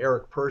Hotop and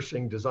Eric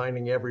Persing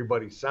designing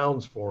everybody's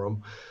sounds for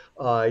them,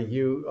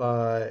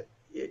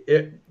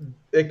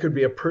 it could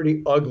be a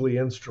pretty ugly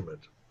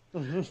instrument.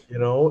 Mm-hmm. You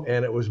know,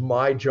 and it was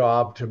my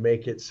job to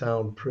make it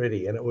sound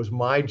pretty, and it was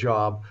my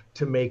job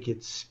to make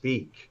it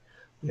speak.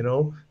 You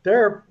know,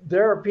 there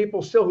are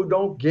people still who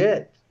don't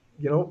get,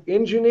 you know,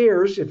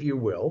 engineers, if you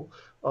will.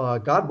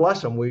 God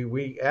bless them.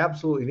 We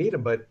absolutely need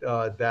them, but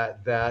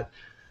that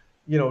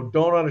you know,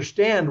 don't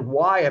understand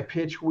why a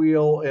pitch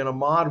wheel and a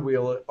mod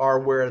wheel are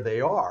where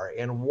they are,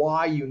 and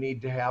why you need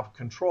to have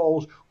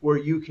controls where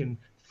you can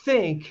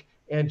think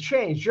and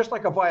change, just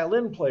like a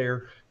violin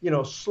player, you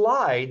know,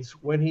 slides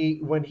when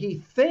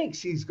he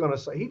thinks he's going to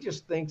say, he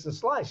just thinks and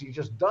slides. He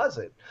just does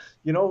it.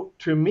 You know,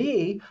 to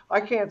me, I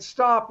can't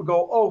stop and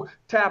go, oh,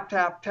 tap,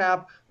 tap,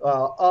 tap,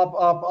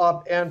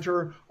 up,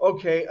 enter.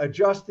 Okay,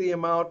 adjust the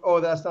amount.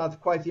 Oh, that's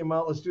not quite the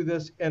amount. Let's do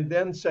this. And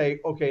then say,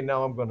 okay,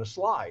 now I'm going to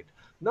slide.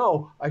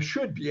 No, I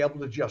should be able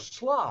to just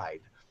slide.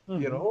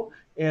 You know,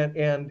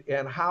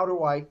 and how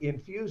do I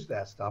infuse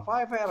that stuff?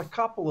 I've had a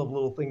couple of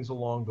little things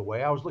along the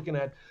way. I was looking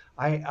at,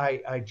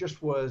 I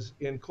just was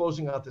in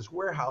closing out this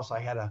warehouse. I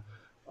had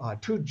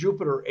 2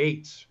 Jupiter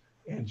 8s,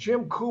 and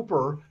Jim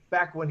Cooper,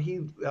 back when he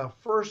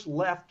first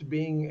left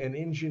being an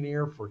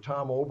engineer for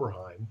Tom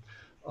Oberheim,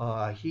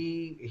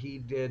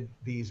 he did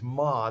these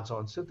mods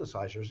on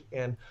synthesizers,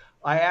 and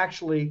I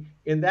actually,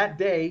 in that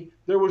day,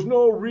 there was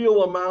no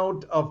real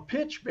amount of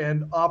pitch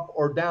bend up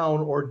or down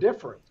or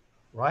different,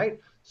 right?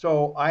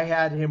 So I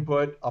had him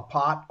put a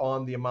pot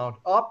on the amount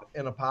up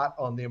and a pot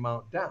on the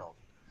amount down.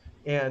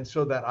 And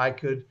so that I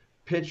could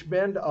pitch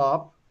bend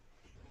up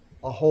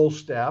a whole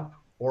step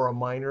or a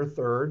minor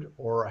third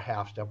or a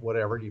half step,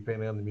 whatever,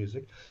 depending on the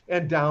music,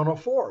 and down a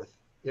fourth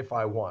if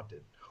I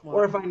wanted. Wow.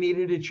 Or if I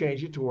needed to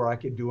change it to where I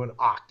could do an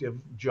octave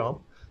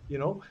jump, you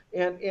know,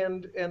 and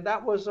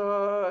that was,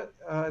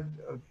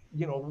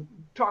 you know,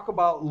 talk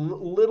about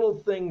little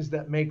things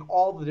that make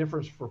all the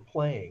difference for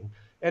playing.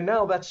 And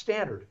now that's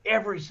standard.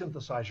 Every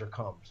synthesizer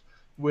comes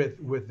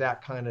with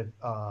that kind of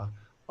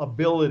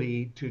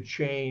ability to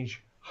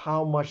change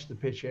how much the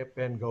pitch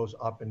bend goes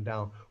up and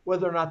down,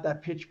 whether or not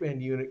that pitch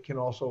bend unit can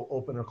also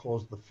open or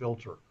close the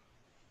filter.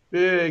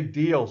 Big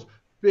deals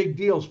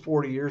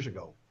 40 years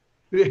ago,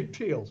 big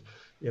deals,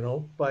 you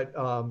know, but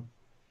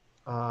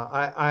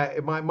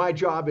my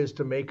job is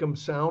to make them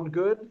sound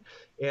good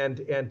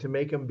and to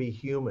make them be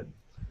human.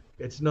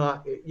 It's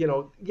not, you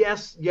know,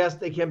 yes,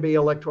 they can be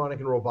electronic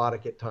and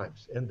robotic at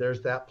times, and there's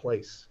that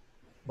place,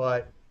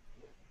 but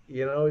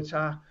you know, it's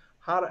how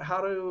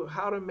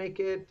to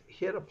make it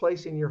hit a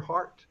place in your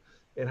heart,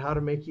 and how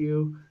to make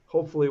you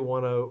hopefully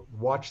want to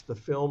watch the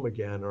film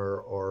again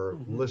or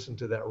listen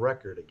to that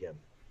record again.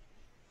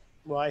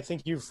 Well, I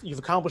think you've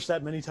accomplished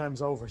that many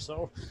times over.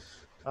 So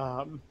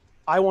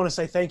I want to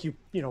say thank you,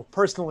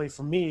 personally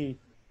for me.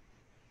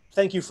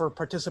 Thank you for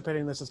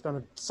participating in this. It's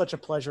been such a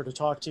pleasure to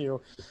talk to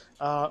you.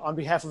 On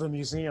behalf of the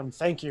museum,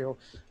 thank you.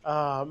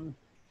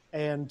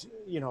 And,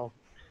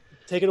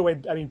 take it away.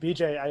 I mean,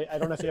 BJ, I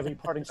don't know if you have any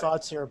parting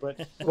thoughts here,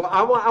 but. Well,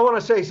 I want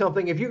to say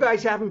something. If you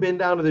guys haven't been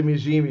down to the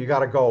museum, you got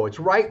to go. It's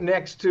right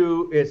next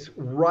to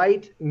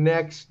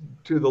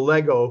the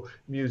Lego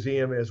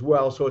Museum as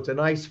well. So it's a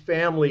nice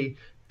family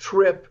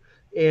trip,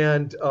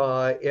 and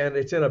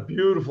it's in a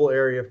beautiful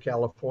area of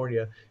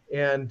California.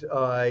 And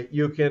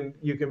you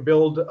can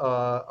build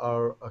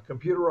a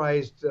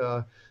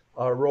computerized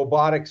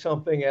robotic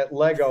something at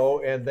Lego,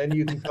 and then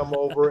you can come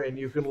over and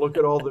you can look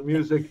at all the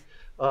music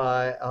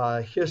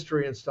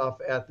history and stuff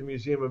at the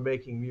Museum of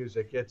Making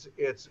Music.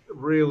 It's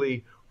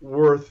really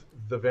worth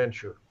the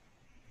venture.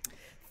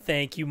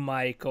 Thank you,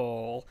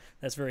 Michael.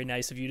 That's very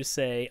nice of you to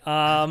say.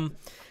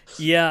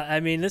 Yeah, I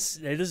mean, this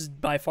has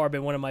by far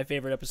been one of my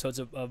favorite episodes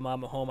of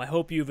MoMM at Home. I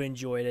hope you've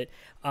enjoyed it.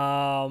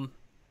 I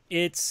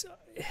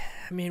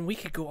mean, we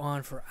could go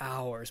on for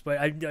hours,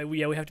 but we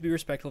have to be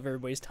respectful of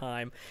everybody's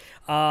time.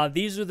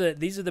 These are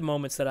the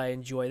moments that I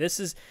enjoy. This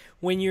is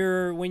when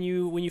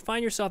you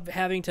find yourself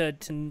having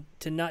to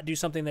not do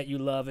something that you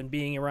love and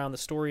being around the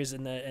stories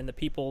and the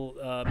people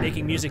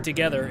making music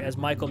together, as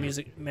Michael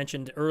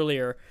mentioned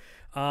earlier.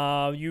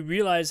 You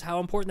realize how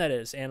important that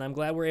is, and I'm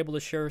glad we're able to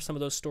share some of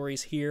those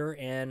stories here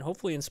and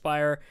hopefully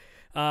inspire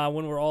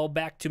when we're all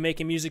back to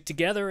making music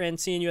together and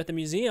seeing you at the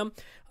museum.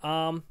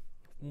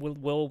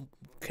 We'll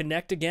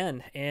connect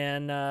again,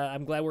 and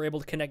I'm glad we're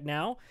able to connect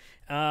now.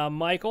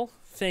 Michael,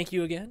 thank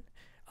you again.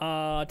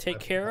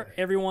 Take care,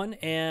 everyone,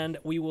 and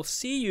we will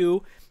see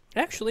you,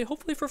 actually,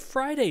 hopefully for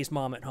Friday's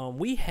MoMM at Home.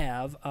 We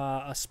have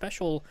a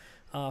special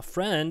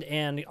friend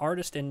and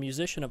artist and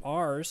musician of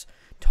ours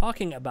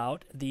talking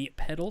about the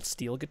pedal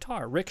steel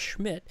guitar. Rick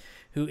Schmidt,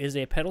 who is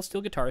a pedal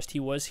steel guitarist. He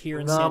was here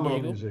in San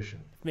Diego.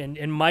 Musician.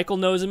 And Michael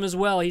knows him as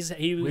well.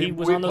 He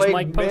was on those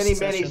Mike Post sessions.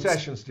 Many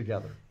sessions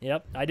together.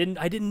 Yep. I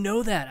didn't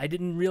know that. I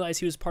didn't realize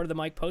he was part of the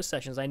Mike Post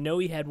sessions. I know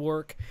he had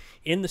work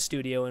in the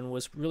studio and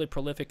was really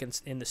prolific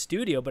in the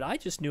studio, but I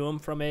just knew him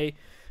from a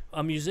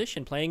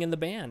musician playing in the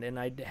band, and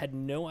I had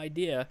no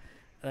idea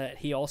that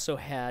he also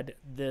had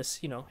this,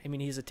 I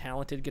mean, he's a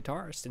talented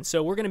guitarist. And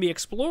so we're going to be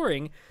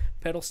exploring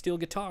pedal steel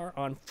guitar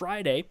on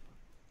Friday.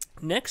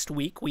 Next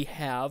week, we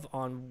have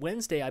on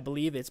Wednesday, I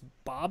believe, it's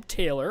Bob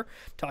Taylor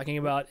talking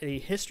about the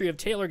history of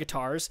Taylor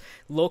guitars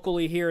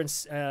locally here in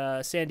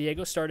San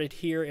Diego. Started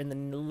here in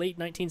the late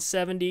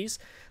 1970s.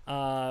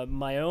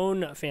 My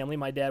own family,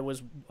 my dad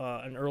was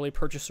an early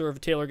purchaser of a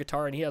Taylor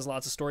guitar, and he has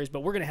lots of stories.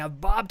 But we're going to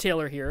have Bob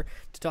Taylor here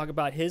to talk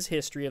about his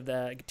history of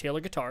the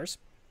Taylor guitars.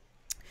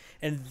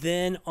 And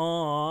then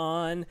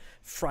on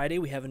Friday,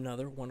 we have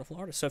another wonderful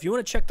artist. So if you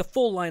want to check the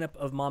full lineup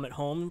of MoMM at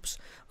Homes,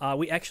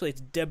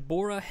 it's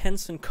Deborah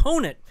Henson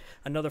Conant,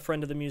 another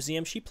friend of the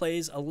museum. She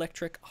plays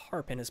electric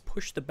harp and has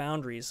pushed the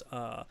boundaries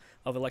of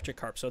electric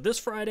harp. So this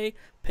Friday,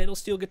 pedal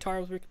steel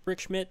guitar with Rick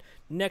Schmidt.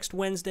 Next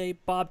Wednesday,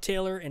 Bob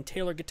Taylor and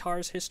Taylor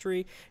Guitars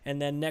history.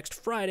 And then next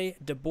Friday,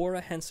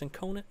 Deborah Henson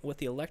Conant with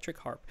the electric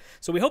harp.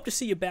 So we hope to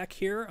see you back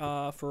here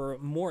for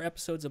more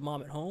episodes of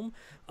MoMM at Home.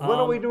 When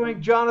are we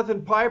doing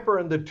Jonathan Piper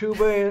and the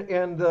tuba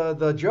and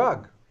the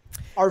jug?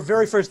 Our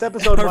very first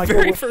episode, Our Michael.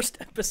 very first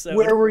episode.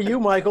 Where were you,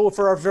 Michael,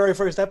 for our very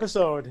first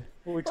episode?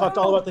 Where we talked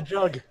all about the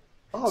jug.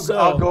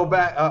 I'll go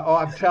back.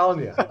 I'm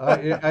telling you,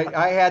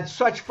 I had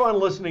such fun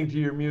listening to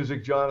your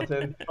music,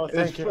 Jonathan.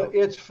 Thank you.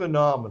 It's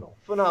phenomenal.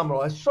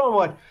 It's so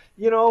much.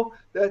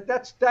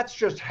 That's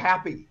just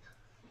happy.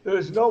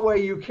 There's no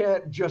way you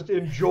can't just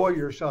enjoy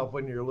yourself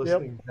when you're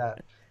listening to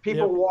that.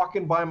 People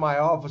walking by my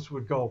office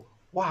would go,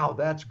 "Wow,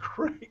 that's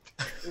great."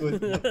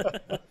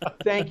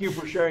 Thank you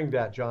for sharing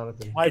that,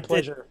 Jonathan. My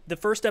pleasure. The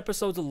first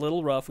episode's a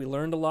little rough. We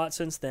learned a lot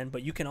since then,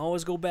 but you can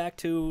always go back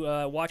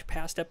to watch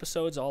past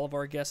episodes. All of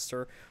our guests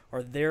are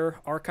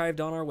there archived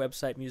on our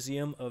website,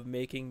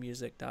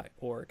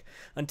 museumofmakingmusic.org.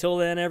 Until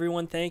then,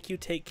 everyone, thank you,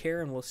 take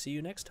care, and we'll see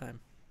you next time.